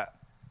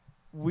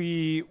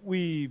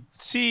we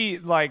see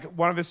like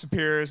one of his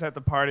superiors at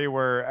the party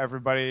where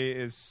everybody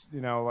is,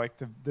 like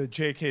the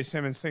J.K.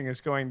 Simmons thing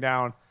is going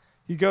down.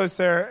 He goes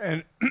there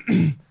and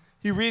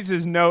he reads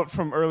his note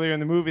from earlier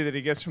in the movie that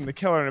he gets from the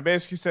killer, and it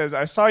basically says,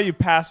 "I saw you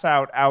pass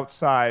out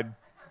outside.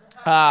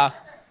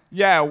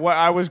 yeah,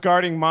 I was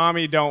guarding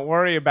mommy, don't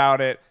worry about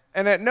it.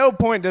 And at no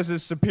point does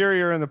his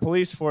superior in the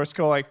police force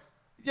go like,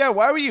 yeah,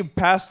 why were you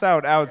passed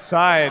out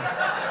outside?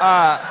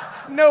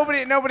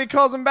 Nobody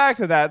calls him back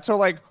to that. So,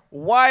 like,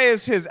 why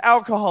is his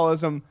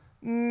alcoholism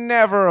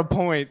never a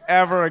point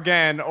ever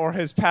again, or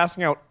his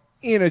passing out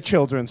in a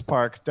children's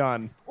park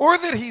done? Or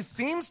that he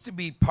seems to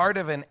be part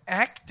of an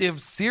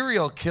active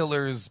serial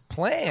killer's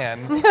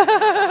plan.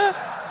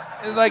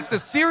 Like, the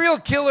serial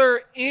killer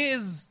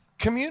is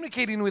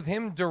communicating with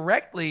him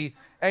directly,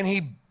 and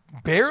he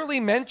barely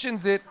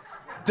mentions it,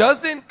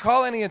 doesn't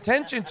call any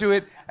attention to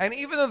it, and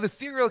even though the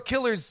serial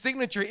killer's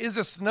signature is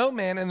a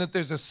snowman and that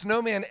there's a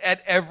snowman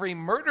at every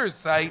murder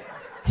site,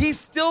 he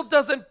still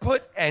doesn't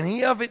put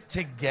any of it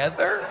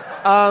together.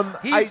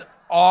 He's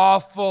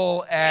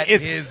awful at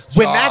his job.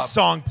 When that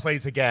song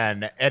plays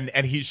again,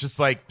 and he's just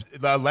like,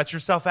 let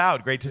yourself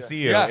out, great to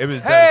see you. Yeah. It was,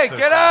 hey, so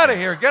get out of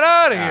here, get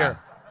out of here.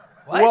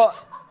 What? Well,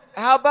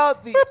 how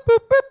about the...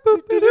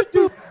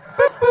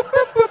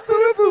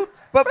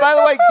 But by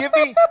the way,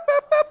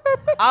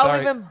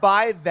 I'll even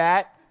buy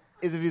that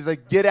is if he's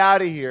like, get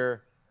out of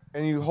here,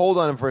 and you hold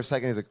on him for a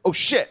second, he's like, oh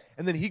shit,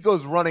 and then he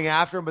goes running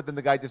after him, but then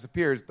the guy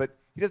disappears, but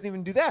he doesn't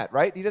even do that,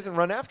 right? He doesn't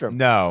run after him.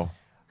 No.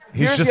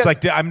 He's just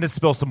like, I'm going to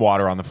spill some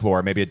water on the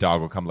floor, maybe a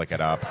dog will come lick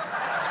it up.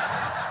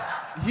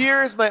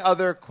 Here's my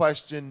other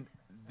question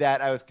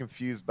that I was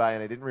confused by,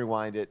 and I didn't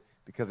rewind it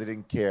because I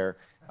didn't care,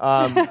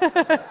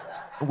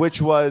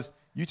 which was,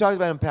 you talked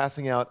about him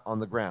passing out on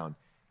the ground.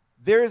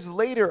 There's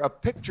later a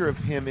picture of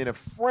him in a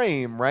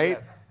frame, right?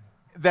 Yes.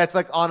 That's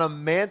like on a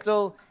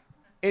mantle.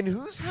 In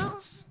whose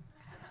house?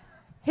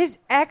 His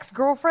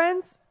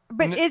ex-girlfriend's.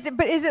 But is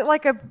it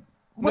like a?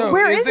 No,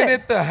 where is it? Isn't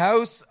it the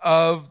house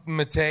of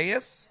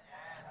Mateus?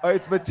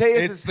 It's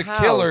Mateus' It's the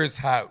house. killer's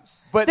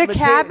house. But the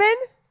cabin?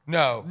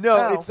 No.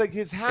 No, it's like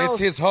his house. It's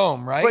his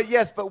home, right? But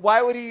yes, but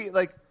why would he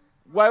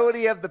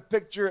have the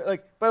picture?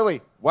 Like, by the way,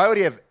 why would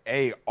he have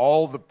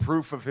all the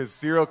proof of his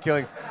serial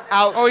killing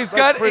out? Oh, he's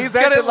got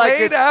it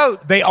laid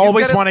out. They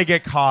always want to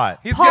get caught.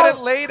 He's got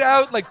it laid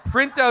out like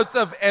printouts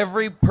of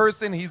every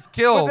person he's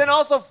killed. But then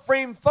also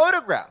framed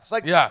photographs.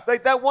 Like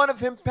that one of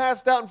him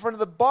passed out in front of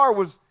the bar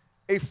was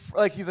he's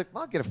like,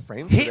 well, I'll get a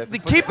frame.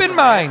 Keep in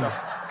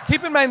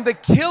mind, the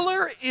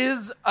killer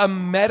is a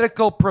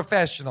medical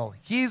professional.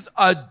 He's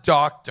a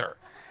doctor,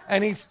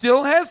 and he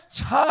still has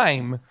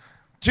time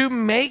to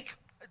make.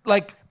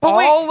 Like,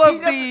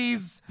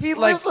 these... He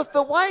lives with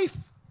the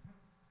wife.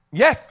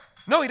 Yes.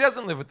 No, he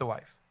doesn't live with the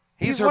wife.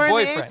 He's her wearing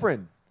boyfriend. The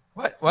apron.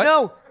 What?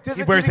 No.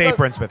 He wears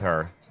aprons with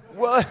her.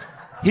 Well,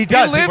 he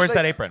does. He wears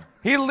that apron.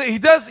 He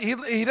does.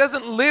 He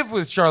doesn't live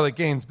with Charlotte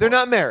Gainsbourg. They're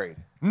not married.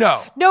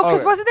 No. No,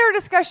 because wasn't there a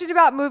discussion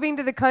about moving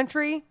to the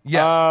country?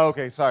 Yes. Oh,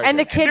 okay. Sorry. And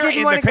the kid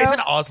didn't want to go?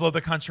 Isn't Oslo the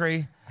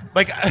country?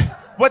 Like,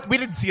 what? We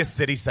didn't see a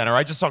city center.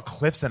 I just saw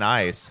cliffs and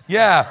ice.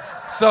 Yeah.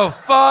 So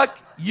fuck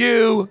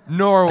you,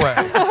 Norway.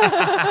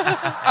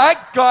 I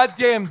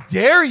goddamn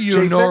dare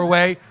you,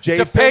 Norway,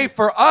 to pay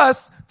for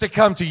us to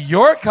come to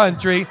your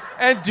country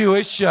and do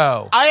a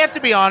show. I have to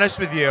be honest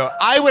with you.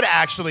 I would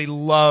actually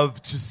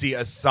love to see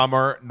a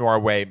summer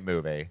Norway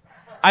movie.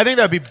 I think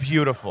that would be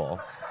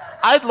beautiful.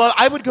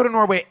 I would go to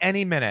Norway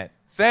any minute.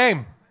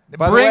 Same.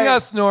 Bring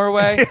us,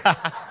 Norway.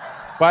 Yeah.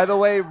 By the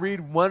way, read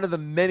one of the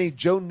many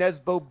Joe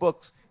Nesbo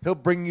books. He'll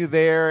bring you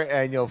there,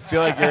 and you'll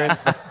feel like you're in...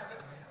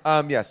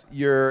 Yes,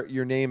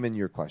 your name and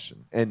your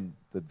question, and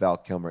the Val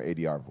Kilmer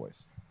ADR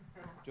voice.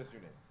 Just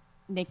your name.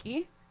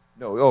 Nikki.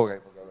 No, okay.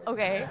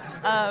 Okay.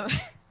 I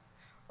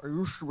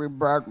used to be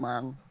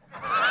Batman.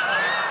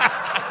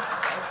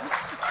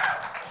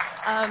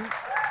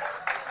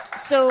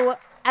 So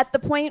at the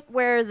point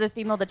where the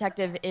female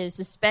detective is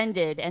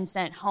suspended and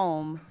sent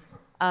home,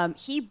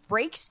 he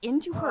breaks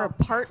into her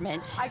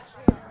apartment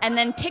and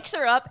then picks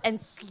her up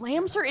and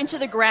slams her into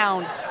the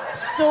ground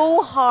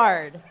so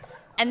hard.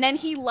 And then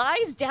he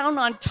lies down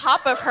on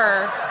top of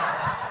her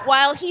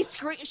while she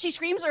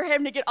screams for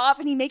him to get off,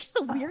 and he makes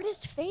the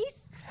weirdest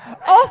face.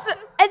 Also,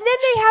 and then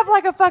they have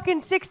like a fucking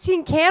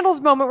 16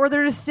 Candles moment where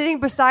they're just sitting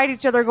beside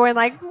each other going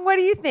like, what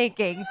are you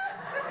thinking?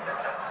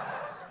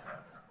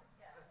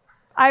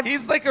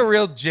 He's like a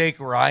real Jake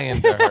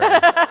Ryan to her.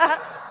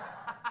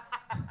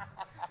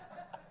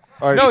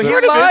 Right, no,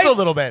 he lies a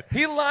little bit.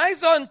 He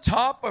lies on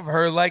top of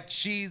her like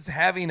she's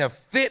having a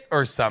fit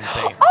or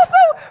something. Also,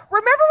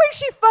 remember when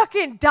she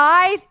fucking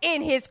dies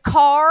in his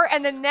car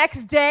and the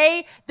next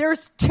day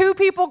there's two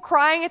people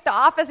crying at the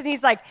office and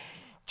he's like,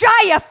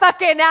 dry your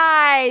fucking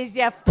eyes,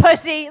 you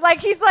pussy. Like,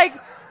 he's like,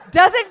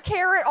 doesn't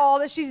care at all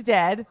that she's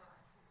dead.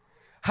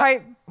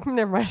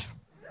 Never mind.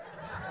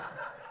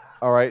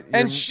 All right.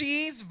 And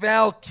she's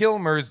Val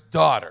Kilmer's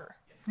daughter.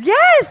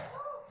 Yes!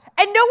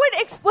 And no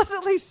one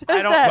explicitly says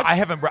that. I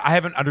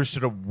haven't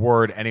understood a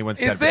word anyone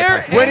said. Is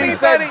there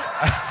anybody?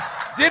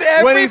 Did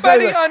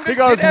he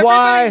goes,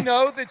 why?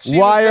 Know that she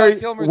was Val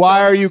Kilmer's why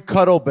daughter? are you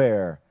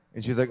Cuddlebear?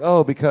 And she's like,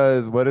 oh,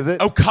 because what is it?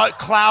 Oh,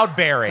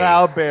 Cloudberry.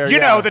 Cloudberry. You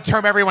know the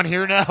term everyone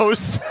here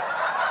knows.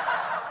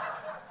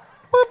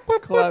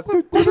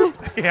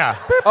 Yeah.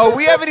 Oh,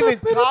 we haven't even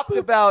talked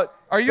about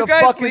Are you the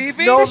guys fucking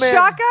leaving? Snowman. The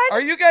shotgun?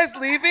 Are you guys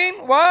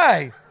leaving?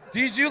 Why?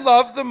 Did you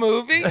love the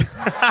movie?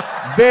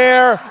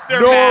 They're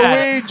They're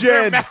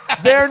Norwegian. mad.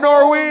 They're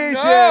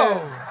Norwegian.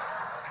 No.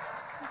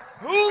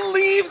 Who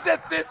leaves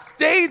at this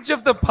stage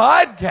of the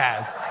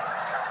podcast?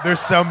 They're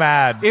so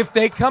mad. If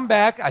they come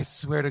back, I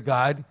swear to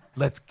God,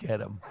 let's get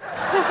them.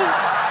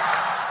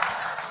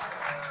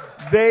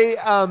 They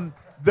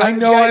I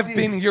know I've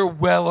been here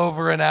well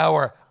over an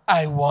hour.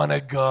 I want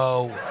to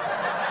go.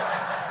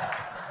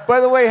 By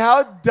the way,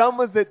 how dumb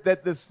was it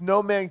that the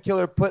snowman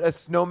killer put a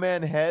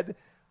snowman head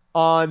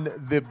on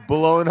the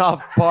blown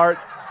off part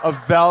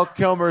of Val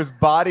Kilmer's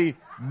body,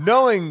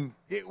 knowing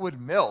it would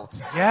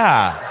melt?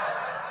 Yeah.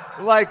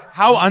 Like,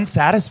 how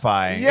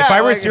unsatisfying. Yeah, if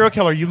I were a like- serial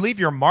killer, you leave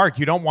your mark.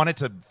 You don't want it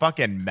to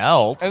fucking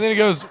melt. And then he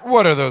goes,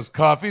 what are those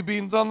coffee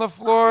beans on the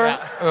floor?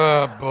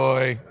 Oh,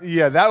 boy.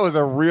 Yeah, that was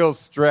a real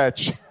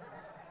stretch.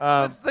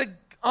 Was the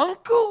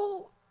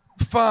uncle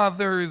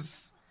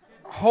father's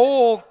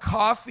whole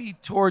coffee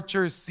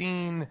torture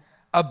scene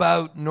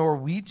about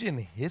Norwegian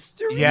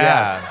history?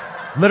 Yeah.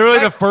 Literally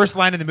the first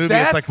line in the movie is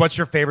That's- like, what's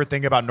your favorite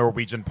thing about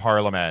Norwegian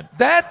parliament?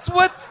 That's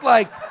what's For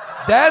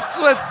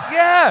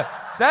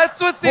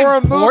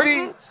a movie-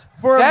 important.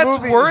 for a That's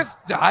movie- worth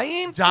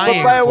dying for.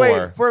 But by the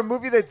way, for a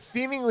movie that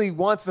seemingly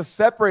wants to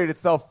separate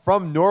itself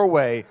from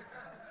Norway,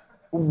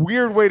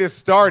 weird way to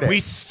start it.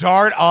 We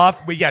start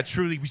off,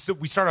 truly,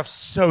 we start off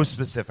so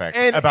specific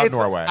And about it's-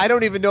 Norway. I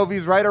don't even know if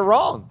he's right or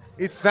wrong.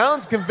 It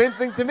sounds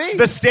convincing to me.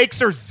 The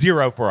stakes are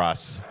 0 for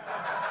us.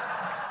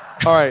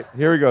 All right,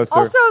 here we go, sir.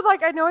 Also,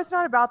 like, I know it's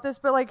not about this,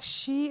 but like,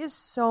 she is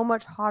so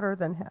much hotter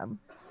than him.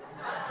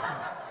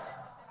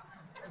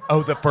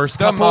 Oh, the first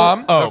The couple?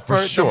 mom? Oh, The for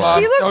first- sure. the mom.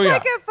 She looks Oh, yeah.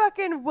 like a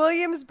fucking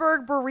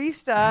Williamsburg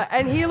barista,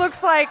 and he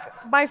looks like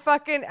my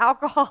fucking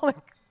alcoholic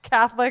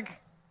Catholic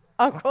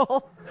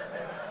uncle.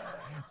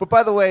 But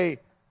by the way,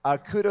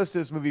 kudos to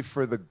this movie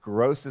for the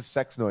grossest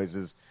sex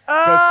noises.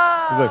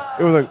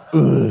 It was like,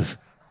 ugh,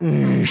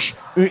 and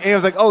it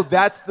was like, oh,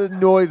 that's the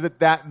noise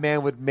that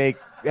man would make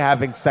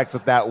having sex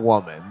with that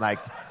woman. Like,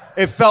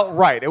 it felt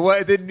right.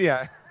 It didn't,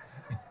 yeah.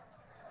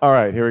 All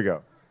right, here we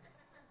go.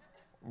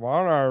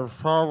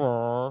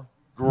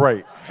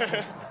 Great.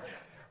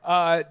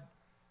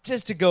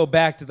 Just to go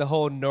back to the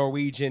whole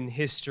Norwegian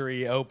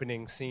history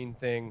opening scene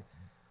thing,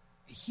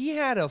 he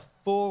had a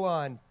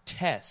full-on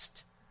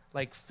test,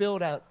 like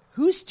filled out.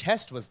 Whose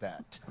test was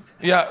that?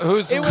 Yeah,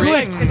 who's It was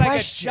written? like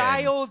a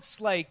child's,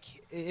 like,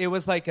 it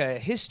was like a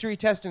history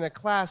test in a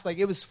class. Like,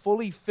 it was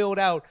fully filled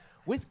out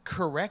with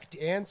correct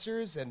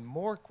answers and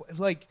more,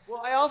 like...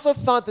 Well, I also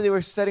thought that they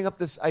were setting up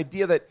this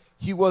idea that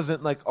he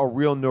wasn't like a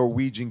real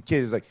Norwegian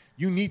kid. It's like,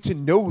 you need to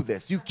know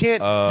this. You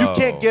can't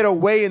get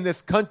away in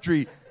this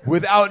country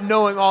without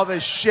knowing all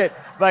this shit.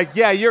 Like,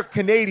 yeah, you're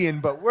Canadian,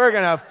 but we're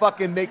gonna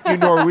fucking make you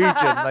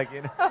Norwegian. Like,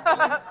 you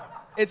know.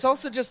 It's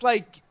also just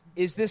like,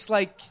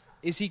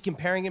 is he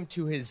comparing him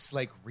to his,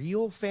 like,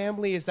 real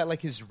family? Is that,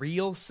 like, his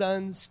real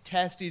son's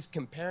test he's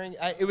comparing?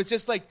 It was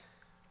just like,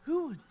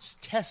 whose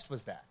test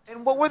was that?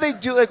 And what were they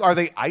doing? Like, are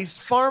they ice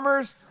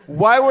farmers?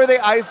 Why were they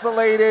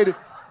isolated?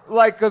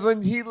 Like, because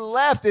when he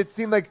left, it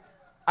seemed like,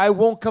 I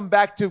won't come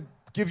back to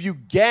give you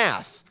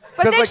gas.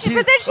 But then, she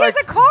has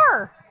a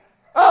car.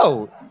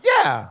 Oh,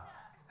 yeah.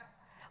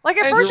 Like,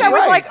 at And first you're I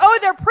was right. like, oh,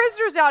 they're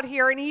prisoners out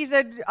here, and he's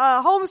a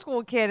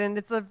homeschool kid, and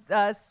it's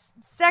a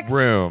sex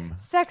Room.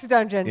 sex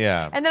dungeon.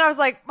 Yeah. And then I was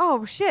like,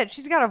 oh, shit,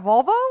 she's got a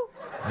Volvo?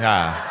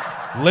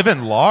 Yeah.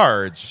 Living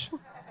large.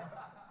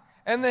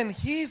 And then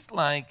he's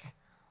like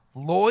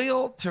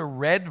loyal to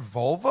red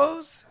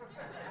Volvos?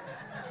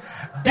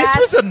 This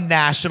was a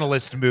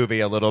nationalist movie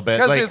a little bit.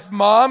 Because Like, his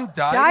mom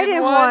died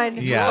in one.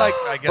 He's Yeah. like,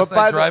 I guess But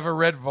by I the- drive a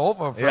red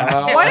Volvo for Yeah.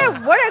 now.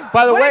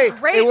 By the what way, a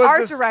great it was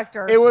art the-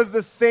 director. It was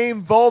the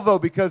same Volvo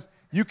because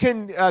you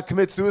can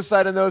commit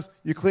suicide in those.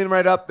 You clean them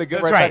right up. They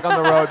get That's right right. back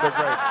on the road. They're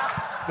great.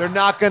 They're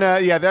not gonna.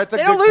 Yeah, that's a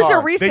They good don't lose car.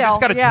 their resale. They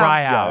just got to Yeah.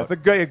 dry Yeah, out. it's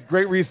a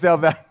great resale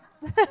value.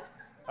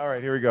 All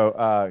right, here we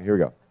go. Here we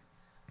go.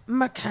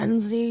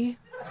 Mackenzie.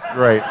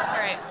 Great. All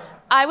right.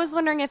 I was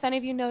wondering if any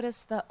of you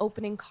noticed the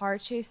opening car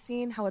chase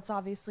scene, how it's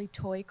obviously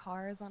toy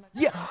cars on a...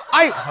 Yeah,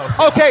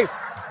 okay,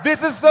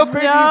 this is so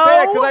crazy you say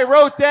that because I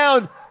wrote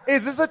down,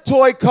 is this a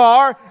toy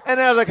car? And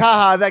I was like,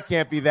 haha, that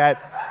can't be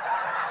that.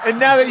 And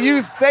now that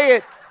you say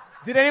it,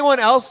 did anyone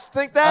else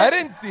think that? I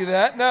didn't see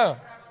that, no.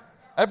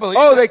 I believe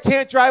Oh, it. they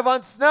can't drive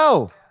on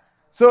snow.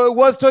 So it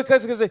was toy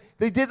cars because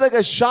they did like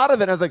a shot of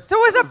it. And I was like, So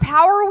it was a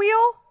Power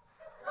Wheel?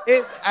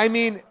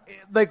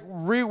 Like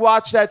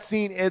rewatch that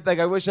scene. Like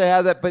I wish I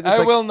had that, but it's I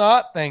like, will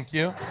not, thank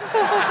you.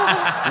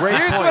 Great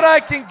Here's point. what I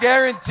can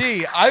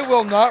guarantee. I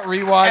will not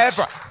rewatch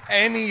Ever.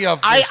 any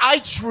of this. I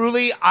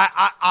truly,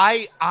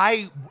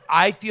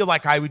 I feel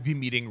like I would be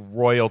meeting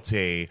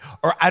royalty,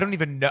 or I don't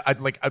even know,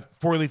 like a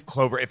four-leaf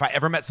clover. If I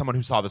ever met someone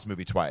who saw this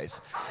movie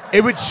twice,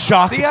 it would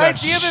shock The the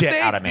idea shit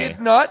that out of they me.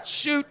 did not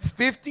shoot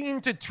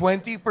 15 to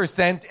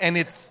 20% and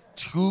it's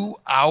 2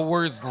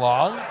 hours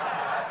long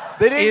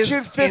They didn't is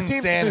shoot 15.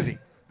 insanity.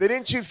 They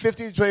didn't shoot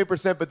 15 to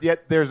 20%, but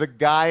yet there's a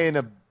guy in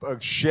a a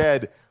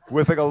shed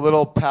with like a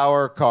little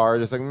power car,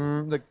 just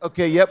like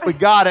okay, yep, we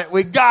got it.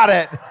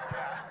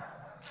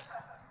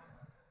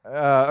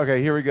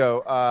 Okay, here we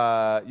go.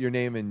 Your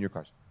name and your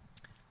question.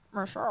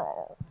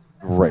 Marshall.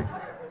 Great.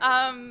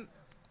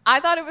 I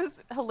thought it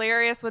was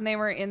hilarious when they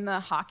were in the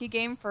hockey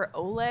game for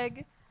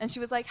Oleg, and she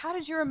was like, "How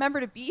did you remember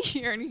to be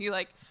here?" And he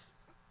like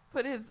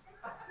put his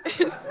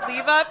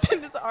sleeve up,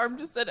 and his arm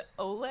just said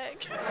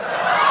Oleg.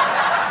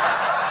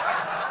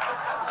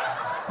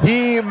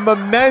 He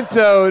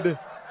mementoed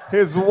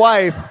his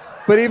wife,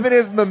 but even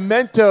his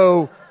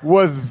memento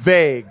was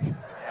vague.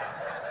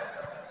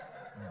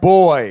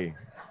 Boy.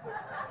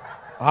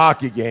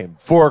 Hockey game,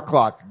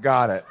 4:00.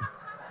 Got it.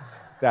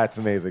 That's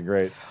amazing.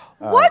 Great.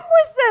 What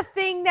was the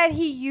thing that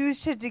he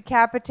used to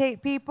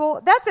decapitate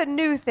people? That's a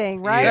new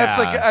thing, right? That's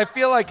like, I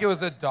feel like it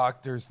was a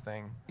doctor's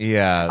thing.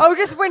 Yeah. Oh,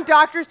 just when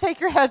doctors take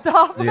your heads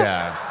off?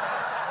 Yeah.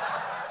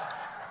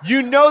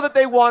 You know that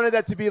they wanted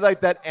that to be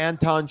like that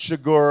Anton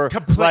Chigurh.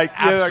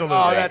 Absolutely.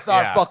 Oh, that's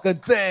our fucking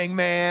thing,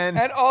 man.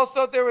 And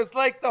also there was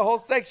like the whole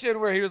section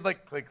where he was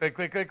like, click, click,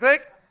 click, click,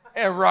 click.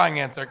 And wrong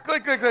answer.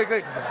 Click, click, click,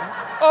 click.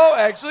 Oh,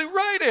 actually,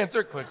 right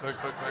answer. Click, click,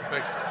 click, click,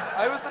 click.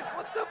 I was like,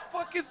 what the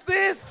fuck is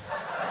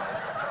this?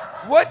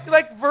 What,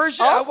 like,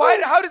 version? Also,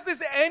 how does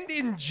this end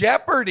in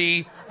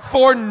jeopardy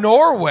for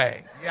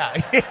Norway? Yeah.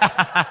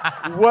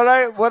 What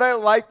I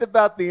liked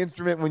about the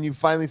instrument when you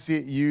finally see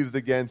it used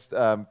against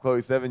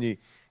Chloe Sevigny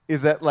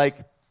is that, like,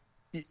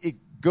 it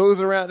goes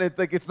around. It's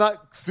like, it's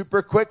not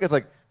super quick. It's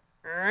like,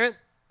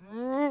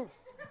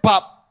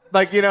 pop.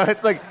 Like, you know,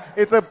 it's like,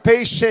 it's a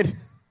patient...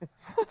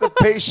 It's a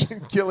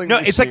patient killing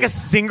machine. No, it's like a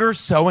singer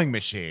sewing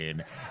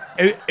machine.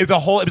 It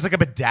was like a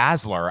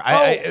bedazzler.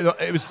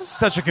 It was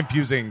such a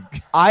confusing.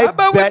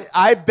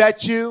 I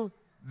bet you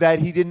that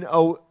he didn't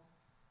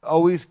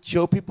always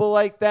kill people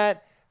like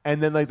that, and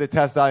then like the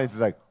test audience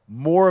is like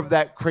more of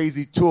that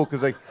crazy tool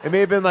because like it may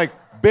have been like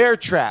bear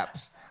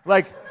traps.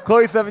 Like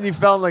Chloe Sevigny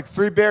fell in like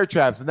 3 bear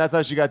traps, and that's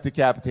how she got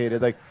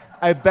decapitated. Like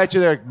I bet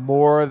you they're like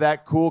more of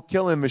that cool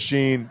killing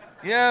machine.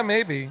 Yeah,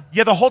 maybe.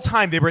 Yeah, the whole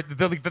time they were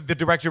the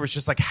director was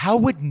just like, how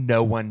would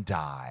no one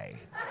die?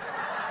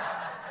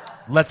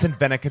 Let's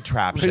invent a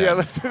contraption. Yeah,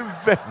 let's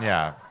invent.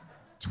 Yeah.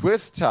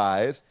 Twist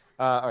ties.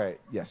 All right.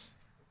 Yes.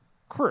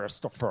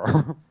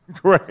 Christopher.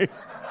 Great.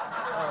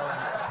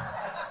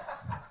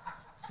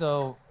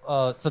 So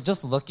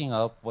just looking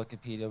up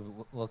Wikipedia,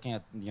 looking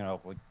at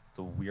like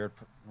the weird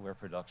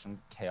production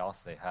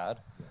chaos they had.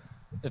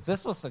 If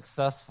this was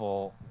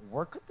successful,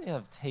 where could they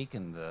have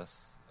taken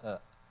this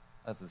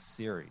as a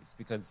series?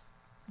 Because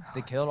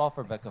they killed off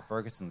Rebecca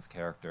Ferguson's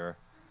character,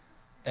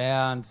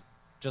 and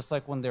just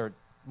like when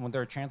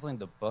they're translating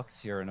the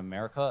books here in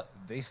America,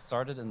 they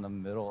started in the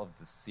middle of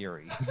the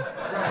series.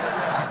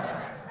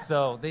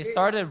 So they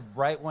started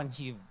right when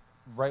he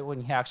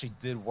actually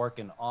did work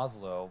in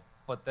Oslo,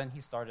 but then he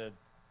started.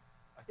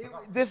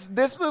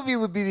 This movie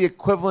would be the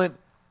equivalent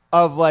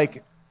of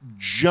like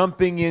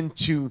jumping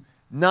into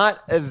not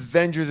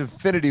Avengers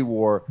Infinity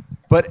War,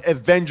 but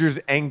Avengers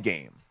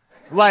Endgame.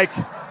 Like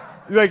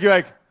you're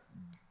like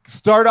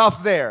start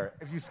off there.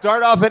 If you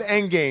start off at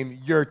Endgame,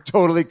 you're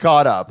totally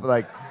caught up.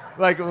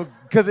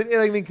 Because it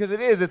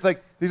is. It's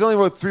like these only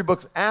wrote 3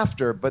 books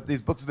after, but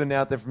these books have been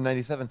out there from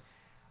 '97.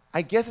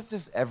 I guess it's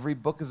just every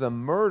book is a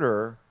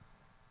murder,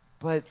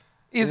 but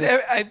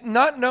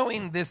not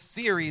knowing this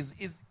series,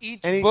 is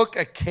each book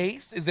a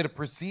case? Is it a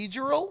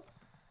procedural?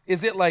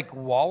 Is it like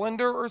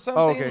Wallander or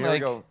something? Oh, okay, here we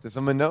go. Does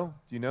someone know?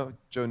 Do you know?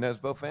 Joe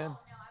Nesbo fan?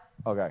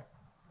 Okay.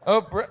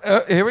 Oh,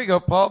 here we go,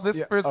 Paul.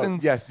 This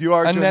person's yes, you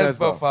are a Joe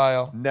Nesbo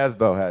file.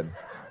 Nesbo head.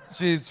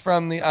 She's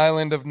from the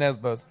island of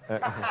Nesbos.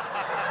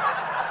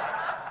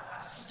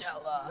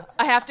 Stella.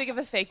 I have to give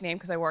a fake name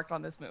because I worked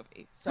on this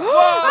movie. So.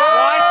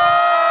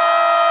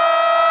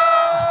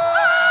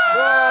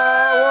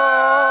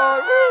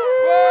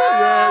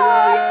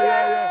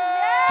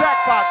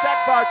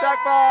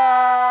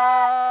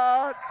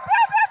 Jackpot!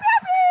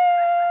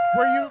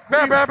 Were you?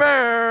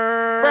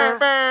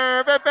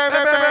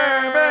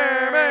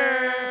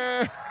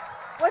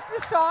 What's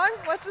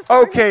the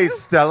song? Okay,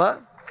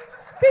 Stella.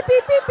 Beep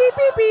beep beep beep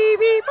beep beep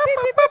beep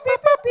beep beep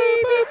beep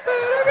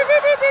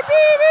beep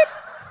beep.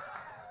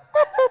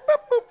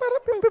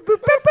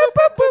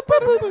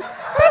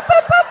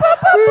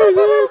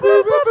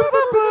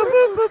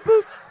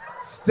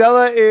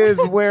 Stella is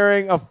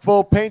wearing a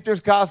full painter's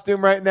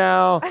costume right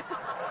now.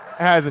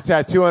 Has a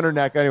tattoo on her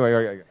neck.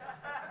 Anyway,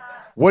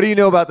 what do you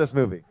know about this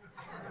movie?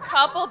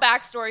 Couple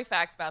backstory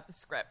facts about the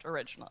script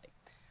originally.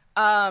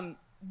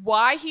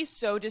 Why he's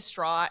so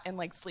distraught and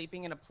like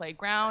sleeping in a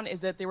playground is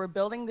that they were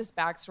building this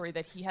backstory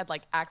that he had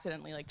like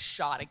accidentally like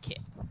shot a kid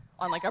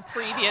on like a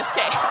previous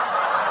case.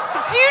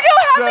 Do you know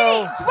how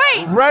many?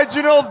 Wait.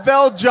 Reginald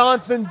Vell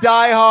Johnson,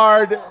 Die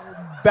Hard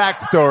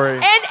backstory.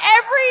 And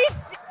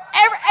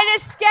and a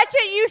sketch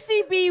at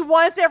UCB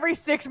once every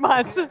 6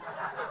 months.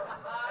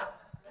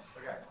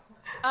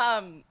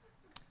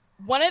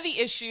 One of the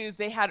issues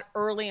they had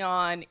early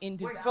on in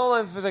Wait, hold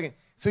on for a second.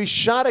 So he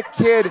shot a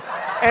kid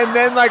and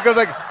then like goes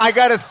like, I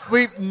gotta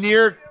sleep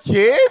near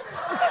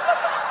kids?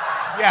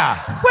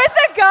 Yeah. With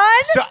a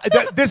gun? So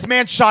this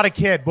man shot a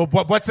kid. Well,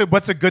 what's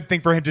a good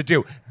thing for him to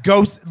do?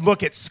 Go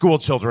look at school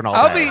children all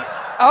day.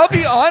 I'll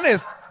be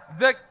honest.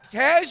 The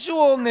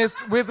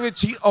casualness with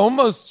which he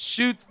almost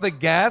shoots the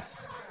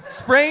gas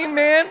spraying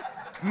man,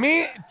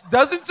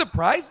 doesn't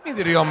surprise me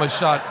that he almost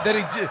shot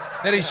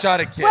that he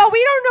shot a kid. Well,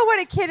 we don't know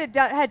what a kid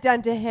had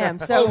done to him.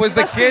 So was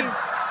the kid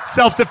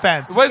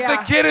self-defense? Was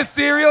the kid a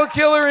serial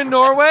killer in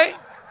Norway?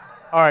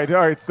 All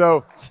right.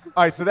 So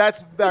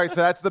that's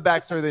the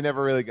backstory they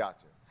never really got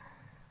to.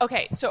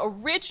 Okay, so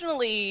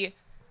originally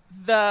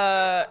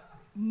the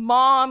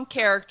mom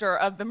character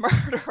of the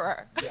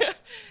murderer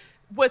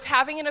was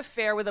having an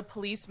affair with a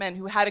policeman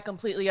who had a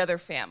completely other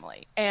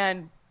family,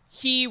 and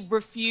he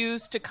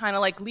refused to kind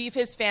of like leave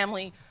his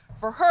family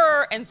for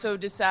her, and so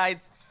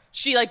decides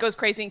she like goes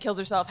crazy and kills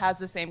herself, has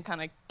the same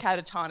kind of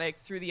catatonic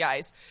through the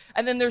ice.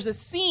 And then there's a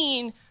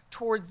scene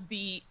towards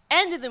the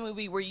end of the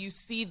movie where you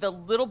see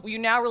you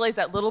now realize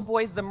that little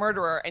boy's the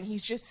murderer, and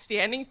he's just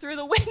standing through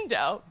the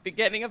window,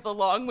 beginning of the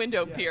long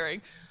window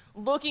peering,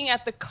 looking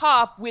at the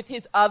cop with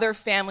his other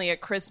family at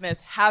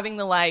Christmas, having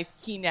the life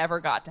he never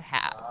got to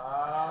have.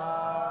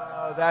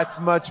 Oh, that's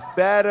much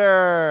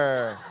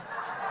better.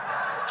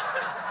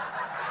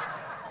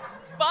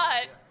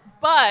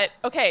 But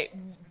okay,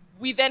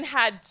 we then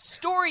had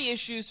story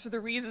issues for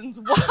the reasons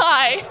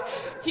why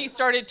he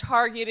started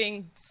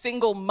targeting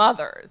single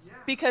mothers.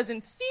 Because in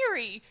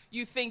theory,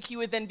 you think he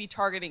would then be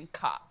targeting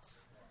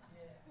cops.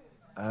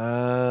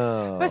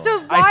 Oh. But so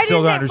why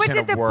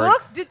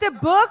did the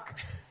book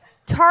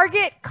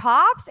target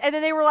cops, and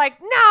then they were like,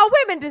 no,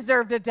 women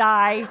deserve to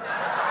die?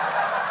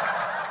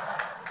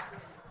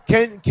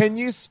 Can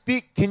you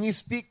speak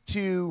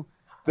to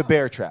the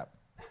bear trap?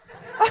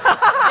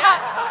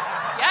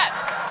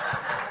 Yes.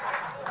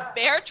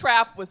 Bear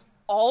trap was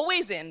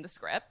always in the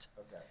script.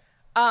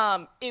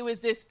 Okay. It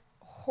was this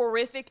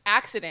horrific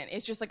accident.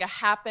 It's just like a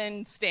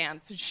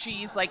happenstance.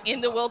 She's like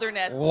in the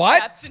wilderness. What?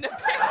 Steps in a bear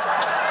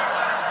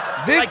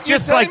trap.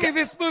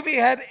 This movie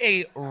had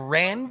a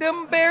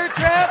random bear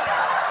trap?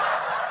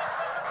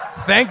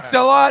 Thanks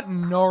a lot,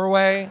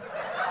 Norway.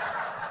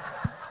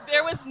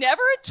 There was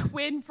never a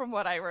twin from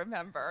what I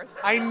remember.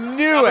 I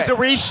knew it was a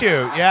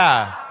reshoot,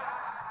 yeah.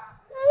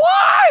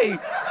 Why?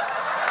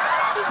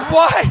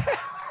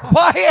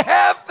 Why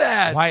have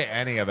that? Why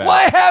any of it?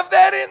 Why have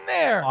that in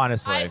there?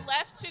 Honestly. I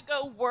left to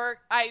go work.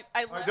 I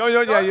left.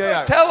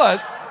 Yeah. Tell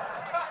us.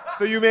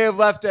 So you may have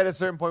left at a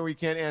certain point where you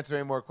can't answer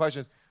any more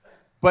questions.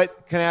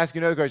 But can I ask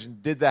you another question?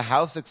 Did the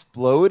house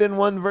explode in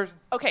one version?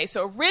 Okay,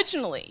 so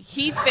originally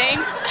he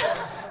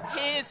thinks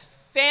his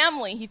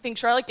family, he thinks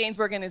Charlotte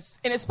Gainsbourg and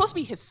it's supposed to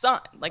be his son,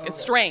 like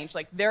estranged,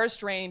 like they're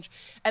estranged,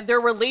 and their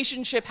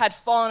relationship had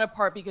fallen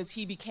apart because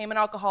he became an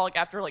alcoholic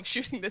after like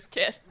shooting this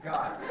kid.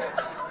 God.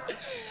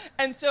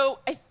 And so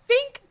I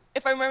think,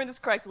 if I remember this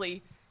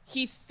correctly,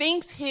 he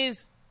thinks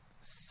his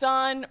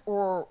son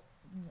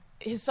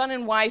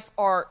and wife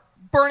are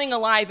burning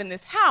alive in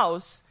this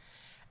house,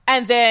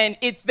 and then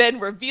it's then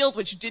revealed,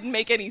 which didn't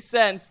make any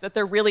sense, that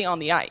they're really on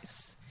the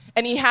ice.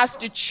 And he has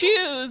to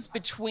choose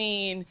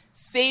between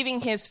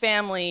saving his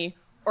family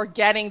or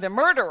getting the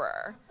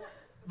murderer.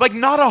 Like,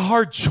 not a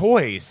hard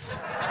choice.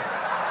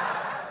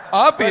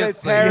 Obviously. But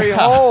it's Harry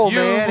Hole,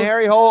 man.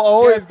 Harry Hole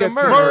always gets the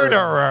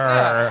murderer.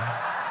 Yeah.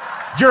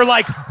 You're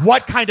like,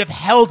 what kind of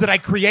hell did I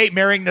create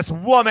marrying this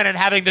woman and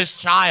having this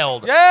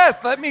child?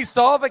 Yes, let me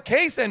solve a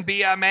case and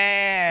be a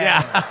man.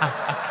 Yeah.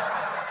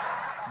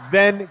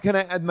 Then,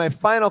 my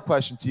final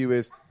question to you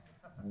is,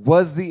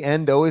 was the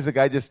end always the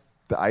guy just,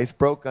 the ice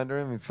broke under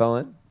him and fell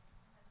in?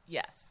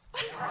 Yes. It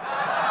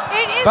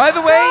is By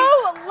the way,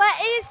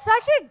 it is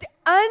such an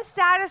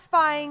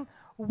unsatisfying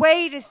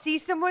way to see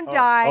someone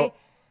die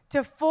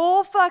to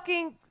full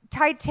fucking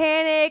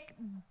Titanic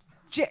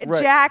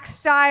Jack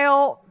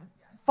style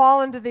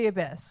fall into the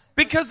abyss.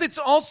 Because it's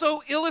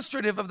also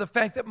illustrative of the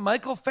fact that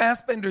Michael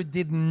Fassbender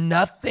did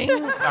nothing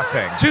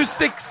to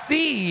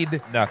succeed.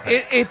 Nothing.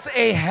 It's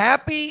a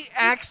happy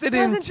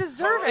accident. He doesn't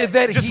deserve it.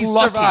 That Just he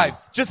lucky.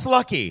 survives. Just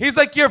lucky. He's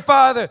like, your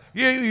father,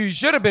 you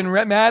should have been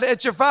mad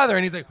at your father.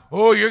 And he's like,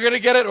 oh, you're going to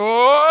get it.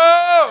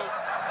 Oh.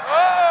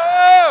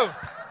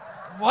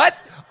 What?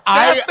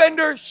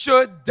 Fassbender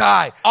should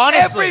die.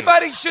 Honestly.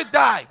 Everybody should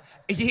die.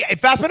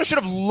 Fassbender should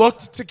have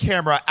looked to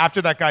camera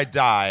after that guy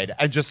died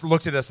and just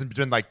looked at us and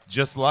been like,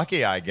 just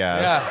lucky, I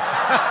guess.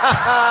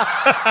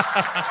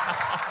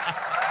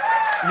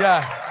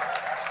 Yeah.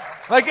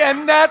 Like,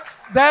 and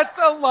that's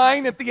a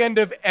line at the end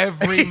of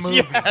every movie.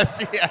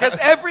 Yes. Because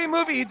every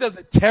movie he does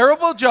a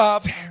terrible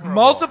job.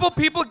 Multiple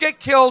people get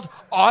killed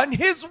on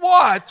his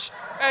watch,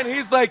 and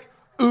he's like,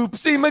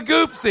 oopsie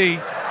magoopsie.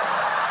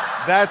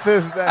 That's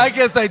his. I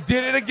guess I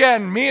did it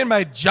again. Me and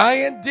my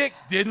giant dick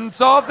didn't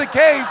solve the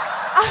case.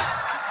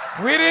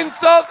 We didn't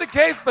solve the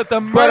case, but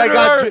the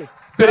murderer.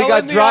 But he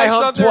got dry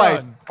humped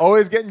twice.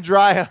 Always getting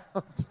dry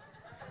humped.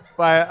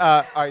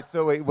 All right,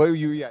 so wait, what were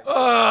you?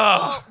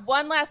 Yeah.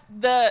 One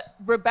last, the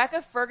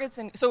Rebecca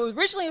Ferguson. So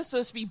originally it was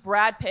supposed to be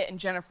Brad Pitt and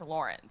Jennifer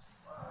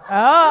Lawrence.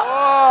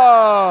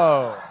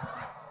 Oh.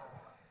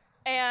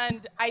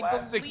 And I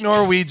believe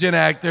Norwegian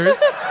actors.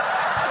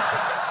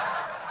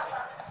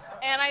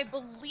 And I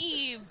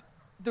believe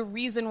the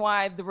reason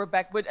why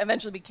what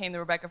eventually became the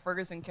Rebecca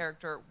Ferguson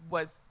character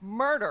was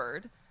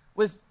murdered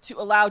was to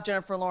allow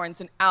Jennifer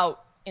Lawrence an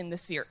out in the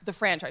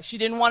franchise. She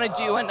didn't want to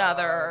do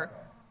another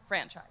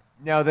franchise.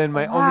 Now then,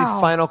 my only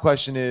final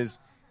question is...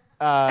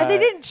 and they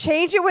didn't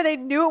change it when they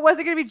knew it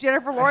wasn't going to be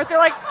Jennifer Lawrence. They're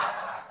like,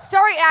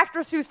 sorry,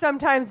 actress who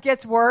sometimes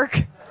gets work.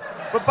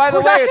 But by the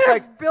We're way, not it's gonna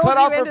like build cut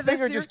you off her into this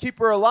finger, just keep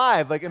her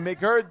alive, like, and make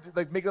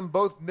them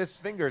both miss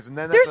fingers, and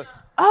then that's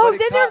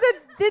then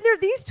they're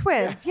these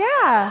twins.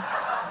 Yeah.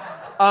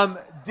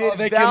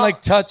 They can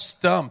like touch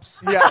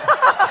stumps. Yeah.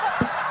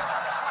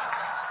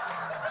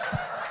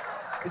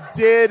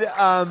 Did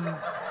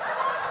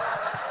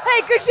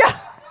Hey, good job.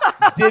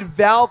 did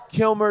Val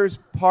Kilmer's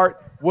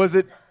part was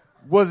it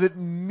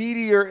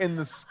meatier in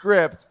the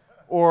script,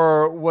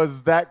 or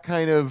was that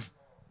kind of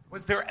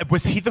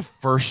was he the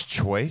first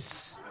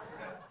choice?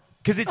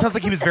 Because it sounds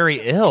like he was very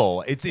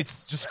ill.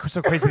 It's just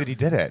so crazy that he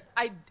did it.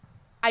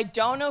 I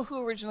don't know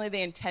who originally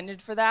they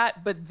intended for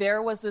that, but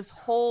there was this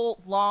whole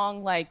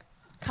long, like,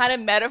 kind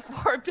of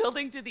metaphor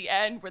building to the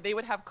end where they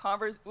would have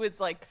with,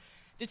 like,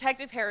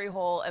 Detective Harry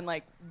Hole and,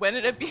 like, when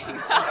it being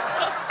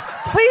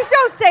that. Please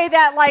don't say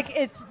that like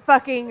it's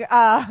fucking...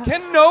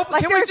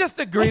 Can we just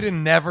agree to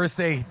never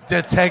say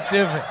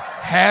Detective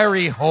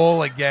Harry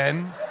Hole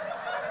again?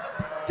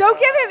 Don't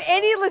give him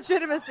any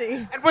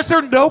legitimacy. And was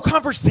there no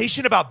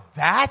conversation about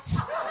that?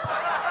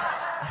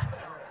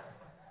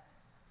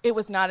 It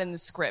was not in the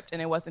script,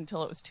 and it wasn't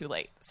until it was too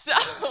late. So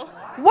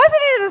wasn't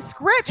it in the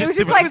script? It was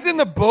just like... It was in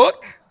the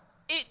book?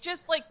 It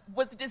just, like,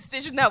 was a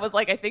decision that was,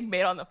 like, I think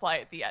made on the fly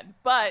at the end.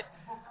 But,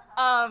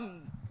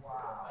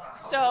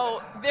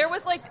 so there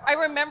was, like, I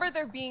remember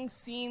there being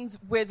scenes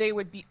where they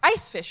would be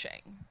ice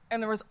fishing,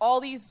 and there was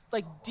all these,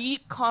 like,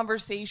 deep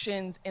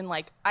conversations in,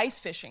 like, ice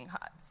fishing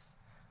huts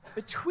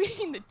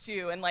between the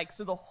two, and, like,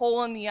 so the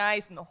hole in the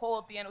ice and the hole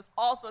at the end was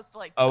all supposed to,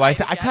 like, Oh, I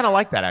kind of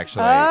like that,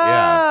 actually.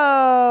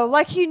 Oh, Yeah.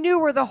 like he knew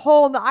where the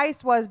hole in the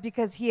ice was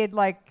because he had,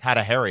 like... Had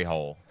a Harry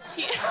hole.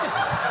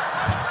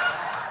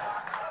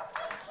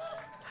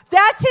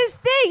 That's his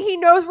thing. He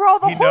knows where all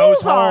the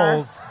holes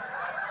are.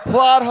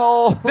 Plot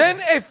hole. Then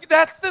if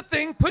that's the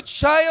thing, put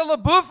Shia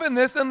LaBeouf in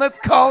this and let's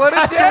call it a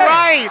That's day.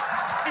 right.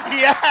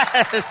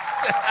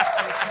 Yes.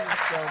 Thank you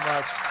so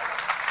much.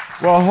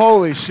 Well,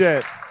 holy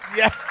shit.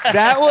 Yeah.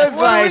 That was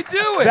What are we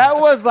doing? That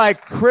was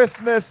like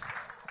Christmas.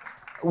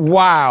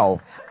 Wow.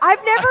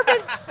 I've never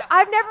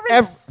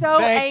been so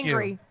Thank you.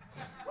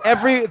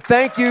 angry.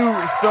 Thank you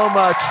so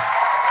much.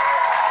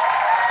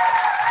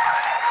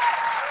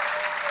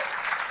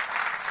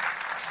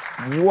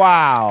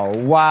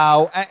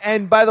 Wow.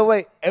 And by the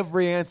way,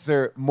 every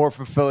answer more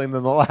fulfilling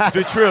than the last.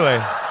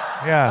 Truly.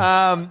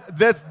 Yeah.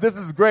 This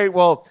is great.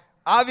 Well,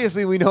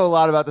 obviously we know a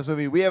lot about this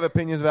movie. We have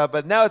opinions about it,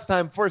 but now it's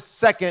time for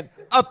second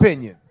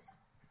opinions.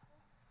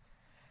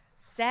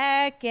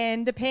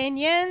 Second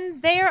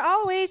opinions, they are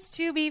always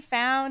to be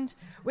found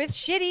with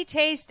shitty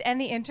taste and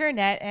the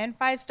internet and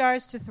 5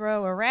 stars to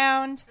throw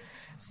around.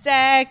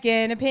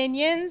 Second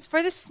opinions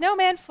for the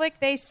Snowman flick,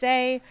 they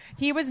say.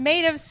 He was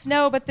made of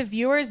snow, but the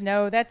viewers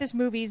know that this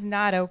movie's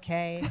not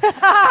okay.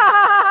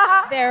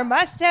 There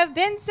must have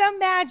been some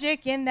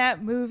magic in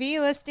that movie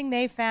listing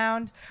they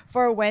found,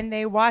 for when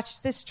they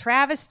watched this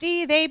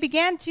travesty, they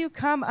began to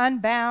come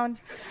unbound.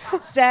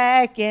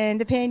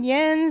 Second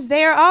opinions,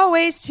 they are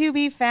always to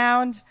be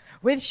found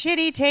with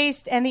shitty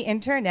taste and the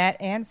internet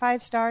and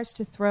 5 stars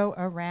to throw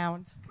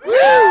around.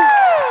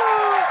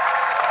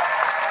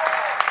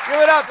 Give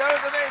it up. That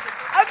was amazing.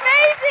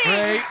 Amazing.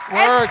 Great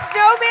work. And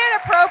Snowman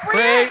appropriate.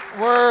 Great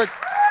work.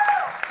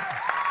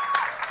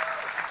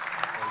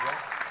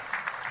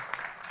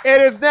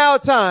 It is now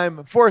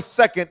time for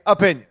second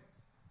opinion.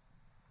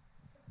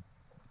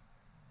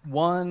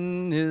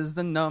 1 is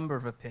the number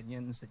of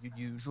opinions that you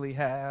usually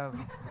have.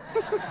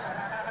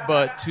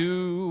 But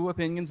 2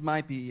 opinions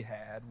might be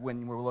had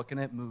when we're looking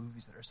at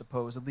movies that are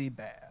supposedly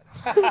bad.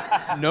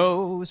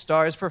 No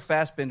stars for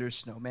Fassbender's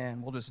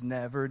Snowman will just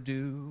never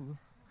do.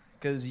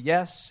 Because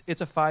yes,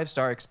 it's a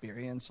 5-star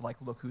experience, like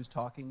Look Who's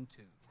Talking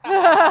To.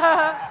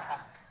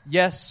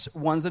 Yes,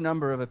 1's the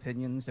number of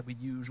opinions that we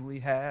usually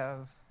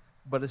have.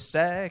 But a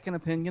second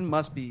opinion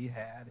must be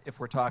had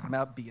if we're talking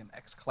about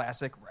BMX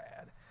Classic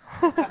Rad.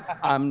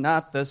 I'm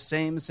not the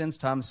same since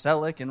Tom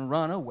Selleck and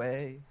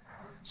Runaway.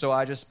 So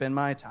I just spend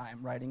my time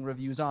writing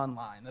reviews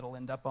online that'll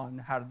end up on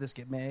How Did This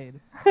Get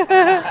Made?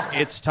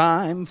 It's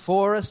time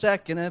for a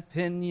second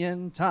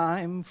opinion,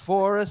 time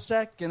for a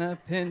second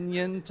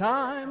opinion,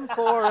 time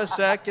for a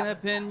second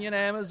opinion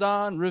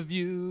Amazon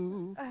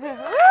review.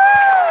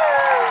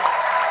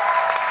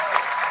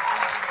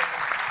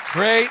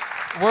 Great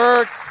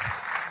work.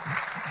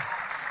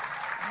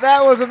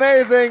 That was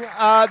amazing.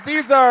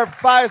 These are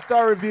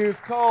 5-star reviews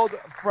culled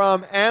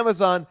from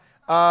Amazon.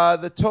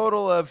 The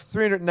total of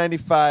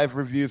 395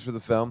 reviews for the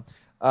film.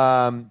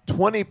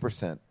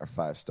 20% are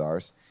 5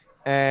 stars.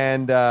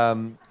 And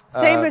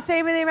Same with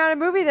the amount of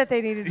movie that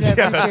they needed to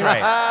Yeah, that's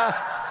right.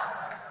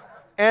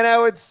 and I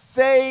would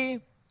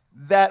say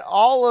that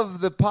all of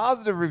the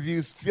positive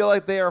reviews feel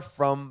like they are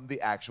from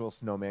the actual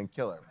Snowman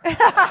killer.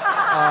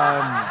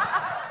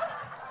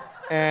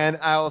 And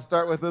I will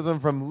start with this one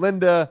from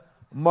Linda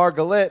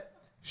Margalit.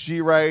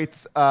 She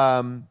writes,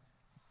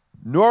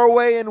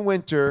 Norway in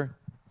winter,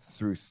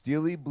 through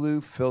steely blue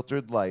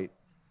filtered light,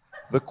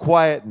 the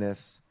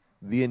quietness,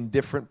 the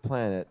indifferent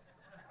planet,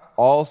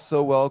 all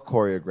so well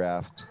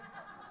choreographed,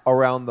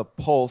 around the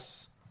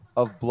pulse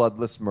of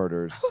bloodless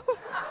murders.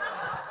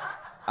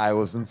 I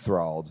was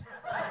enthralled.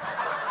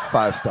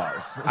 5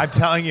 stars. I'm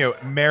telling you,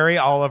 Mary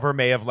Oliver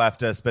may have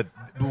left us, but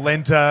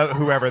Linda,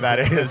 whoever that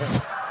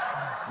is.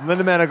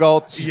 Linda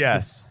Manigault.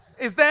 Yes.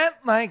 Is that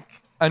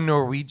like a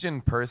Norwegian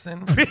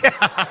person?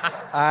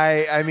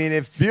 I mean,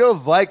 it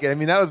feels like it. I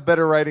mean, that was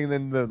better writing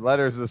than the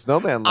letters the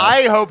Snowman left.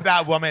 I hope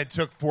that woman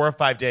took 4 or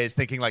 5 days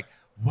thinking like,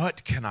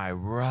 what can I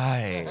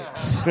write?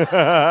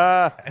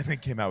 And then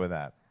came out with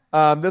that.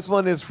 This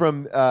one is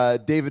from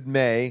David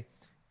May.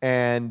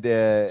 And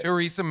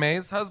Theresa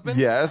May's husband?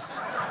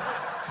 Yes.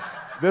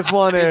 This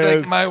one He's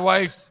is... like, my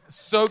wife's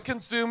so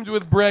consumed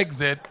with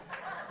Brexit,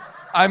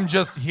 I'm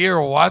just here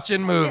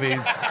watching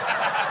movies.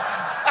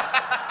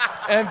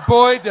 And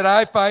boy, did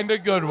I find a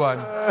good one.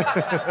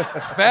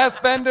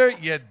 Fassbender,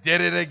 you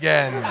did it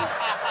again.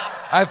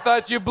 I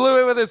thought you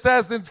blew it with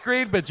Assassin's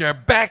Creed, but you're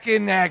back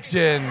in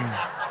action.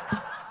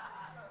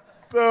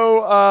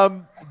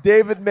 So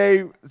David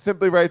May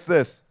simply writes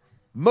this.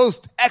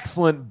 Most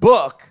excellent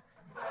book,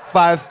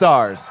 5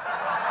 stars.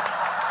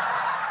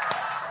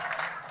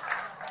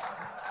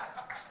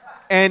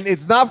 And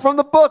it's not from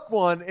the book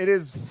one. It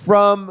is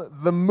from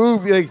the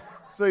movie. Like,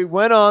 so he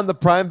went on the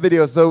Prime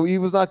Video, so he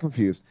was not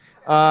confused.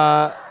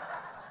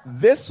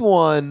 This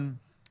one,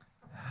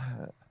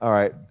 all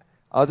right,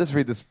 I'll just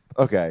read this.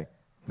 Okay,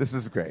 this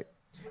is great.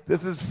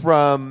 This is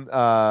from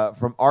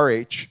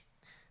RH,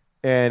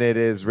 and it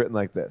is written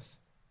like this.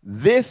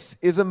 This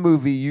is a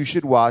movie you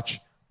should watch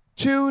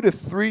 2 to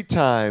 3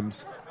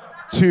 times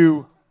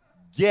to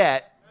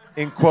get,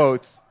 in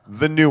quotes,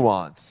 the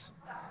nuance.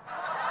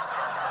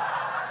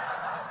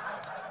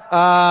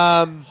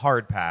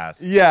 Hard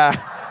pass. Yeah.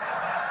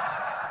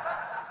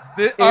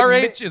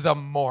 RH is a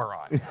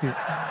moron.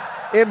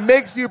 It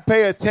makes you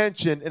pay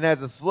attention and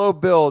has a slow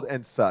build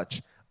and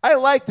such. I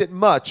liked it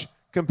much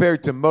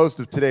compared to most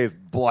of today's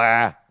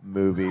blah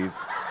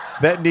movies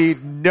that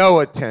need no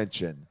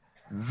attention.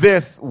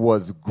 This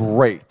was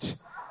great.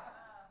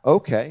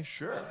 Okay,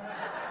 sure.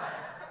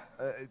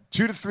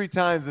 2 to 3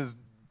 times is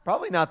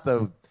probably not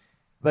the...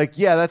 Like,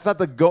 yeah, that's not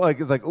the goal. Like,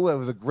 it's like, oh, it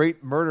was a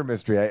great murder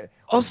mystery.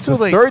 Also,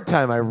 the like, 3rd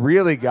time, I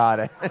really got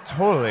it.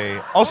 Totally.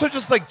 Also,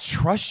 just like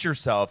trust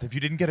yourself. If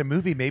you didn't get a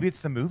movie, maybe it's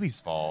the movie's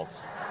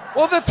fault.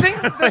 Well, the thing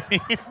about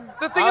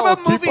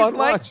keep movies on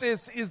like watching.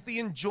 this is the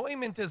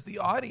enjoyment as the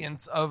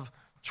audience of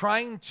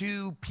trying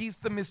to piece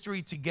the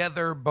mystery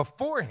together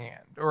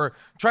beforehand, or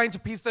trying to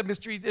piece the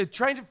mystery,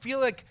 trying to feel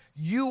like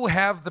you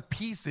have the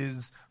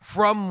pieces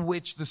from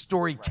which the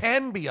story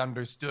can be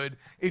understood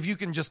if you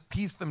can just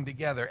piece them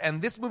together.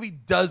 And this movie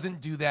doesn't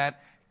do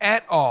that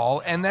at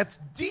all, and that's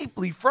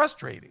deeply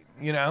frustrating,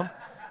 you know?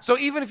 So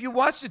even if you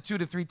watched it 2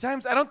 to 3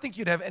 times, I don't think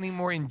you'd have any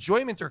more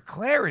enjoyment or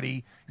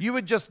clarity. You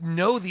would just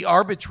know the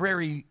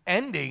arbitrary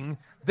ending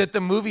that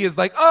the movie is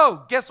like,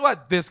 oh, guess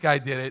what? This guy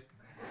did it.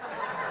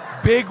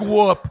 Big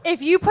whoop.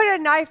 If you put a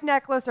knife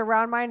necklace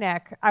around my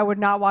neck, I would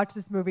not watch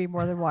this movie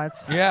more than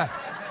once. Yeah.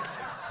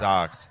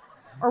 Sucked.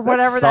 Or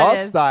whatever Saw that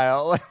is.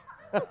 style.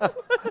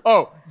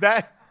 Oh,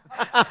 that...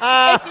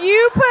 If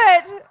you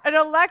put an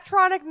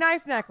electronic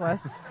knife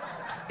necklace,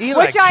 which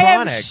I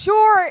am Electronic.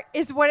 sure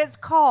is what it's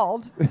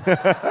called,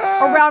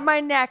 around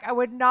my neck, I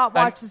would not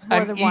watch this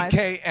more An than once.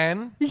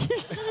 EKN?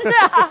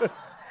 Yeah.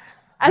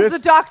 As the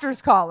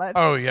doctors call it.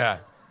 Oh, yeah.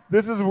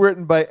 This is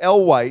written by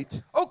L.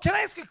 White. Oh, can I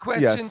ask a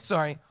question? Yes.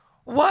 Sorry.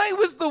 Why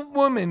was the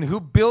woman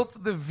who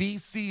built the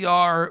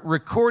VCR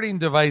recording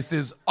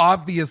devices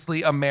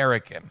obviously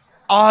American?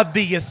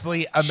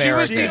 Obviously American. She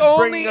was She's the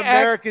bringing only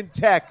American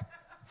tech.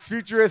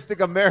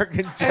 Futuristic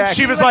American tech.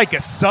 She was like,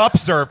 sup,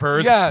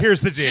 surfers. Yeah.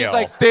 Here's the deal. She's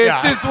like, this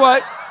is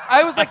what...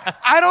 I was like,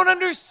 I don't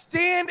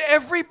understand.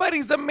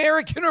 Everybody's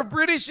American or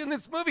British in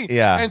this movie.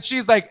 Yeah. And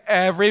she's like,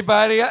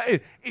 everybody...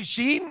 Is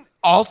she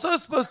also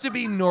supposed to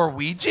be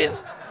Norwegian?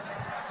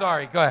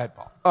 Sorry, go ahead,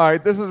 Paul. All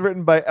right, this is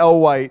written by L.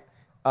 White.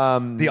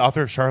 The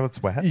author of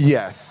Charlotte's Web?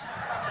 Yes.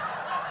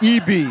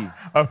 E.B.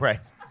 Oh, right.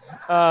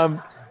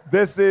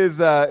 This is,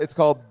 it's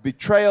called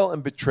Betrayal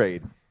and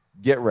Betrayed.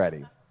 Get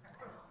ready.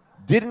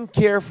 Didn't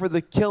care for the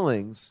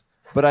killings,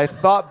 but I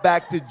thought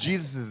back to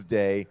Jesus'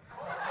 day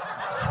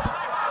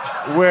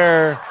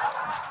where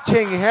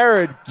King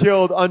Herod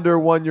killed under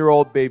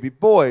 1-year-old baby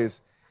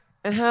boys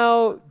and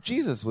how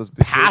Jesus was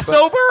betrayed.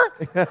 Passover?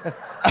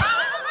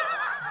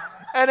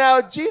 And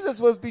how Jesus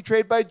was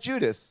betrayed by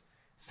Judas.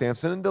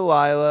 Samson and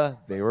Delilah,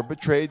 they were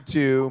betrayed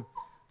too.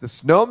 The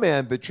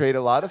Snowman betrayed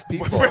a lot of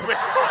people.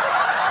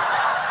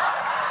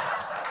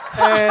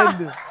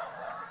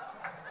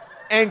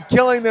 And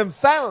killing them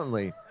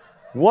silently.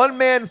 One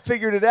man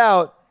figured it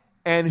out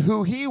and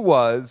who he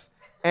was,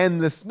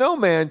 and the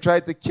Snowman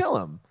tried to kill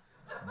him.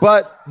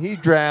 But he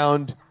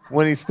drowned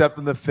when he stepped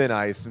on the thin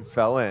ice and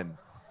fell in.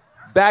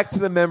 Back to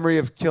the memory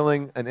of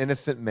killing an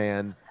innocent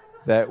man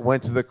that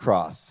went to the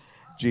cross.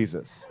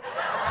 Jesus.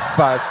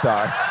 5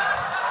 stars.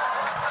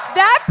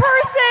 That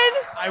person.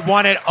 I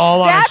want it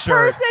all on a That shirt.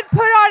 person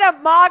put on a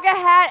MAGA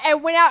hat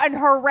and went out and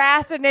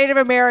harassed a Native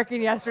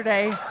American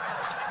yesterday.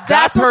 That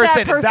That's what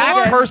that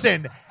did.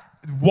 person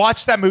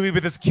watched that movie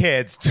with his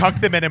kids,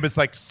 tucked them in, and was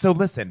like, so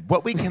listen,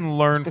 what we can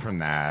learn from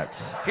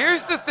that.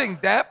 Here's the thing.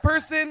 That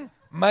person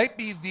might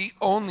be the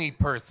only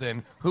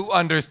person who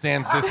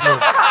understands this movie.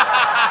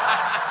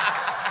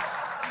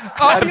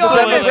 I'll be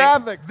honest,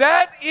 demographic.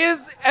 that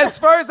is, as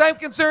far as I'm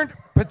concerned,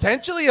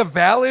 potentially a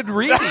valid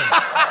reading.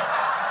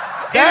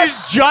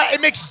 It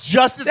makes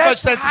just as much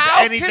sense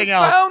as anything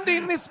else. How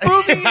confounding this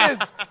movie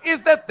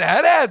is that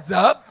adds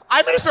up.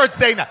 I'm going to start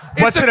saying that.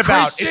 What's it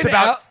about? It's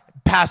about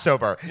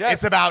Passover. Yes.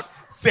 It's about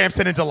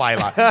Samson and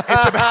Delilah.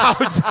 It's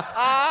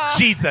about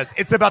Jesus.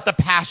 It's about the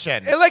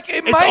Passion.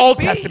 It's Old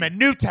Testament,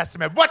 New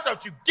Testament. What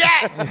don't you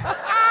get?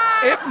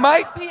 It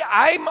might be.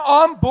 I'm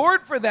on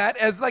board for that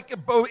as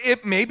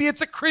maybe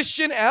it's a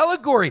Christian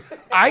allegory.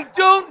 I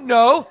don't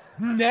know.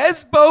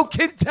 Nesbo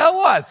can tell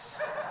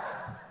us.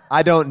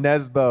 I don't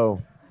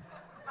Nesbo.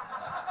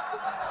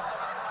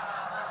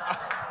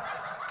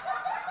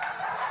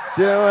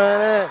 Doing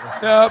it.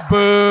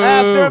 Boo.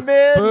 After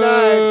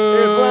midnight Boo.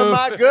 is when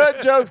my good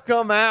jokes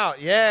come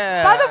out.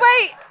 Yeah. By the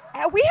way,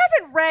 we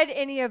haven't read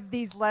any of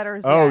these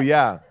letters Oh, yet.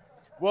 yeah.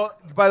 Well,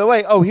 by the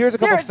way, here's a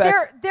couple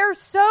facts. They're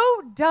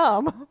so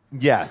dumb.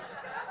 Yes.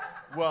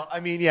 Well, I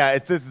mean, yeah,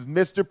 this is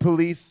Mr.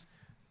 Police.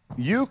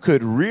 You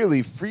could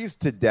really freeze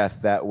to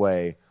death that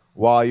way.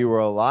 While you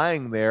were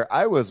lying there,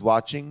 I was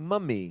watching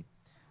Mummy.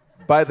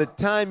 By the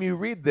time you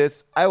read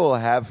this, I will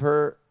have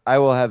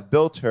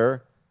built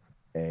her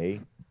a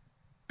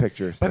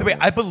picture. By the way,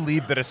 I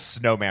believe that a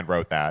snowman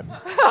wrote that.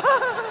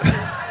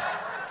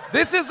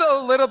 This is a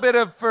little bit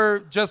of for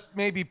just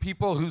maybe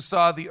people who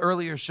saw the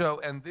earlier show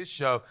and this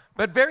show,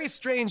 but very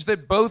strange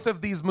that both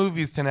of these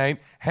movies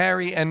tonight,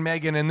 Harry and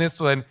Meghan and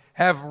this one,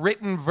 have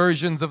written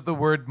versions of the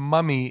word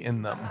mummy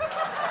in them.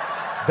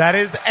 That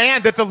is,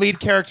 and that the lead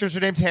characters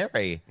are named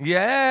Harry.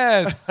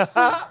 Yes.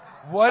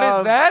 What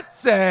does that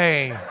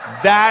say?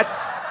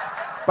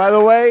 By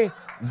the way,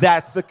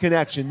 that's the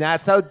connection.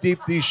 That's how deep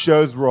these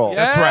shows roll.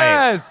 Yes. That's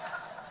right.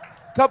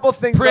 Couple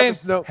things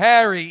Prince about the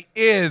Harry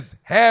is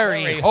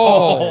Harry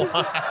Hole.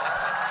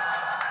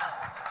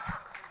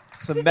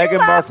 So Meghan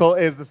Markle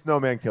is the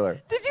snowman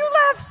killer. Did you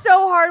laugh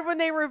so hard when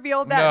they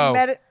revealed that?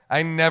 No,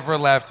 I never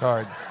laughed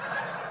hard.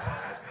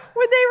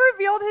 When they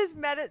revealed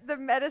the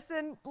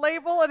medicine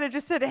label and it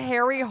just said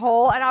Harry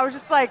Hole, and I was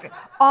just like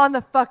on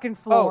the fucking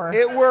floor. Oh,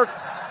 it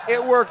worked.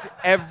 It worked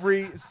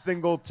every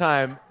single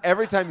time.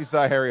 Every time you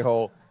saw Harry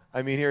Hole.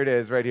 I mean, here it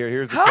is, right here.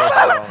 Here's the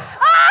profile.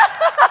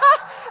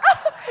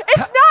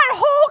 It's not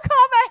Hole,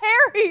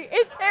 Harry.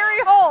 It's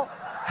Harry Hole.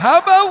 How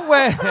about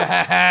when?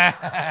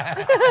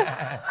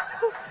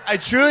 I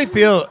truly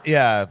feel,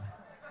 yeah.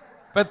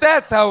 But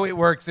that's how it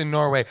works in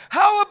Norway.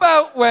 How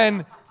about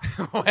when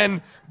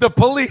the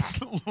police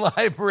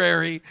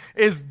library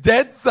is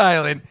dead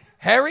silent,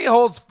 Harry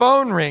Hole's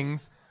phone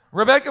rings,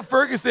 Rebecca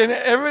Ferguson,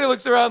 everybody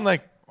looks around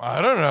like,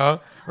 I don't know.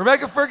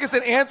 Rebecca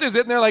Ferguson answers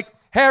it, and they're like,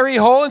 Harry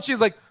Hole? And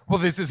she's like, well,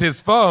 this is his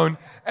phone.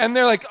 And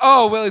they're like,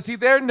 oh, well, is he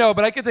there? No,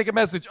 but I can take a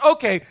message.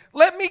 Okay,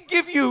 let me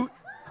give you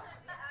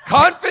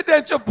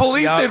confidential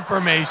police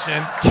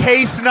information.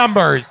 Case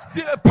numbers.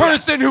 The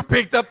person who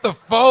picked up the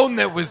phone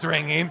that was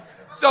ringing.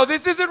 So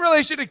this is in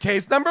relation to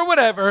case number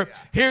whatever.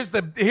 Here,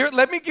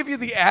 let me give you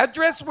the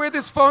address where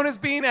this phone is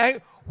being...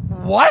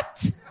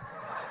 What?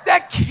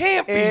 That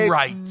can't be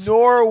right.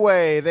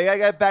 Norway. They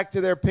got back to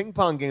their ping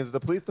pong games with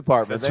the police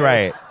department. That's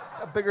right.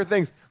 Bigger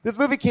things. This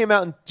movie came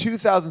out in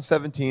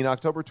 2017,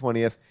 October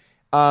 20th.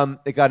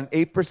 It got an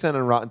 8%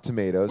 on Rotten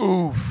Tomatoes.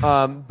 Oof.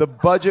 The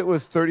budget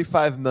was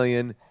 $35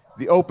 million.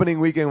 The opening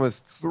weekend was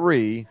 $3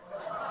 million.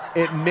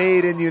 It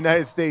made in the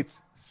United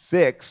States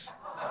 $6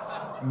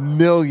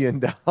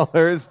 million.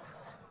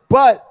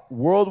 But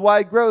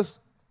worldwide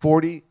gross,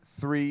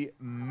 $43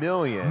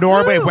 million.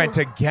 Norway went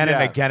again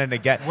and again and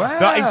again. Wow.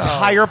 The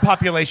entire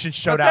population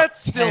showed But out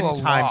that's still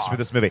 10 a times loss. for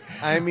this movie.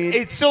 I mean,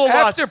 it's still a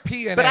loss. After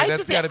P&A, but I that's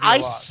just say, gotta be a I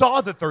loss.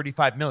 saw the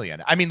 35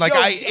 million. I mean, like,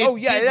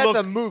 that's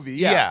a movie.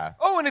 Yeah.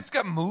 Oh, and it's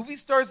got movie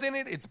stars in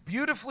it. It's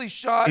beautifully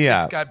shot.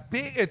 Yeah. It's got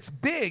big. It's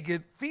big.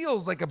 It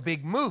feels like a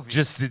big movie.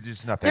 Just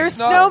nothing. There's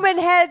snowman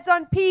heads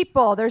on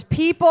people. There's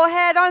people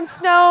head on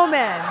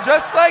snowmen.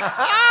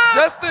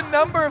 Just the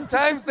number of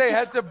times they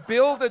had to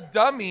build a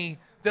dummy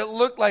that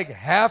looked like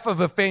half of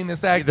a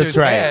famous actor's That's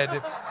right.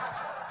 head.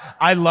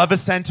 I love a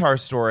centaur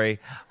story.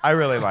 I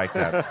really liked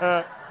it.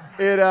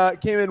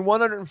 It came in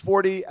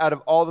 140 out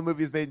of all the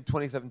movies made in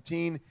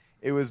 2017.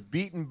 It was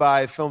beaten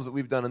by films that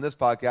we've done on this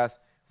podcast: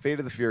 Fate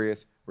of the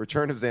Furious,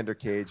 Return of Xander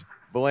Cage,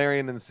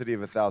 Valerian and the City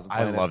of a Thousand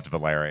Planets. I loved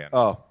Valerian.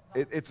 Oh,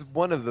 it's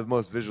one of the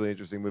most visually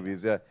interesting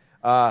movies. Yeah,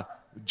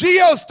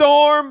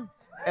 Geostorm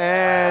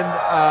and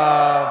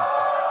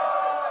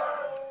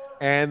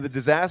The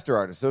Disaster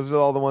Artist. Those are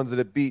all the ones that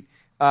it beat.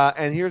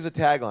 And here's the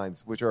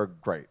taglines, which are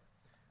great.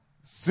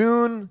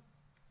 Soon,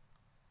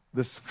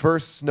 this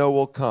first snow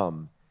will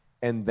come,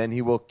 and then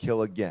he will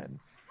kill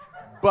again.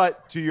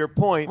 But to your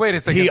point, wait a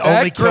second. He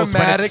only kills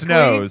when it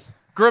snows.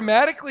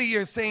 Grammatically,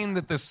 you're saying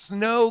that the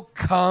snow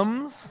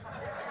comes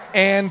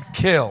and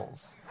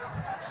kills.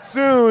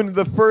 Soon,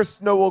 the first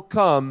snow will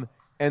come,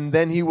 and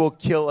then he will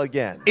kill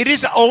again. It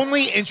is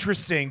only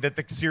interesting that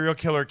the serial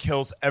killer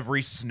kills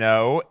every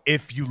snow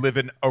if you live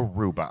in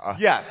Aruba.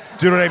 Yes.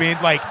 Do you know what I mean?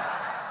 Like,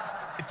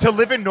 to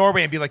live in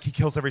Norway and be like, he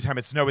kills every time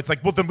it snows, it's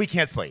like, well, then we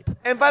can't sleep.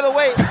 And by the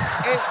way,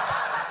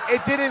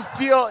 it didn't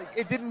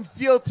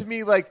feel to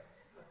me like,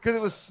 because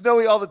it was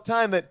snowy all the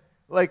time, that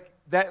like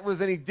that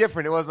was any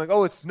different. It wasn't like,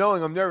 oh, it's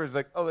snowing, I'm nervous.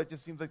 Like, oh, it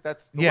just seems like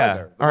that's the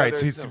weather. All right.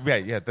 So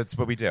that's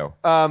what we do.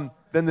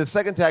 Then the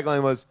second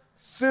tagline was,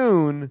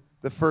 soon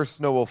the first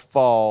snow will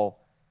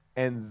fall,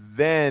 and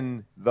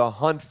then the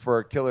hunt for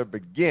a killer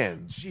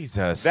begins.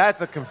 Jesus.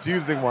 That's a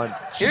confusing one.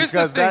 Here's the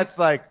because thing. that's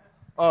like,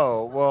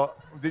 oh, well,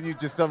 didn't you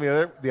just tell me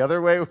the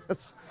other way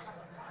was?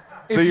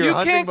 If So you're you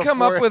hunting can't come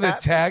before up it with a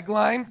happens?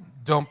 tagline,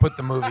 don't put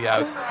the movie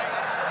out.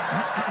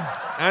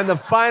 And the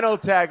final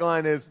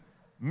tagline is,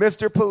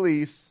 Mr.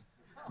 Police,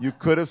 you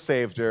could have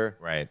saved her.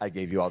 Right. I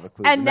gave you all the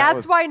clues. And that that's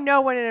was- why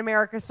no one in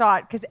America saw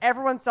it, because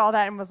everyone saw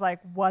that and was like,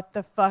 what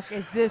the fuck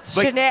is this?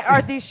 Like,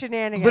 Are these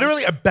shenanigans?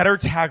 Literally, a better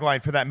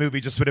tagline for that movie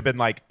just would have been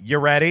like, you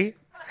ready?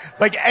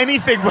 Like,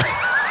 anything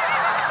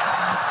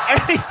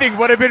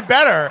would have been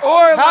better.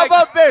 Or How like,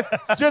 about this?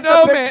 Just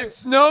a picture.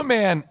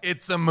 Snowman,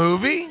 it's a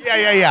movie?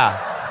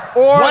 Yeah.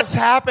 Or what's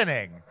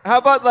happening? How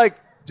about like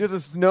just a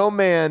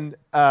snowman,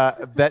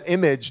 that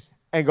image,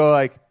 and go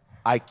like,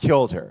 I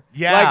killed her.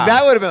 Yeah. Like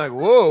that would have been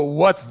like, whoa,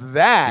 what's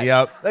that?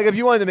 Yep. Like if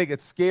you wanted to make it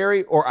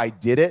scary, or I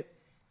did it.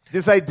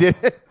 Just I did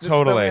it. Just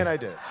Totally. Snowman, I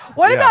did.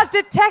 What about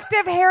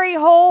Detective Harry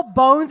Hole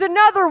bones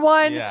another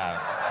one?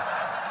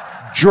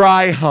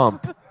 Dry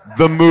Hump,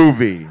 the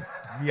movie.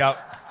 Yep.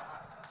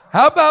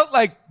 How about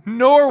like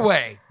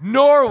Norway,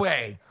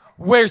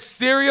 where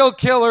serial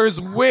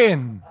killers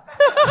win?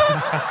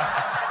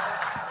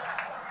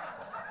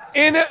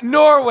 In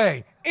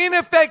Norway,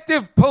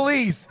 ineffective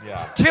police,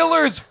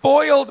 killers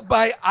foiled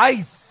by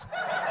ice.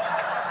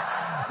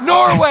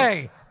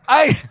 Norway,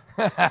 ice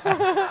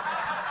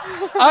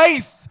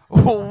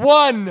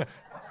 1,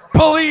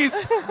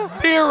 police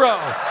 0.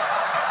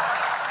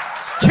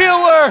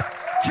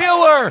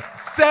 Killer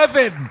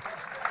 7.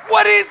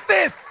 What is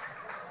this?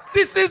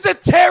 This is a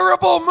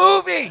terrible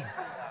movie.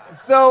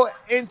 So,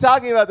 in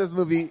talking about this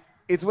movie,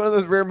 it's one of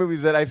those rare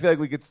movies that I feel like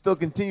we could still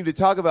continue to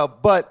talk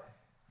about, but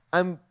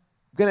I'm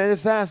going to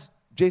just ask,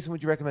 Jason,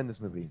 would you recommend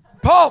this movie?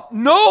 Paul,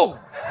 no.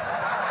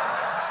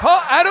 Paul,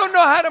 I don't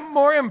know how to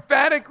more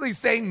emphatically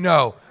say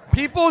no.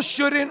 People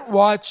shouldn't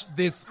watch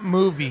this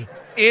movie.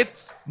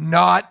 It's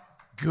not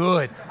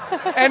good.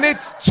 And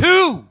it's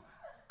 2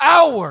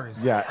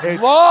 hours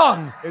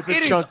long. It's a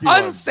It is chunky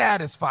one.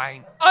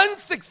 unsatisfying,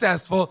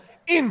 unsuccessful,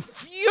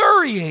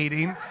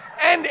 infuriating,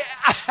 and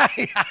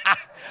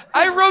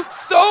I wrote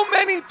so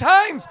many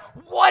times,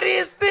 what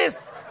is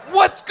this?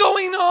 What's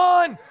going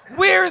on?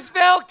 Where's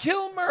Val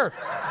Kilmer?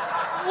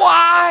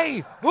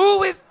 Why?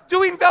 Who is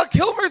doing Val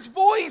Kilmer's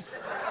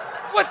voice?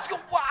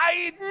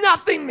 Why?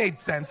 Nothing made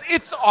sense.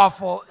 It's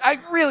awful.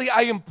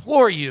 I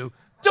implore you,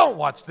 don't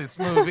watch this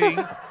movie.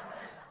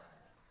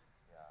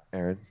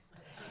 Erin?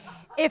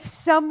 If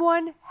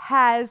someone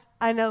has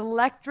an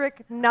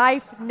electric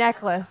knife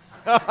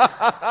necklace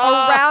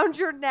around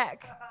your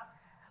neck,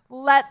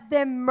 let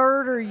them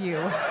murder you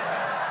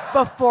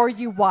before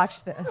you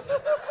watch this.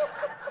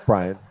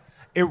 Bryan?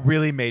 It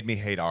really made me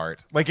hate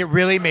art. Like, it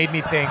really made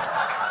me think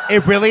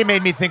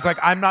like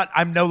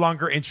I'm no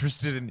longer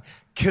interested in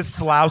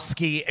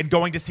Kieslowski and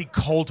going to see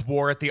Cold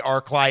War at the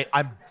ArcLight.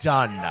 I'm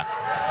done.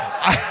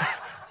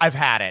 I've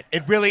had it.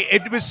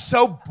 It was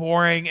so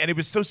boring and it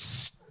was so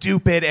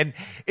stupid and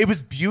it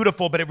was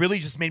beautiful, but it really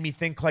just made me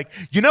think like,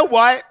 you know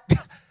what?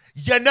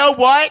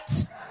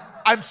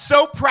 I'm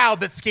so proud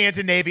that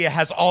Scandinavia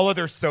has all of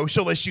their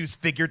social issues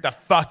figured the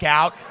fuck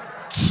out.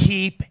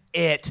 Keep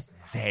it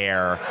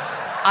there.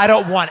 I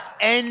don't want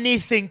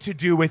anything to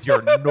do with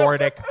your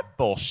Nordic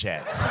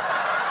bullshit.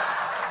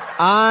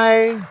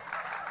 I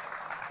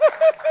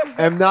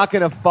am not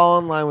going to fall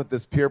in line with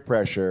this peer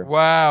pressure.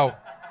 Wow.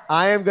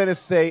 I am going to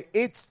say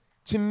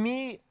to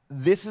me,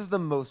 this is the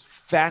most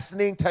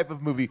fascinating type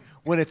of movie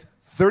when it's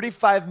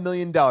 $35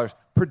 million,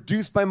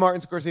 produced by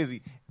Martin Scorsese,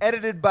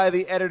 edited by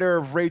the editor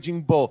of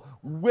Raging Bull,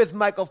 with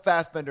Michael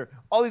Fassbender,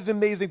 all these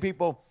amazing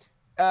people.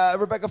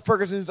 Rebecca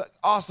Ferguson is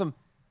awesome.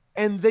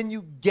 And then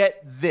you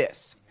get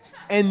this.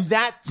 And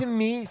that, to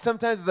me,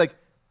 sometimes is like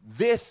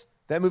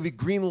that movie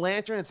Green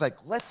Lantern, it's like,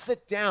 let's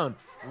sit down.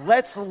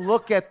 Let's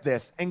look at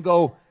this and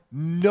go,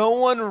 no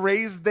one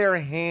raised their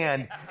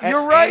hand at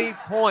any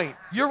point.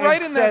 You're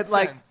right in that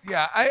like, sense.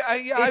 Yeah,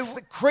 it's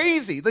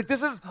crazy. Like,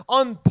 this is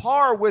on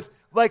par with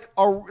like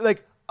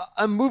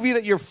a movie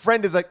that your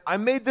friend is like, I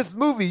made this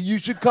movie, you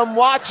should come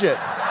watch it.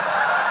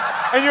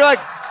 And you're like,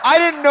 I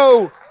didn't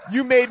know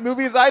you made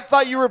movies. I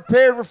thought you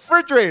repaired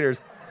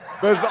refrigerators.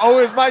 but it's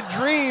always my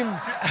dream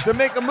to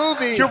make a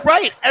movie. You're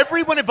right.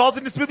 Everyone involved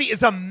in this movie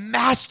is a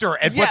master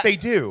at what they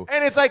do.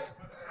 And it's like,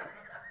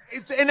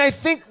 and I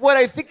think what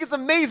I think is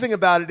amazing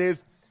about it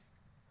is,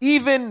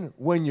 even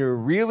when you're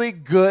really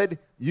good,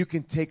 you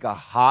can take a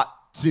hot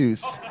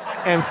deuce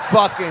and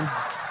fucking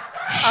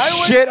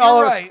shit all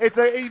over. Right.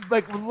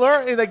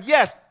 It's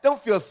yes, don't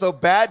feel so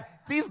bad.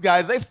 These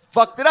guys, they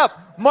fucked it up.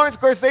 Martin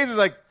Scorsese is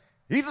like,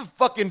 he's a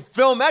fucking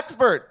film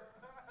expert.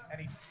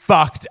 And he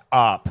fucked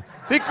up.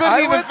 He couldn't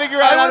even figure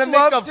out how to make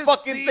a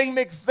fucking thing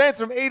make sense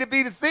from A to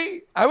B to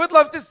C. I would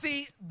love to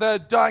see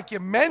the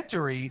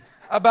documentary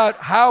about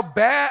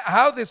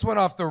how this went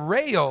off the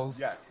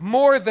rails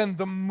more than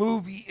the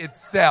movie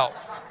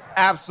itself.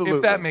 Absolutely.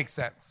 If that makes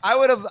sense.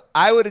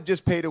 I would have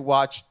just paid to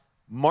watch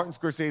Martin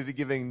Scorsese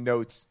giving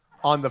notes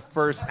on the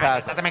first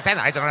pass.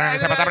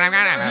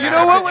 You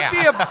know what would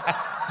be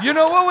you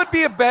know what would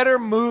be a better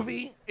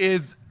movie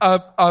is a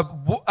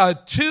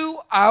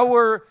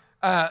 2-hour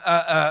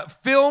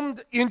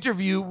filmed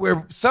interview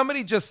where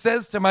somebody just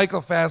says to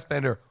Michael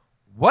Fassbender,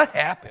 "What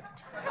happened?"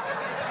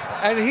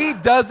 And he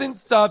doesn't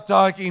stop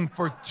talking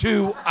for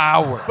 2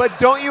 hours. But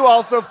don't you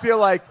also feel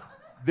like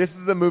this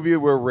is a movie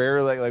where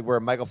rarely, like where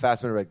Michael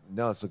Fassbender, like,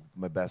 no, it's like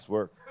my best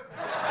work.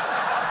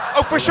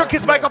 Oh, for sure,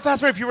 because Michael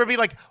Fassbender, if you were to be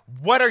like,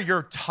 what are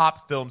your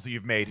top films that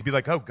you've made? He'd be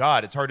like, oh,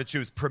 God, it's hard to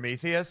choose.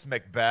 Prometheus,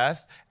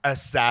 Macbeth,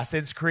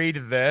 Assassin's Creed,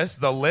 this.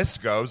 The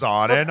list goes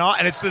on and on.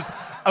 And it's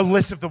a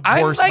list of the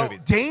worst I'm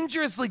movies.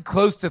 dangerously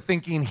close to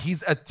thinking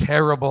he's a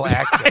terrible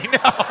actor. I know.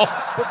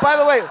 But by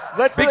the way,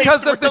 let's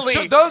because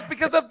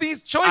of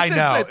these choices. I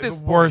know, at this the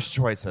point. worst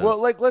choices.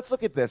 Well, let's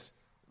look at this.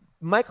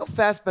 Michael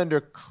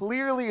Fassbender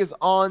clearly is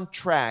on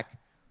track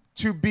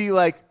to be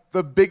like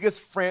the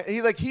biggest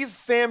he's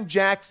Sam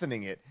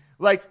Jacksoning it.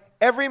 Like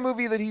every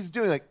movie that he's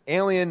doing, like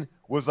Alien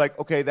was like,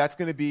 okay, that's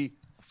going to be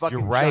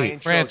fucking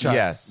giant franchise. trilogy.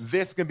 Yes.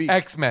 This can be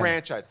X-Men.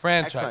 franchise.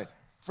 Franchise.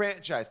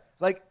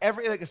 Like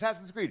like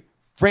Assassin's Creed,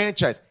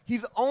 franchise.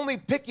 He's only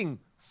picking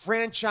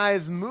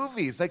franchise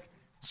movies. Like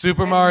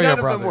Super Mario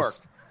none Brothers. of them work.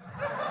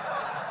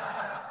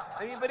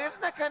 I mean, but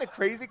isn't that kind of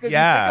crazy? Because you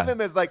think of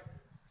him as like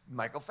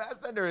Michael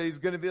Fassbender, he's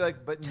going to be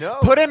like, but no.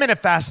 Put him in a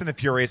Fast and the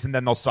Furious, and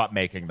then they'll stop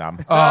making them.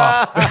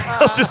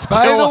 Just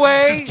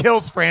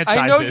kills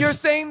franchises. I know you're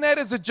saying that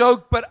as a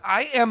joke, but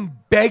I am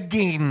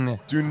begging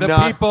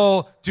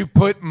people to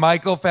put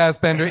Michael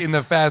Fassbender in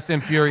the Fast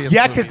and Furious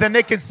Yeah, movies. because then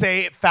they can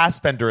say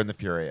Fassbender in the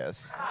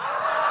Furious.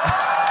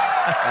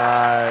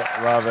 I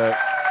love it.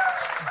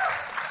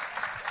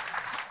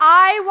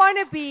 I want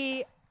to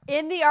be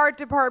in the art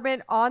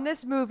department on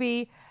this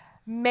movie,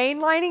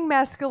 mainlining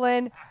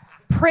mescaline,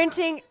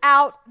 printing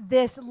out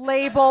this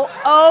label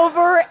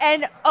over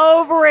and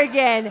over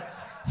again.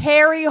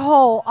 Harry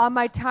Hole on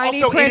my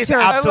tiny Also, printer. it is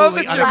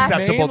absolutely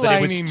unacceptable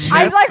that it was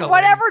I like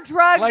whatever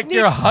drugs. Like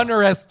you're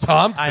Hunter S.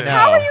 Thompson. I know.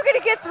 How are you going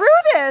to get through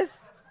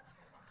this?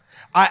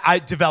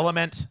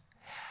 Development,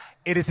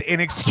 it is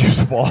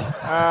inexcusable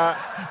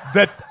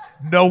that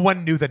no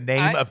one knew the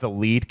name of the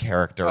lead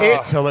character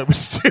until it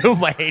was too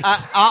late.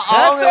 That's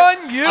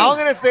on you. I'm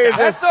going to say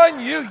That's on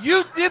you.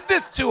 You did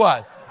this to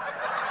us.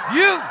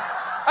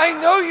 I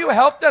know you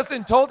helped us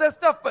and told us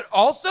stuff, but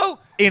also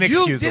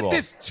inexcusable. You did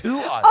this to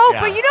us. Oh,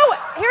 but you know what?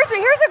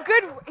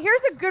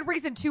 Here's a good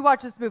reason to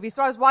watch this movie.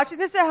 So I was watching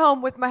this at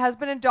home with my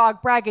husband and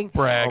dog, bragging.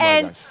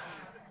 And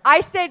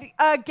I said,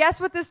 guess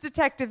what this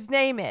detective's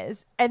name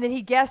is? And then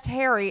he guessed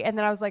Harry, and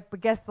then I was like,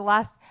 but guess the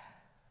last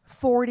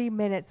 40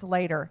 minutes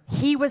later,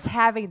 he was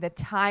having the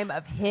time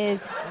of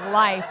his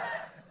life.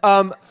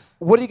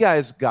 What do you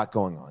guys got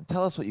going on?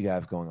 Tell us what you guys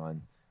have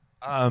going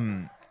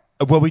on.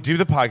 Well, we do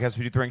the podcast.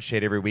 We do Throwing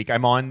Shade every week.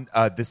 I'm on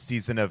this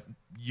season of,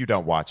 you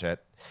don't watch it,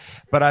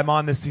 but I'm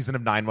on this season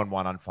of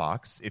 911 on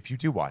Fox, if you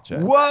do watch it.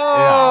 Whoa!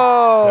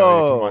 Yeah, so you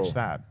can watch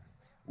that.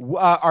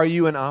 Are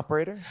you an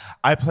operator?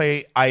 I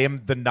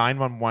am the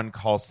 911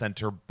 call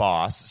center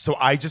boss. So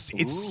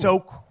it's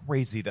so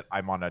crazy that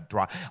I'm on a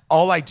draw.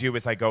 All I do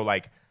is I go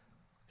like,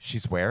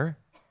 she's where?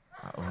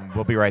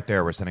 We'll be right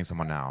there. We're sending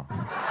someone now.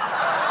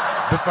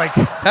 That's like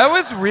that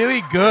was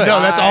really good.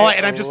 No, that's all.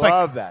 And I'm just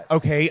love like, that.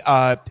 okay,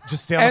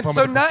 just stay on the phone. And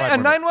so with a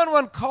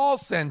 911 call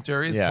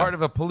center is part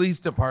of a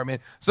police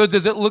department. So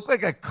does it look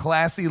like a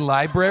classy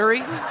library?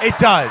 It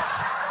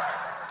does.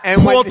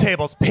 And pool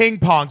tables, ping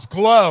pongs,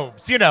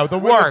 globes, the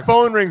When works. the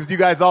phone rings, do you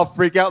guys all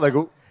freak out? Like,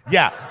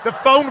 yeah, the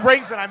phone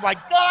rings and I'm like,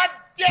 God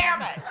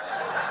damn it!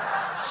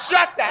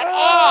 Shut that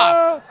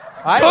off!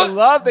 I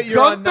love that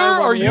you're on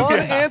 911. Are you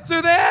going to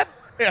answer that?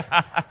 Yeah.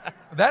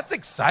 That's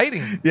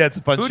exciting. Yeah, it's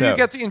a fun show. Who do you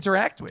get to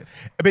interact with?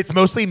 It's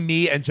mostly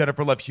me and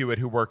Jennifer Love Hewitt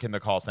who work in the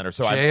call center.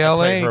 So I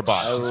play her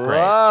boss. She's great.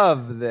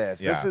 Love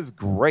this. Yeah. This is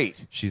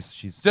great.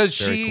 She's Does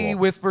very she cool.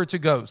 whisper to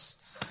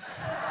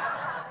ghosts?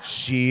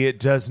 She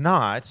does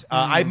not.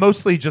 I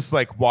mostly just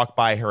like walk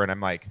by her and I'm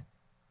like,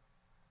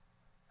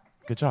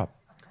 good job.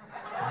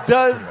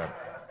 Does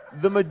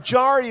the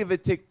majority of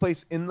it take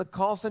place in the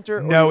call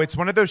center? No, it's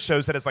one of those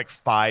shows that has like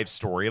 5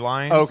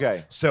 storylines.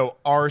 Okay. So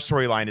our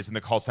storyline is in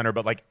the call center,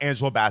 but like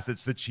Angela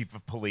Bassett's the chief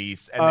of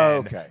police,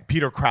 and then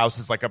Peter Krause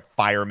is like a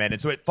fireman,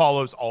 and so it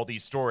follows all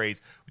these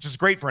stories, which is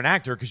great for an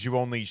actor because you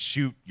only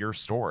shoot your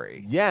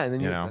story. Yeah, and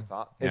then you know. that's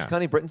awesome. Is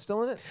Connie Britton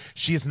still in it?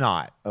 She is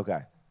not.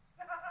 Okay.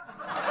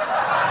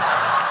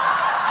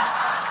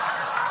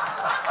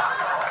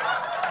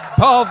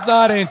 Paul's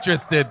not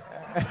interested.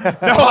 No,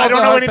 I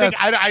don't know anything.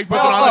 I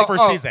wasn't on the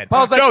first season.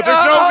 Paul's like,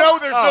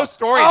 there's no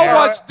story I'll there.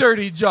 watch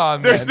Dirty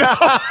John. There's then.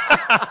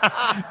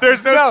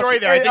 there's no story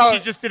there. I think she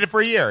just did it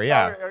for a year.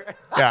 Yeah.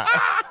 Yeah.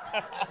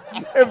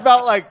 It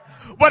felt like.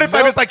 What if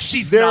I was like,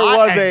 she's there not?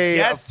 was and a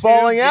yes,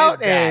 falling you did out,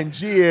 that. and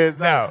she is.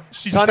 No,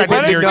 she Connie just Britton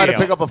signed a didn't know how to deal.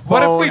 pick up a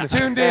phone. What if we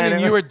tuned in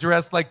and you were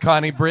dressed like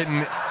Connie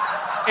Britton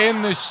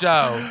in the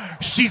show?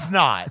 She's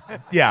not.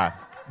 Yeah.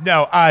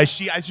 No.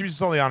 She was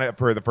just only on it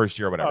for the first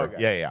year or whatever.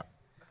 Okay. Yeah.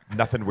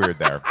 Nothing weird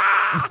there.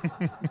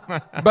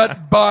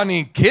 But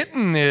Bonnie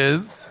Kitten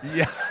is.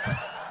 Yeah.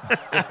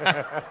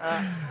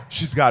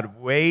 She's got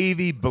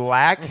wavy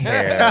black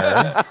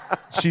hair.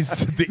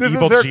 She's the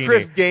evil This is her genie.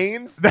 Chris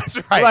Gaines?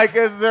 That's right. Like,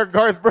 is there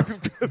Garth Brooks?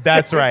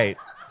 That's right.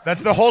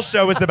 That's the whole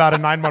show is about a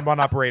 911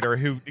 operator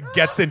who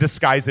gets in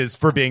disguises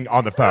for being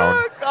on the phone.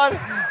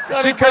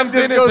 She comes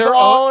in as goes her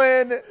all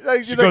in. Like,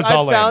 she's She like, goes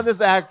all I found in. this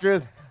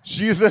actress.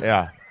 She's a,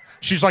 Yeah.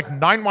 She's like,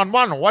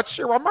 911, what's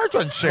your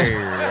emergency?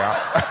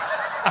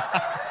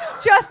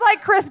 Just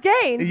like Chris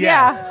Gaines.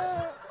 Yes.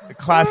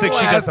 Classic.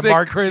 She does the Classic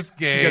mark. Chris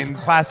She does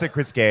Gaines. classic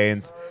Chris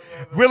Gaines.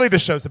 Really, the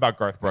show's about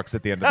Garth Brooks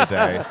at the end of the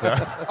day. So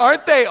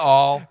Aren't they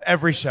all?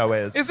 every show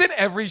is. Isn't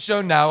every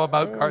show now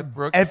about Garth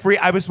Brooks?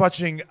 I was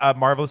watching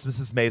Marvelous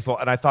Mrs. Maisel,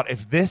 and I thought,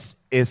 if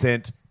this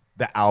isn't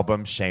the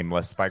album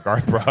Shameless by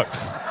Garth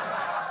Brooks,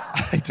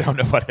 I don't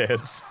know what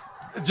is.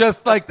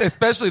 Just like,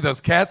 especially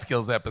those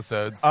Catskills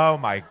episodes. Oh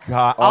my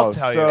God! I'll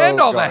tell you. And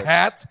all the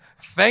hats.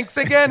 Thanks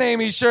again,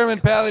 Amy Sherman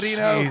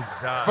Palladino,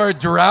 Jesus. for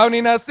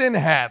drowning us in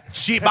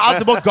hats.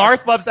 Well,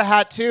 Garth loves a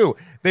hat too.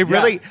 They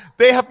really,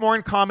 they have more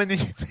in common than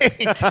you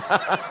think.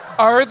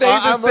 Are they the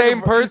I'm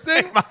same looking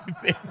person?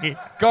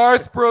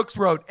 Garth Brooks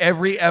wrote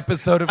every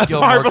episode of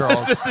Gilmore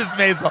Marvelous Girls. Mrs.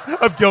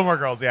 Maisel of Gilmore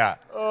Girls. Yeah.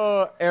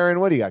 Erin,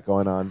 what do you got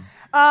going on?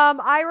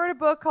 I wrote a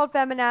book called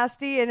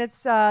Feminasty, and it's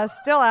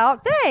still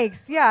out.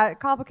 Thanks. Yeah,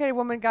 Complicated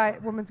Woman's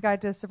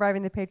Guide to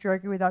Surviving the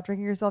Patriarchy Without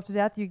Drinking Yourself to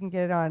Death. You can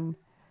get it on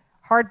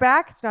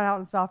hardback. It's not out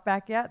in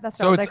softback yet. That's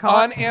not So what they it's call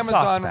on it.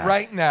 Amazon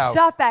right now.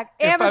 Softback.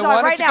 Amazon if I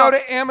wanted right to now. go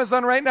to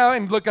Amazon right now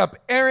and look up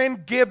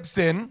Erin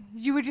Gibson,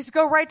 You would just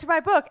go right to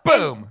my book.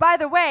 Boom. And by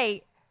the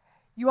way,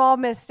 you all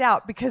missed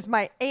out because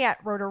my aunt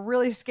wrote a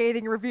really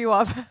scathing review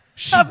of my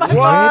did?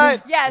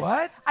 book. Yes.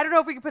 What? I don't know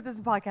if we can put this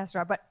in podcast or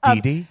not, but Dee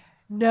Dee?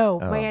 no,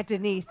 my aunt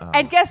Denise.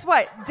 And guess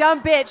what?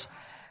 Dumb bitch.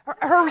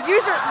 Her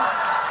user.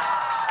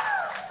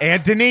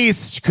 And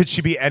Denise, could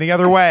she be any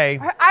other way?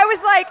 I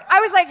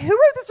was like, who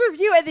wrote this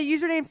review? And the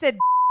username said.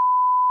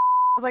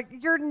 I was like,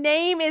 your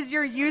name is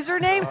your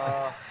username.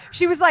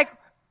 She was like,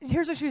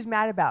 here's what she was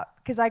mad about,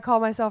 because I call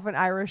myself an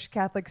Irish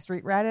Catholic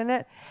street rat in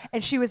it,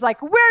 and she was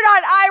like, we're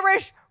not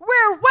Irish,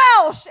 we're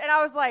Welsh, and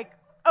I was like,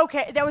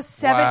 okay, that was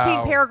 17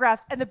 Wow.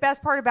 paragraphs, and the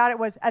best part about it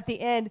was at the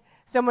end,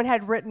 some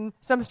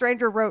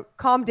stranger wrote,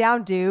 calm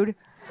down, dude.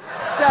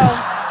 So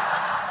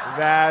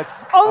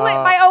That's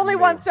my only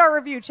amazing. 1-star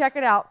review. Check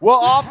it out. Well,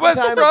 was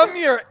oftentimes from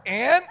your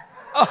aunt?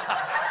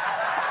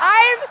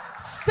 I'm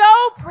so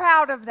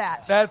proud of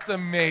that. That's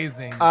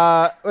amazing.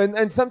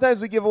 and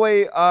sometimes we give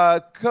away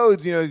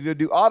codes, to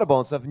do Audible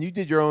and stuff. And you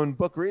did your own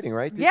book reading,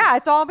 right? Yeah,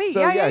 it's all me. So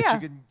yeah.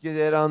 you can get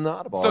it on the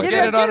Audible. So Get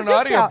get a- it on get an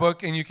a discount.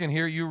 audiobook, and you can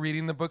hear you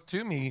reading the book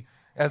to me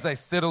as I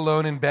sit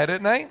alone in bed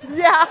at night.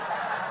 Yeah.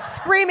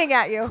 Screaming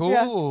at you.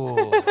 Yeah.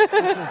 Cool.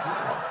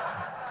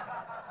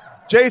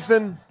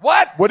 Jason,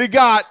 What? what do you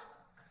got?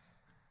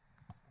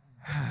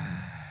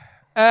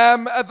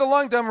 The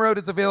Long Dumb Road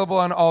is available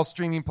on all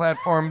streaming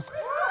platforms.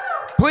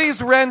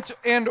 Please rent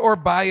and or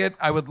buy it.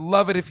 I would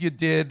love it if you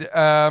did.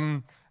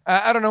 I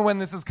don't know when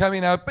this is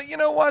coming out, but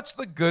watch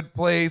The Good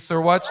Place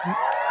or watch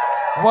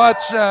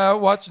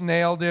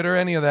Nailed It or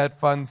any of that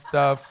fun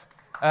stuff.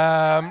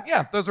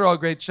 Those are all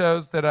great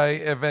shows that I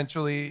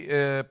eventually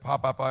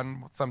pop up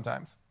on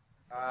sometimes.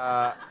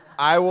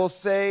 I will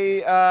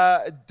say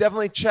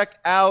definitely check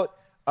out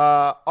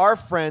our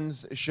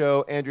friend's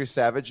show. Andrew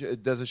Savage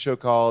does a show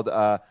called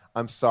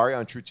I'm Sorry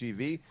on True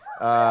TV.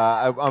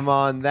 I'm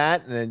on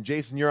that, and then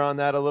Jason, you're on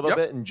that a little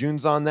bit, and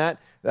June's on that.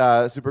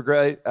 Super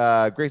great.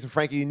 Grace and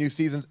Frankie, new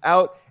season's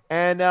out.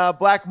 And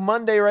Black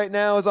Monday right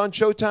now is on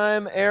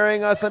Showtime,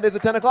 airing Sundays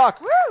at 10 o'clock.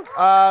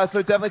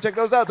 So definitely check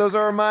those out. Those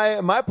are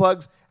my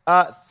plugs.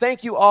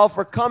 Thank you all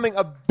for coming.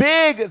 A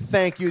big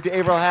thank you to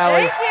Averill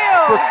Halley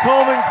for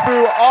combing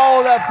through all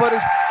of that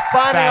footage,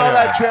 finding all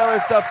that trailer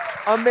stuff.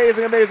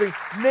 Amazing, amazing.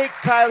 Nate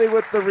Kiley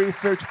with the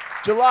research.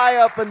 July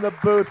up in the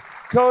booth.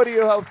 Cody,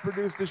 who helps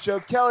produce the show.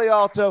 Kelly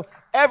Alto.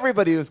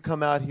 Everybody who's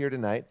come out here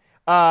tonight.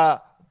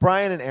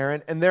 Bryan and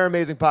Erin and their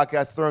amazing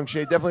podcast, Throwing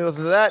Shade. Definitely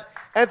listen to that.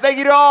 And thank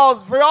you to all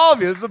of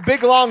you. This is a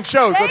big, long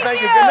show, so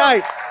thank you. Good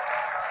night.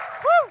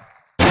 Woo.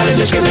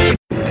 Just give me